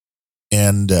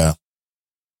 And,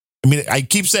 I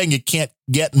keep saying it can't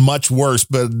get much worse,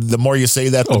 but the more you say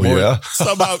that, the more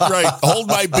somehow, right, hold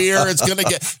my beer. It's going to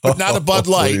get, but not a Bud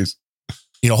Light. Please.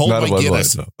 Hold not my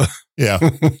Guinness. Light, no. Yeah.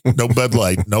 No Bud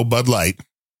Light. No Bud Light.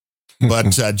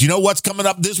 But do you know what's coming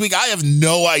up this week? I have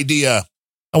no idea.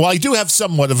 Well, I do have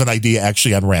somewhat of an idea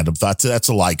actually on Random Thoughts. That's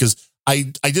a lie because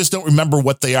I just don't remember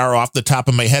what they are off the top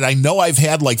of my head. I know I've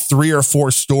had like 3 or 4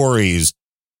 stories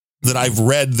that I've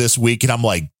read this week, and I'm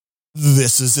like,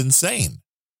 this is insane.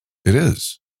 It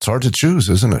is. It's hard to choose,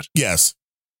 isn't it? Yes.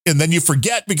 And then you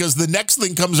forget because the next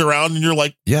thing comes around and you're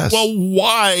like, yes. Well,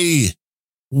 why?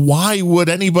 why would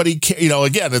anybody care? You know,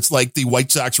 again, it's like the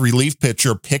White Sox relief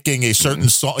pitcher picking a certain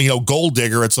gold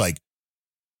digger. It's like,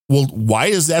 well, why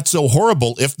is that so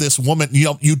horrible if this woman,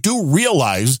 you do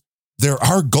realize there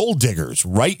are gold diggers,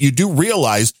 right? You do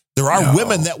realize there are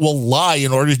women that will lie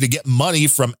in order to get money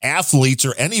from athletes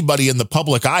or anybody in the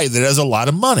public eye that has a lot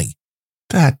of money.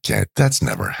 That's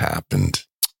never happened.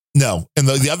 No. And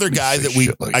the other guy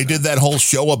that I did that whole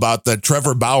show about, that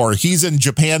Trevor Bauer, he's in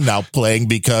Japan now playing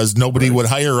because nobody would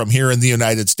hire him here in the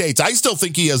United States. I still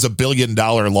think he has $1 billion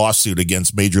lawsuit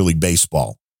against Major League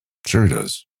Baseball. Sure he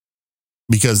does.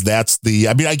 Because I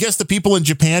guess the people in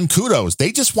Japan, kudos.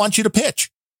 They just want you to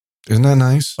pitch. Isn't that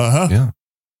nice? Uh-huh. Yeah.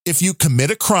 If you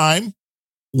commit a crime,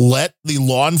 let the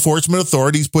law enforcement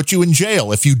authorities put you in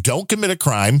jail. If you don't commit a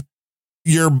crime,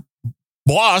 your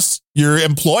boss, your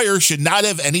employer should not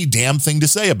have any damn thing to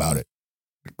say about it.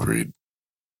 Agreed.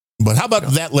 But how about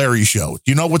that Larry show?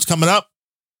 Do you know what's coming up?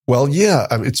 Well, yeah.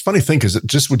 It's a funny thing because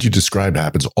just what you described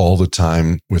happens all the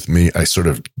time with me. I sort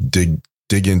of dig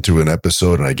into an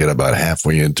episode and I get about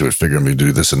halfway into it, figure I'm going to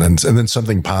do this. And then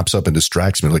something pops up and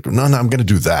distracts me. Like, no, I'm going to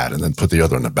do that. And then put the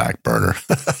other on the back burner.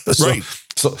 Right.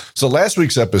 So last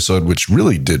week's episode, which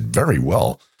really did very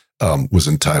well, was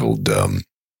entitled,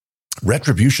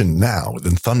 Retribution Now, with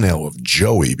a thumbnail of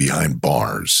Joey behind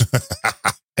bars.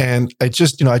 And I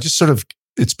just sort of,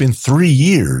 it's been 3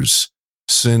 years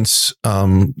since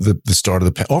the start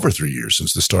of over 3 years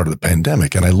since the start of the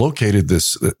pandemic. And I located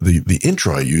the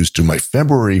intro I used to my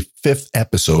February 5th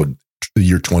episode, the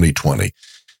year 2020,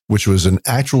 which was an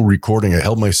actual recording. I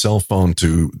held my cell phone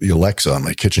to the Alexa on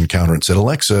my kitchen counter and said,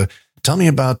 Alexa, tell me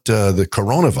about the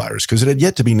coronavirus, because it had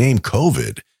yet to be named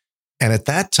COVID. And at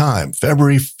that time,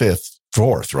 February 4th,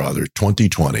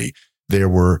 2020, there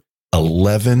were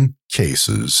 11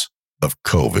 cases of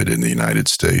COVID in the United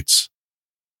States.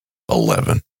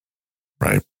 11,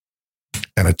 right?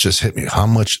 And it just hit me how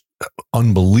much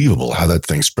unbelievable how that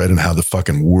thing spread and how the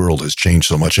fucking world has changed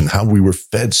so much and how we were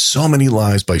fed so many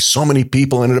lies by so many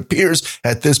people. And it appears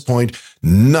at this point,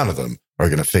 none of them are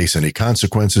going to face any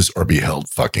consequences or be held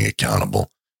fucking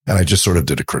accountable. And I just sort of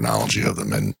did a chronology of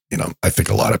them. And, I think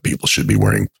a lot of people should be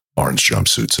wearing orange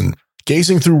jumpsuits and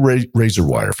gazing through razor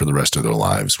wire for the rest of their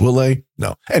lives. Will they?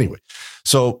 No. Anyway,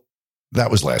 so that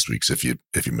was last week's. If you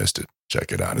missed it,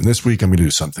 check it out. And this week I'm going to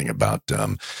do something about,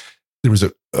 there was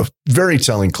a very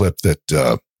telling clip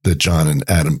that John and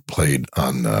Adam played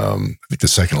on, I think the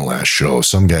second to last show,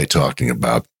 some guy talking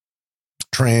about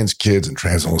trans kids and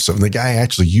trans all this stuff. And the guy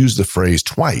actually used the phrase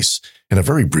twice in a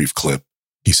very brief clip.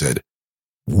 He said,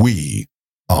 "We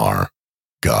are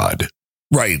God."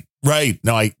 Right.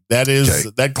 No,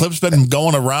 that clip's been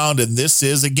going around, and this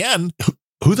is again.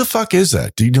 Who the fuck is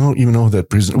that? Do you don't even know who that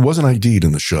person? It wasn't ID'd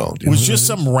in the show. It was just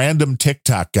some random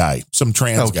TikTok guy, some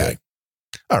trans guy.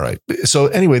 All right. So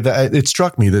anyway, it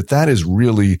struck me that is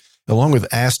really, along with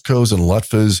ASTCOs and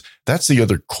LUTFAs, that's the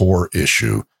other core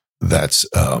issue. That's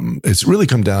it's really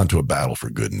come down to a battle for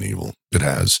good and evil. It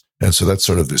has. And so that's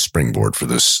sort of the springboard for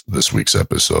this week's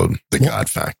episode, the God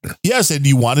factor. Yes. And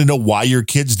you want to know why your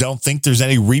kids don't think there's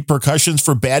any repercussions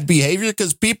for bad behavior?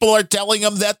 Because people are telling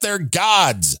them that they're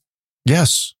gods.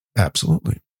 Yes,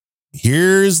 absolutely.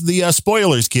 Here's the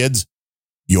spoilers, kids.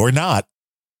 You're not.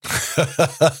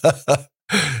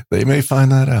 They may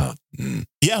find that out.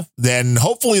 Yeah. Then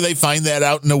hopefully they find that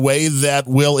out in a way that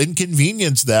will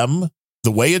inconvenience them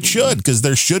the way it should, because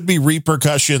there should be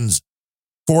repercussions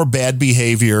for bad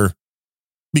behavior.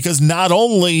 Because not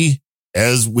only,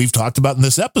 as we've talked about in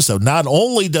this episode, not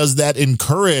only does that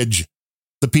encourage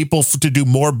the people to do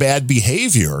more bad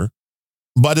behavior,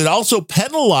 but it also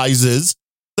penalizes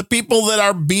the people that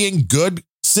are being good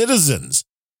citizens.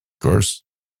 Of course.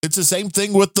 It's the same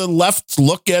thing with the left's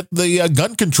look at the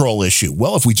gun control issue.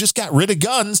 Well, if we just got rid of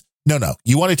guns, no.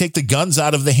 You want to take the guns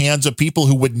out of the hands of people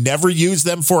who would never use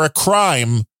them for a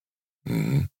crime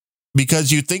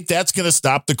because you think that's going to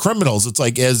stop the criminals. It's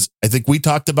like, as I think we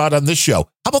talked about on this show,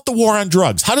 how about the war on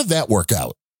drugs? How did that work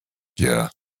out? Yeah.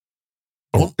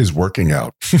 Is working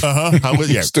out. How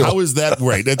is that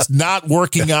right? It's not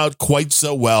working out quite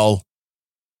so well.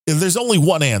 There's only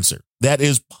one answer. That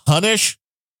is punish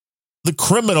the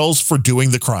criminals for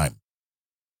doing the crime.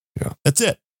 Yeah. That's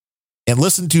it. And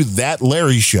listen to That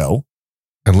Larry Show.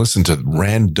 And listen to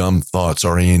Random Thoughts,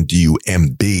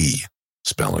 RANDUMB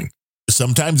spelling.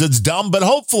 Sometimes it's dumb, but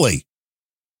hopefully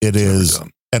it is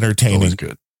entertaining. Always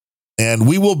good. And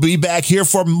we will be back here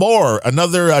for more.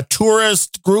 Another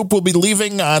tourist group will be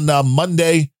leaving on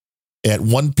Monday at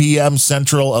 1 p.m.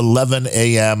 Central, 11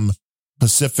 a.m.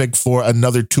 Pacific for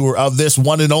another tour of this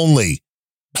one and only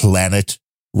Planet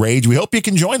Rage. We hope you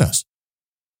can join us.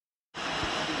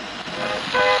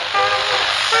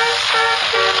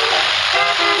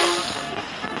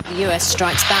 The US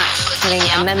strikes back, killing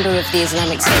a member of the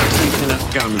Islamic State.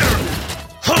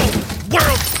 Whole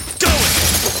world going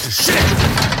to shit.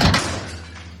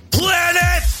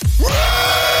 Planet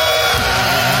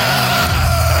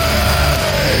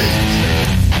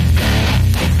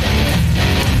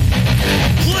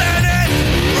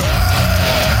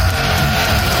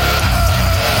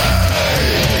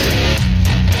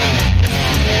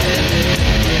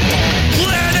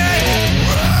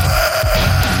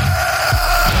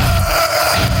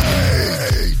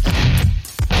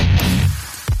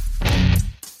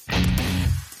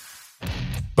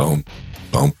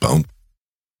Boom, boom,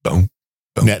 boom,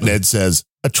 boom. Ned says,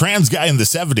 a trans guy in the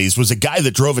 70s was a guy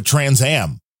that drove a Trans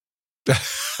Am.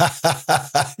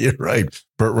 You're right.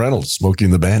 Burt Reynolds,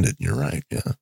 Smoking the Bandit. You're right. Yeah.